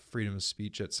cut off freedom of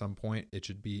speech at some point, it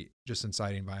should be just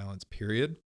inciting violence,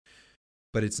 period.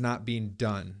 But it's not being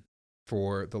done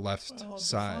for the left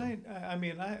side. I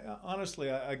mean, honestly,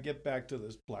 I get back to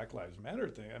this Black Lives Matter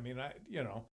thing. I mean,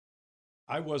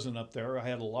 I wasn't up there. I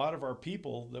had a lot of our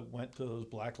people that went to those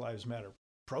Black Lives Matter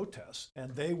protests,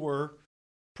 and they were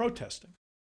protesting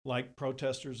like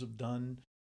protesters have done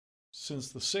since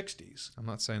the 60s. I'm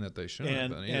not saying that they shouldn't have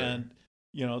been either.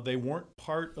 And, they weren't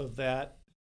part of that,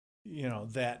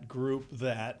 that group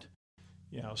that,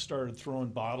 started throwing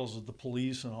bottles at the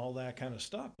police and all that kind of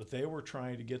stuff. But they were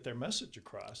trying to get their message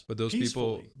across. But those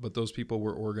people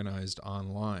were organized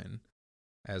online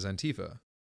as Antifa,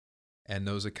 and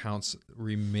those accounts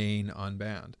remain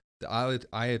unbanned. The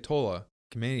Ayatollah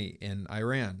Khomeini in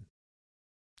Iran,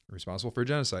 responsible for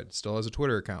genocide, still has a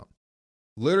Twitter account.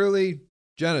 Literally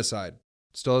genocide,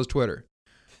 still has Twitter.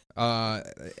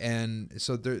 And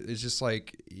so it's just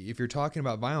like, if you're talking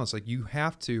about violence, like you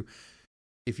have to,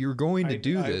 if you're going to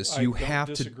do this, you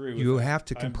have to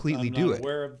completely do it. I'm not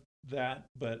aware of that,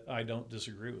 but I don't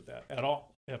disagree with that at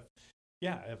all.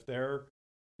 If they're,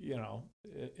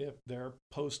 if they're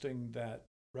posting that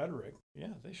rhetoric,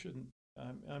 they shouldn't.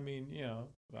 I mean,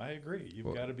 I agree.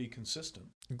 You've got to be consistent.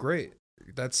 Great.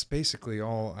 That's basically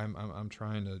all I'm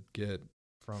trying to get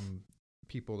from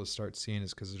people to start seeing,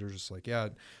 is because they're just like, yeah,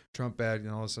 Trump bad and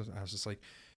all this stuff. I was just like,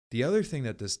 the other thing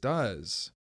that this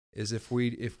does is if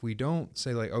we don't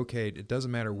say like, okay, it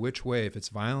doesn't matter which way, if it's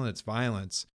violent, it's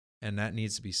violence, and that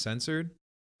needs to be censored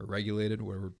or regulated,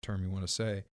 whatever term you want to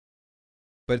say.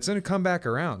 But it's going to come back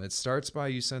around. It starts by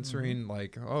you censoring,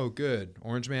 like, oh, good,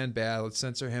 Orange Man bad, let's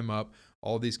censor him up.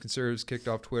 All these conservatives kicked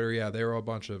off Twitter. Yeah, they were a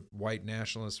bunch of white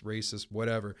nationalists, racists,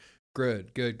 whatever.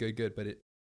 Good. But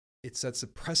it sets a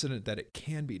precedent that it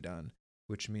can be done,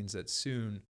 which means that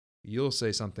soon you'll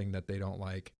say something that they don't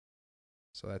like.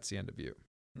 So that's the end of you.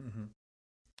 Mm-hmm.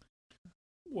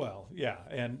 Well, yeah,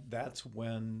 and that's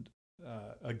when,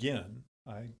 again,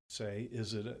 I say,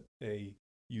 is it a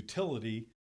utility?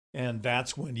 And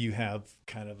that's when you have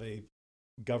kind of a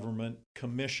government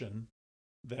commission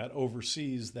that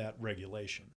oversees that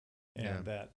regulation. and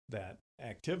that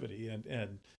activity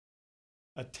and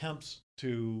attempts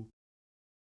to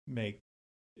make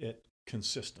it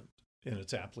consistent in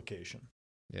its application.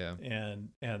 Yeah. And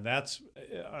that's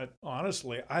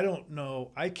honestly, I don't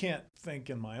know. I can't think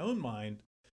in my own mind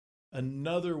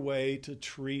another way to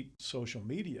treat social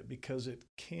media, because it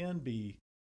can be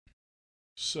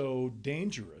so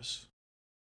dangerous.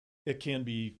 It can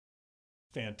be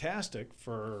fantastic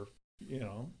for,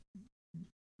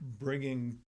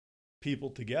 bringing people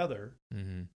together,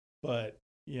 Mm-hmm. but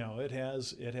it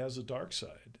has a dark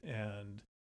side, and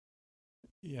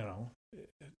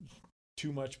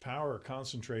too much power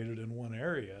concentrated in one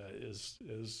area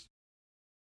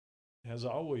has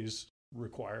always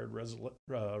required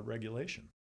regulation.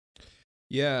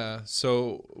 Yeah.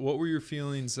 So what were your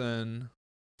feelings then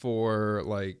for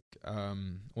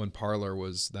when Parler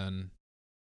was then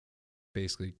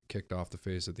basically kicked off the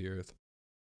face of the earth?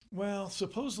 Well,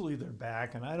 supposedly they're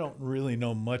back, and I don't really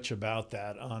know much about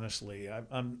that, honestly.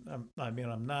 I'm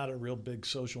not a real big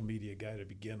social media guy to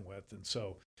begin with, and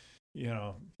so,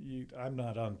 I'm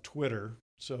not on Twitter.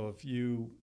 So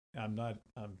I'm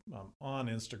on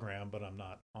Instagram, but I'm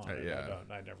not on it. Yeah.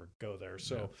 I never go there.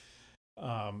 So,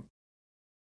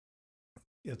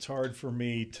 it's hard for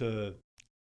me to.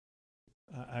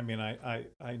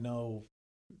 I know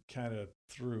kind of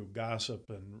through gossip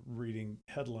and reading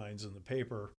headlines in the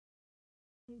paper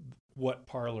what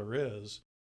Parler is.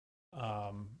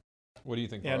 What do you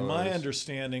think? And my is?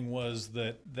 understanding was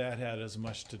that had as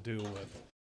much to do with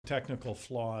technical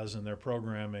flaws in their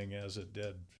programming as it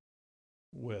did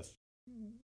with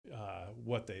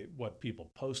what people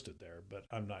posted there. But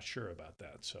I'm not sure about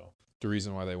that. So The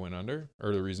reason why they went under,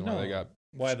 or the reason why they got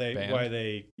banned?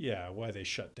 why they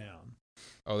shut down.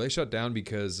 Oh, they shut down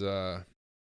because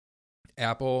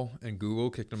Apple and Google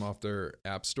kicked them off their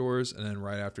app stores, and then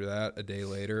right after that, a day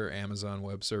later, Amazon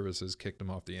Web Services kicked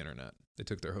them off the internet. They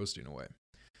took their hosting away.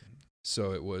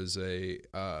 So it was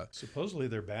supposedly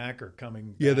they're back or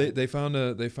coming. Yeah, back. they found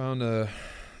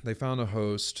a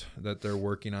host that they're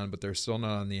working on, but they're still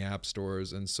not on the app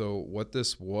stores. And so what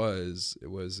this was, it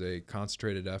was a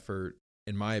concentrated effort,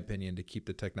 in my opinion, to keep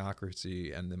the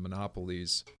technocracy and the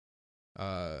monopolies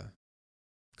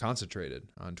concentrated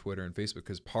on Twitter and Facebook,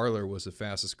 because Parler was the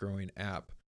fastest growing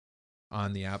app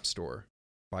on the App Store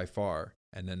by far.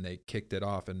 And then they kicked it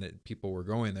off, and people were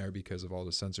going there because of all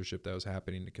the censorship that was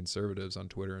happening to conservatives on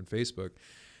Twitter and Facebook.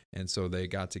 And so they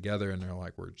got together and they're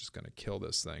like, we're just going to kill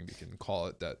this thing. We can call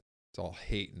it that. It's all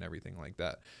hate and everything like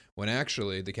that. When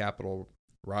actually the Capitol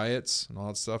riots and all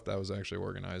that stuff, that was actually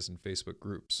organized in Facebook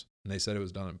groups. And they said it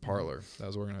was done in Parler. That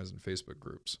was organized in Facebook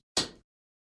groups.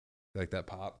 Like that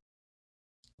pop?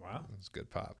 Wow. That was good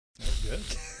pop. That was good.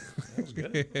 That was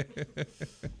good.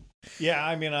 Yeah,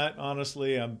 I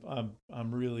honestly, I'm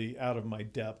really out of my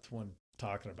depth when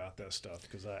talking about that stuff,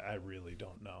 because I really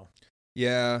don't know.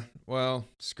 Yeah, well,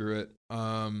 screw it.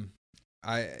 I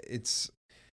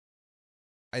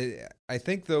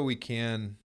think though we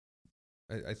can.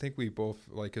 I think we both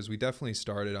because we definitely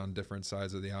started on different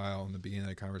sides of the aisle in the beginning of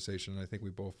the conversation. I think we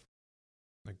both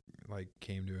like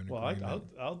came to an agreement.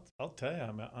 I'll tell you,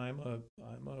 I'm a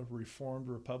reformed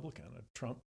Republican.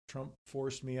 Trump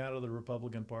forced me out of the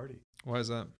Republican Party. Why is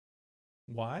that?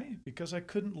 Why? Because I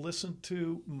couldn't listen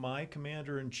to my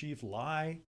commander-in-chief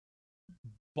lie,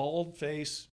 bald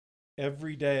face,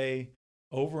 every day,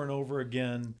 over and over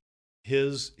again.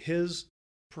 His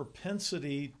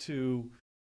propensity to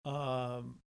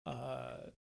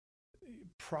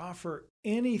proffer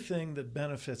anything that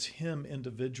benefits him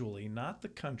individually, not the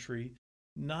country,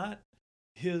 not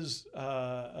his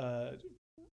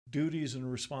duties and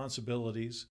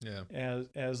responsibilities. Yeah.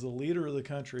 As the leader of the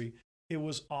country, it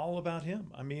was all about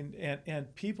him. I mean,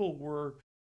 and people were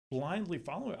blindly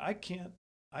following. I can't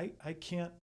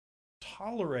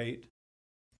tolerate.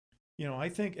 I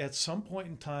think at some point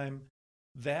in time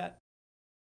that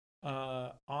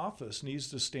office needs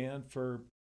to stand for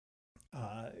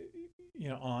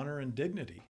honor and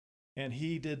dignity, and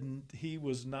he didn't. He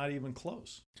was not even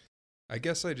close. I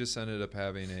guess I just ended up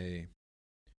having a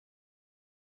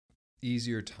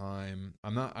easier time.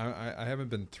 I haven't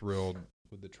been thrilled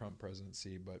with the Trump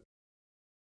presidency, but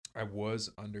I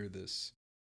was under this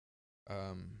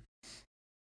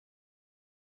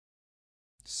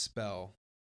spell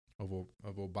of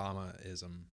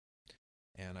Obamaism,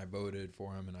 and I voted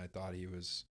for him, and I thought he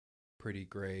was pretty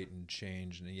great and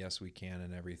changed, and yes, we can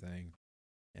and everything.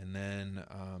 And then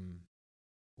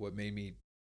what made me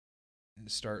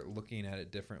start looking at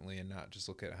it differently and not just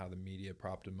look at how the media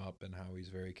propped him up and how he's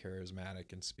very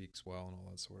charismatic and speaks well and all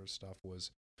that sort of stuff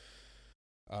was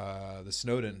the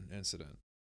Snowden incident.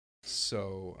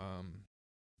 So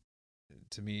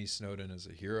to me, Snowden is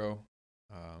a hero.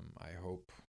 I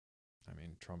hope. I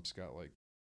mean, Trump's got like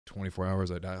 24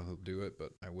 hours. I doubt he'll do it,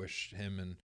 but I wish him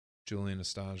and Julian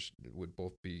Assange would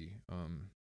both be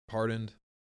pardoned.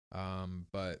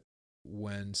 But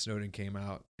when Snowden came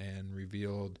out and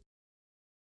revealed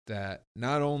that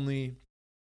not only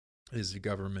is the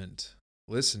government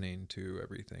listening to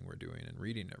everything we're doing and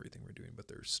reading everything we're doing, but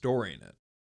they're storing it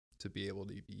to be able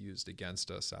to be used against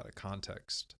us out of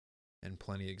context, and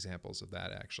plenty of examples of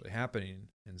that actually happening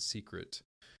in secret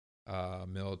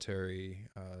military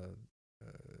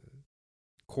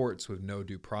courts with no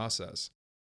due process.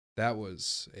 That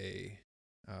was a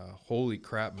holy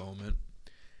crap moment.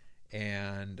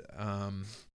 And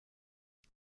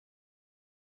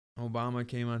Obama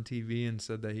came on TV and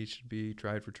said that he should be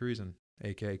tried for treason,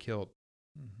 aka killed.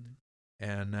 Mm-hmm.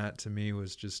 And that to me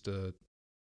was just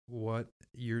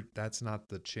that's not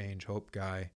the change hope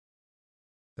guy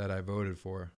that I voted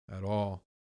for at all.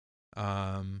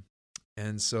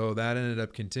 And so that ended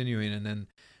up continuing, and then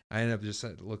I ended up just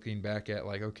looking back at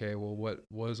like, okay, well, what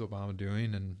was Obama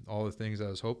doing and all the things I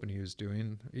was hoping he was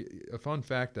doing. A fun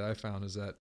fact that I found is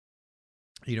that,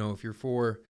 if you're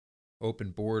for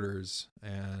open borders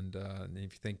and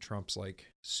if you think Trump's like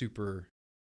super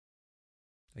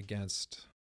against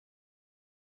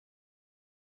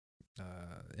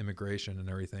immigration and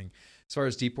everything, as far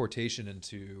as deportation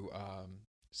into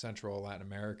Central Latin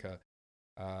America,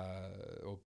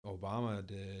 Obama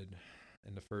did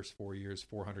in the first 4 years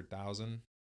 400,000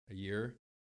 a year,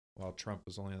 while Trump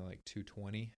was only like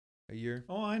 220 a year.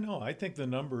 Oh, I know. I think the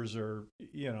numbers are,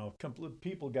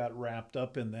 people got wrapped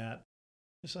up in that.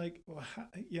 It's like, well,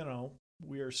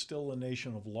 we are still a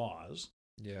nation of laws.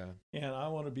 Yeah. And I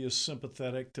want to be as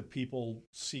sympathetic to people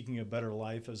seeking a better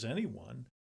life as anyone.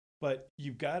 But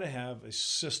you've got to have a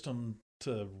system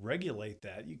to regulate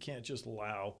that. You can't just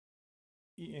allow,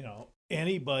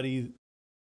 anybody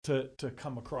to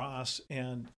come across.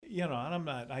 And,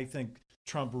 I think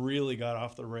Trump really got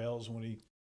off the rails when he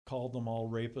called them all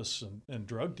rapists and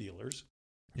drug dealers.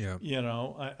 Yeah.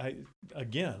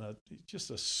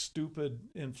 Just a stupid,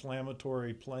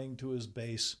 inflammatory, playing to his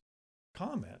base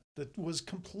comment that was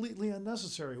completely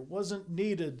unnecessary. It wasn't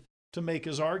needed to make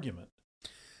his argument.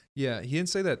 Yeah, he didn't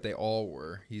say that they all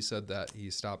were. He said that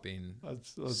he's stopping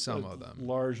some of them.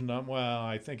 Large number. Well,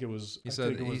 I think it was. He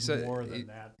said said more than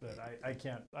that, but I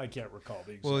can't recall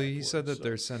the exact. Well, he words, said that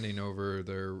they're sending over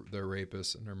their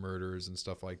rapists and their murderers and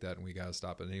stuff like that, and we gotta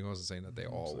stop it. And he wasn't saying that they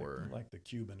all were like the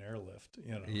Cuban airlift,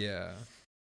 Yeah,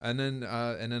 and then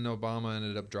Obama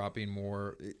ended up dropping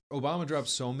more. Obama dropped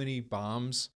so many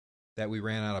bombs that we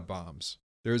ran out of bombs.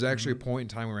 There was actually a point in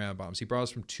time we ran out of bombs. He brought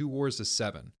us from 2 wars to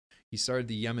 7. He started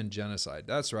the Yemen genocide.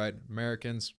 That's right,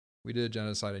 Americans. We did a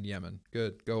genocide in Yemen.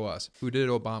 Good, go us. Who did it?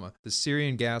 Obama. The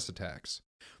Syrian gas attacks.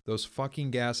 Those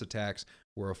fucking gas attacks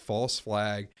were a false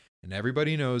flag, and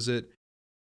everybody knows it.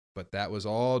 But that was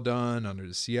all done under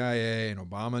the CIA, and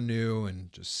Obama knew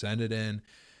and just sent it in.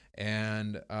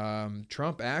 And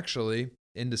Trump actually,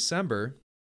 in December,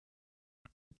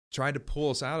 tried to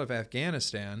pull us out of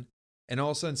Afghanistan, and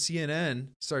all of a sudden CNN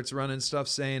starts running stuff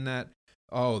saying that,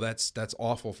 oh, that's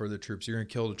awful for the troops. You're going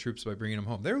to kill the troops by bringing them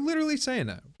home. They're literally saying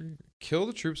that. Kill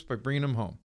the troops by bringing them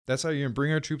home. That's how you're going to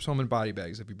bring our troops home in body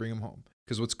bags if you bring them home.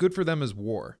 Because what's good for them is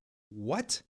war.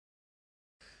 What?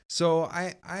 So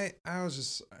I was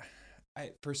just,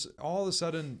 all of a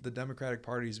sudden, the Democratic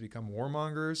Party has become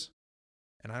warmongers.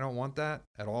 And I don't want that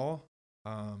at all.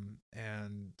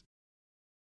 And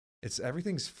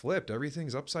everything's flipped.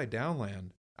 Everything's upside down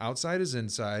land. Outside is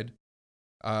inside.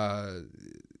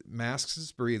 Masks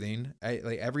is breathing.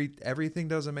 Everything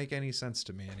doesn't make any sense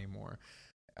to me anymore.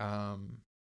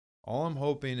 All I'm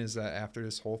hoping is that after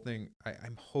this whole thing,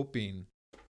 I'm hoping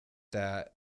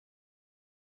that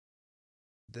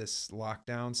this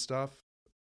lockdown stuff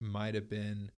might have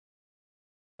been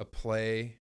a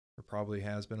play, or probably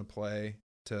has been a play,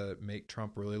 to make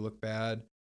Trump really look bad.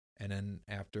 And then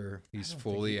after he's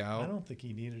fully out, I don't think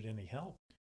he needed any help.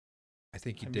 I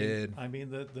think he did. I mean,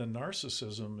 the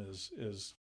narcissism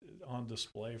is on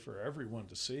display for everyone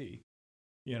to see.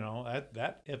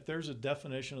 That if there's a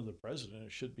definition of the president,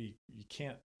 it should be, you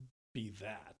can't be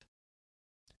that.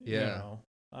 Yeah.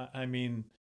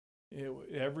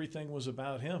 Everything was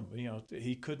about him.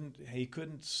 He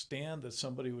couldn't stand that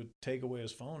somebody would take away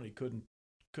his phone. He couldn't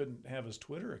have his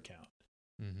Twitter account.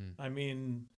 Mm-hmm. I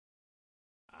mean,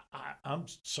 I'm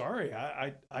sorry.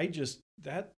 I just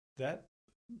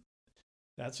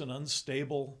that's an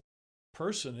unstable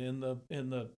person in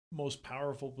the most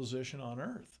powerful position on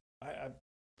earth.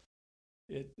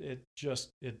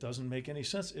 It doesn't make any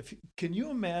sense. Can you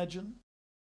imagine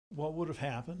what would have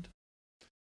happened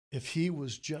if he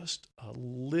was just a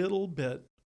little bit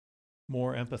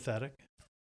more empathetic,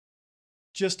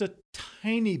 just a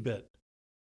tiny bit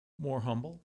more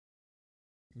humble,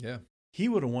 Yeah. he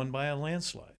would have won by a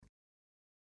landslide.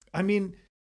 I mean,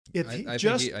 if he I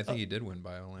think he did win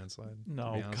by a landslide. to be no,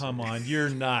 honest come with you. on,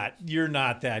 you're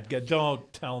not that good.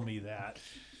 Don't tell me that.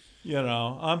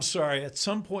 I'm sorry. At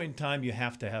some point in time, you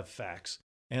have to have facts,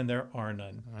 and there are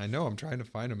none. I know. I'm trying to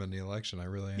find him in the election. I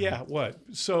really am. Yeah, what?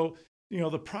 So,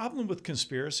 the problem with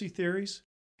conspiracy theories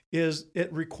is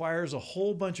it requires a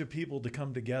whole bunch of people to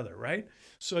come together, right?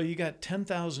 So you got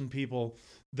 10,000 people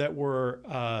that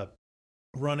were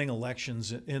running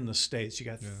elections in the states. You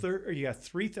got you got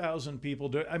 3,000 people.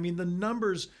 The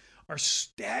numbers are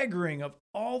staggering of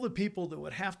all the people that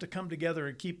would have to come together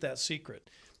and keep that secret.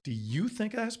 Do you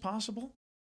think that's possible?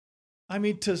 I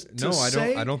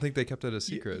don't think they kept it a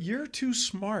secret. You're too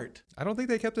smart. I don't think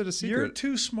they kept it a secret. You're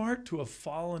too smart to have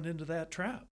fallen into that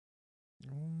trap.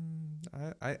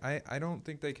 I don't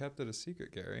think they kept it a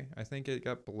secret, Gary. I think it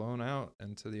got blown out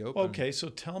into the open. Okay, so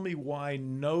tell me why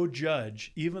no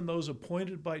judge, even those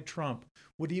appointed by Trump,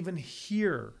 would even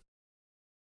hear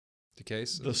The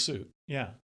case? the suit.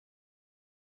 Yeah.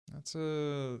 That's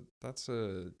a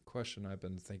question I've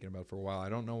been thinking about for a while. I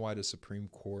don't know why the Supreme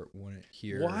Court wouldn't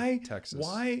hear Texas.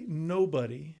 Why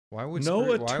nobody, Why would no Supreme-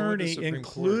 why would the attorney, Supreme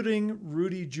including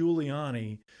Rudy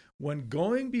Giuliani, when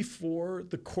going before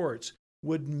the courts,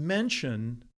 would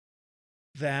mention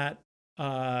that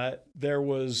there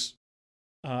was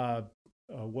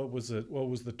what was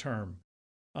the term?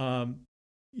 None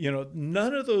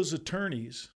of those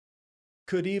attorneys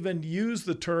could even use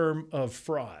the term of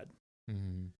fraud,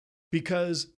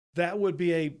 because that would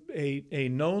be a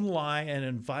known lie and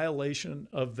in violation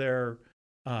of their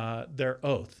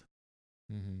oath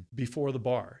before the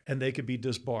bar, and they could be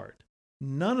disbarred.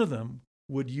 None of them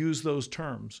would use those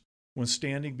terms when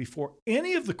standing before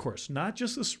any of the courts, not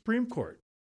just the Supreme Court,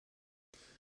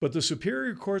 but the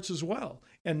superior courts as well.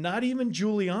 And not even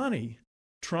Giuliani,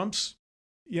 Trump's,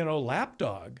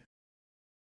 lapdog,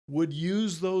 would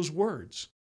use those words.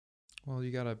 Well,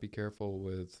 you got to be careful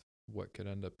with what could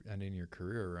end up ending your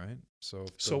career, right? So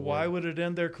why would it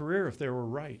end their career if they were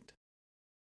right?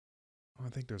 I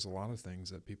think there's a lot of things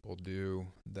that people do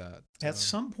that At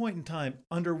some point in time,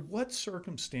 under what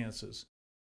circumstances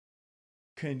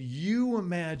can you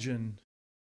imagine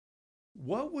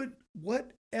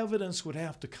what evidence would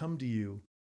have to come to you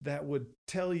that would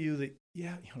tell you that,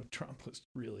 Trump was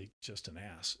really just an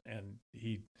ass and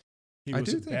he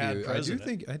was a bad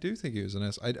president? I do think he was an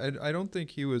ass. I don't think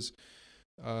he was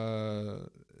a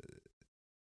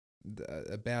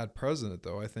bad president,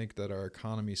 though. I think that our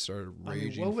economy started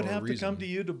raging. What would have to come to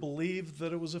you to believe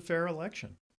that it was a fair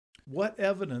election? What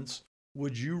evidence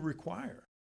would you require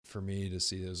for me to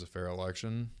see it as a fair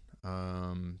election?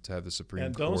 To have the Supreme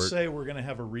and Court. don't say we're going to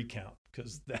have a recount,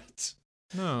 because that's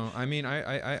no. I mean,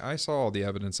 I saw all the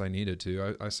evidence I needed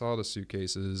to. I saw the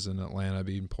suitcases in Atlanta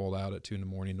being pulled out at 2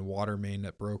 a.m. The water main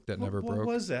that broke never broke. What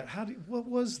was that?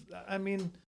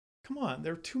 Come on,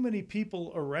 there are too many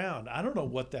people around. I don't know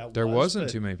what that was. There wasn't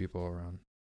too many people around.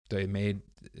 They made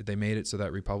it so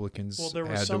that Republicans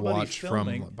had to watch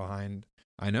from behind.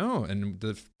 I know, and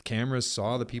the cameras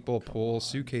saw the people pull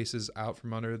suitcases out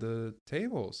from under the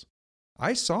tables.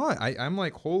 I saw it. I'm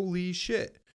like, holy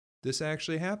shit, this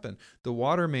actually happened. The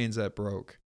water mains that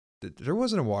broke, there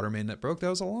wasn't a water main that broke. That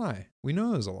was a lie. We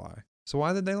know it was a lie. So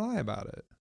why did they lie about it?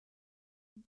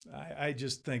 I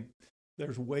just think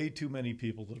there's way too many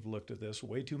people that have looked at this,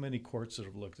 way too many courts that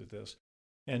have looked at this,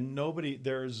 and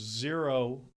there's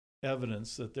zero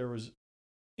evidence that there was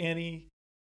any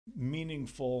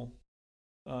meaningful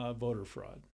voter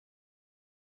fraud.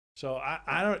 So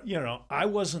I don't, I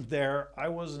wasn't there. I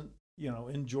wasn't,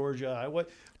 in Georgia.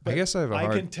 I guess I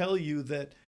can tell you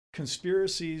that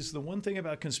conspiracies, the one thing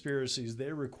about conspiracies,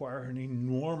 they require an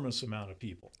enormous amount of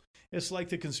people. It's like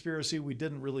the conspiracy we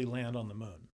didn't really land on the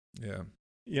moon. Yeah.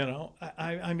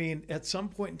 I mean, at some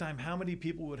point in time, how many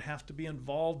people would have to be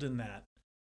involved in that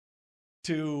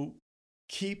to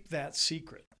keep that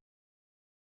secret?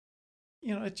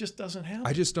 It just doesn't happen.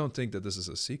 I just don't think that this is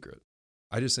a secret.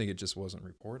 I just think it just wasn't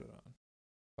reported on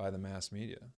by the mass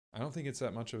media. I don't think it's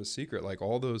that much of a secret. Like,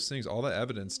 all those things, all the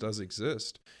evidence does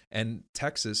exist. And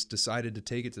Texas decided to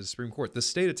take it to the Supreme Court, the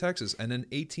state of Texas, and then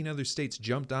 18 other states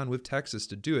jumped on with Texas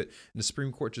to do it. And the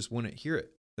Supreme Court just wouldn't hear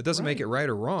it. That doesn't make it right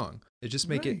or wrong. It just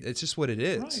it's just what it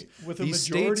is. Right. With a these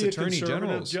majority states' of attorney conservative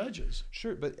generals, judges.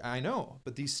 Sure, but I know.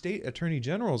 But these state attorney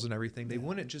generals and everything, they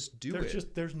wouldn't just do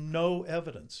it. There's no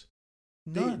evidence.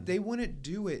 None. They wouldn't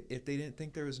do it if they didn't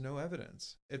think there was no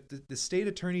evidence. If the state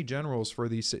attorney generals for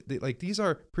these, these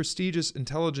are prestigious,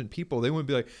 intelligent people, they wouldn't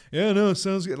be like, yeah, no,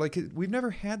 sounds good. Like, we've never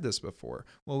had this before.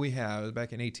 Well, we have.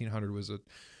 Back in 1800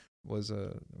 was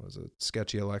a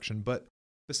sketchy election. But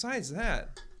besides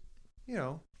that,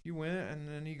 you win and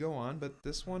then you go on. But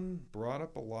this one brought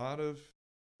up a lot of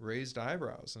raised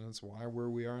eyebrows, and that's why where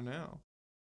we are now.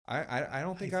 I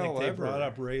don't think I'll they ever brought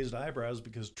up raised eyebrows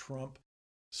because Trump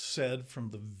said from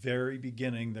the very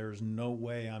beginning, there's no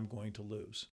way I'm going to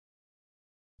lose.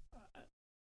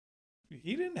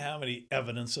 He didn't have any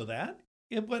evidence of that.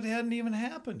 It hadn't even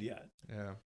happened yet.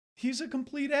 Yeah. He's a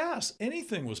complete ass.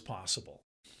 Anything was possible.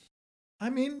 I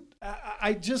mean,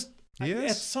 at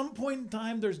some point in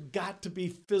time, there's got to be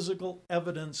physical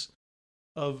evidence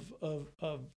of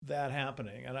that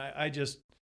happening. And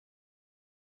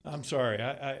I'm sorry.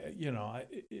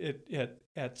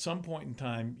 At some point in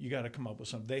time, you got to come up with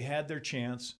something. They had their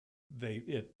chance.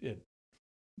 The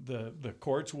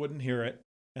courts wouldn't hear it,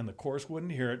 and the courts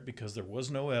wouldn't hear it because there was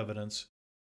no evidence.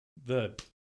 The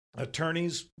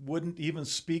attorneys wouldn't even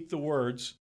speak the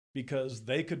words because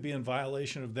they could be in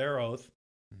violation of their oath.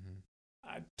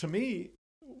 Mm-hmm. To me,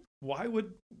 why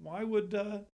would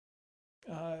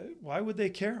they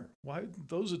care? Why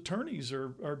those attorneys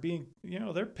are being,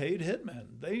 they're paid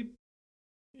hitmen. They,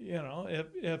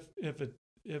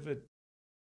 if it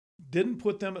didn't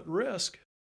put them at risk,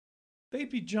 they'd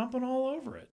be jumping all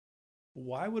over it.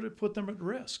 Why would it put them at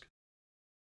risk?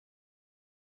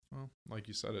 Well, like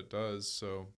you said, it does.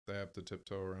 So they have to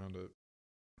tiptoe around it.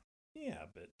 Yeah,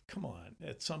 but come on.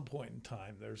 At some point in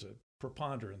time, there's a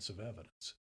preponderance of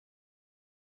evidence.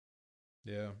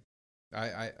 Yeah.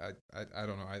 I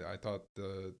don't know. I thought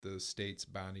the states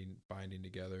binding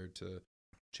together to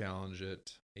challenge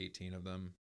it, 18 of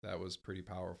them, that was pretty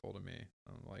powerful to me.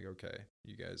 I'm like, okay,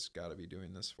 you guys got to be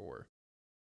doing this for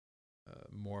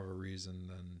more of a reason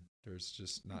than there's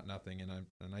just nothing. And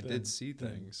I did see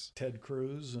things. Ted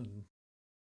Cruz and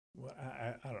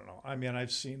I don't know. I mean,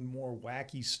 I've seen more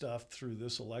wacky stuff through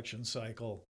this election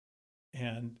cycle,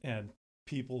 and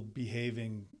people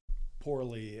behaving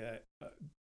poorly.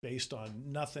 Based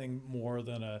on nothing more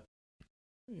than a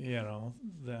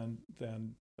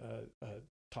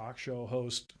talk show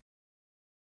host,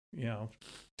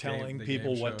 telling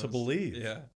people what to believe.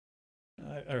 Yeah.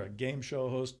 Or a game show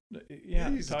host. Yeah.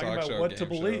 Talking about what to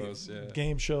believe. Host, yeah.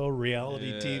 Game show,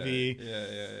 reality TV.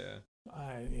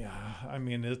 Yeah. I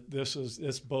mean,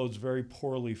 this bodes very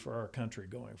poorly for our country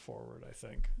going forward, I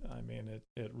think. I mean,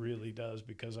 it really does,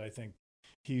 because I think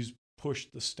he's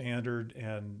pushed the standard,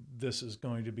 and this is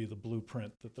going to be the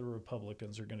blueprint that the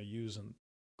Republicans are going to use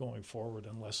going forward,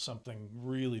 unless something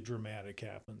really dramatic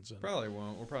happens. And probably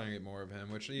won't. We're probably gonna get more of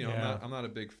him, which I'm not a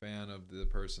big fan of the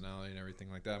personality and everything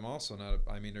like that. I'm also not.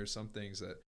 I mean, there's some things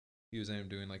that he was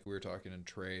doing, like we were talking in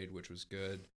trade, which was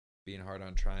good. Being hard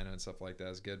on China and stuff like that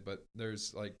is good. But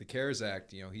there's like the CARES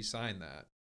Act. He signed that,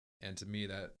 and to me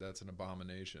that's an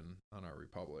abomination on our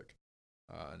republic,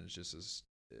 and it's just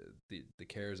the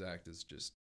CARES Act is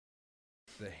just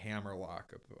the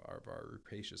hammerlock of our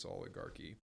rapacious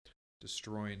oligarchy,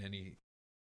 destroying any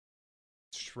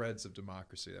shreds of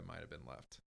democracy that might have been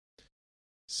left.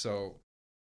 So,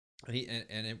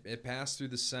 it passed through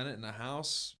the Senate and the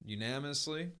House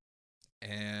unanimously,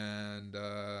 and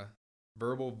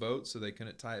verbal vote, so they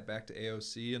couldn't tie it back to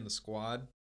AOC and the squad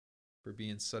for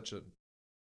being such a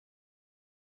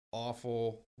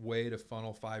awful way to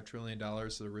funnel $5 trillion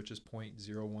to the richest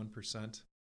 0.01% in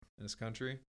this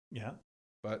country. Yeah.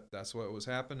 But that's what was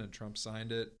happened, and Trump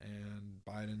signed it, and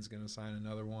Biden's going to sign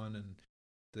another one, and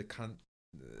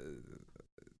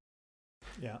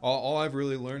all I've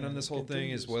really learned on this whole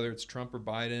thing is whether it's Trump or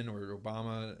Biden or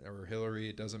Obama or Hillary,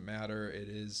 it doesn't matter.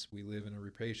 We live in a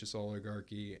rapacious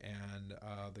oligarchy, and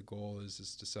the goal is to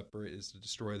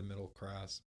destroy the middle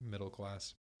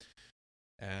class.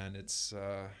 And it's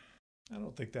I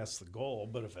don't think that's the goal,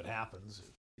 but if it happens,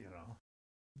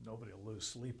 nobody will lose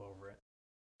sleep over it.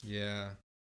 Yeah.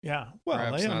 Yeah. Well, I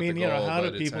mean, how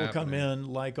do people come in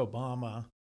like Obama?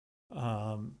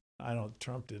 I don't.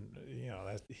 Trump didn't.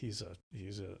 He's a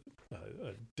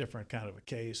different kind of a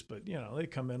case. But they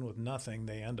come in with nothing.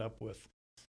 They end up with,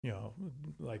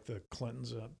 like the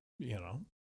Clintons.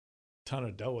 Ton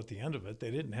of dough at the end of it.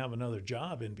 They didn't have another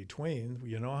job in between.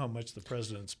 You know how much the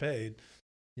president's paid.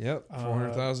 Yep,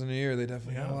 $400,000 a year. They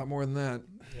definitely got a lot more than that.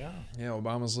 Yeah. Yeah,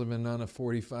 Obama's living on a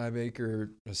 45-acre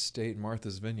estate in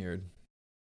Martha's Vineyard.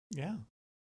 Yeah.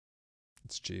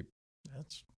 It's cheap.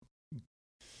 That's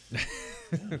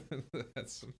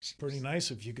That's some cheap pretty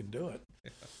nice if you can do it.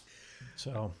 Yeah.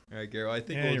 So, All right, Gary. I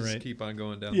think Any we'll just rate. keep on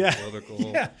going down yeah, the political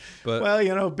hole. yeah. But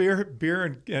Well,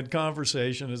 beer and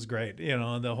conversation is great.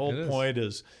 And the It whole is. point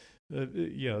is,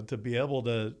 to be able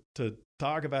to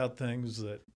talk about things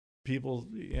that people,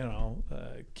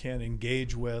 can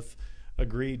engage with,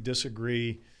 agree,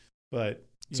 disagree, but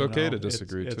It's okay to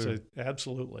disagree, too.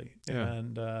 Absolutely. Yeah.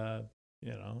 And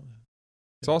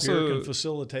It's if also- beer can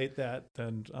facilitate that,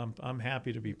 then I'm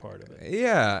happy to be part of it.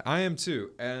 yeah, I am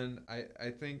too, and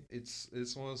I think it's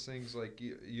one of those things like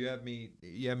you have me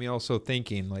also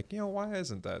thinking like, why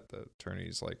isn't that the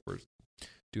attorneys like we're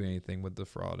doing anything with the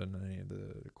fraud in any of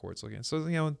the courts looking? So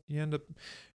you end up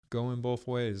going both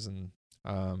ways, and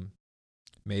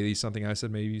maybe something I said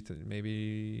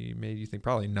maybe made you think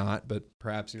probably not, but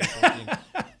perhaps you're thinking.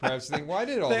 Perhaps you think, why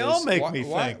did all They this, all make why, me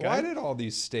why, think. Why did all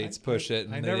these states push it?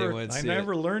 And I they never, wouldn't I see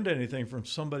never learned anything from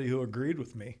somebody who agreed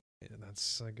with me. it? Yeah,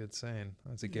 that's a good saying.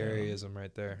 That's a Yeah. Garyism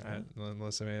right there. Yeah.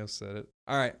 Unless somebody else said it.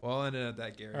 All right. Well, I'll end it at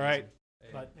that, Gary. All right. Hey,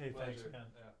 But hey, thanks, pleasure. man.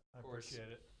 Yeah, I of course.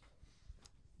 appreciate it.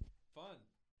 Fun.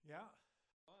 Yeah.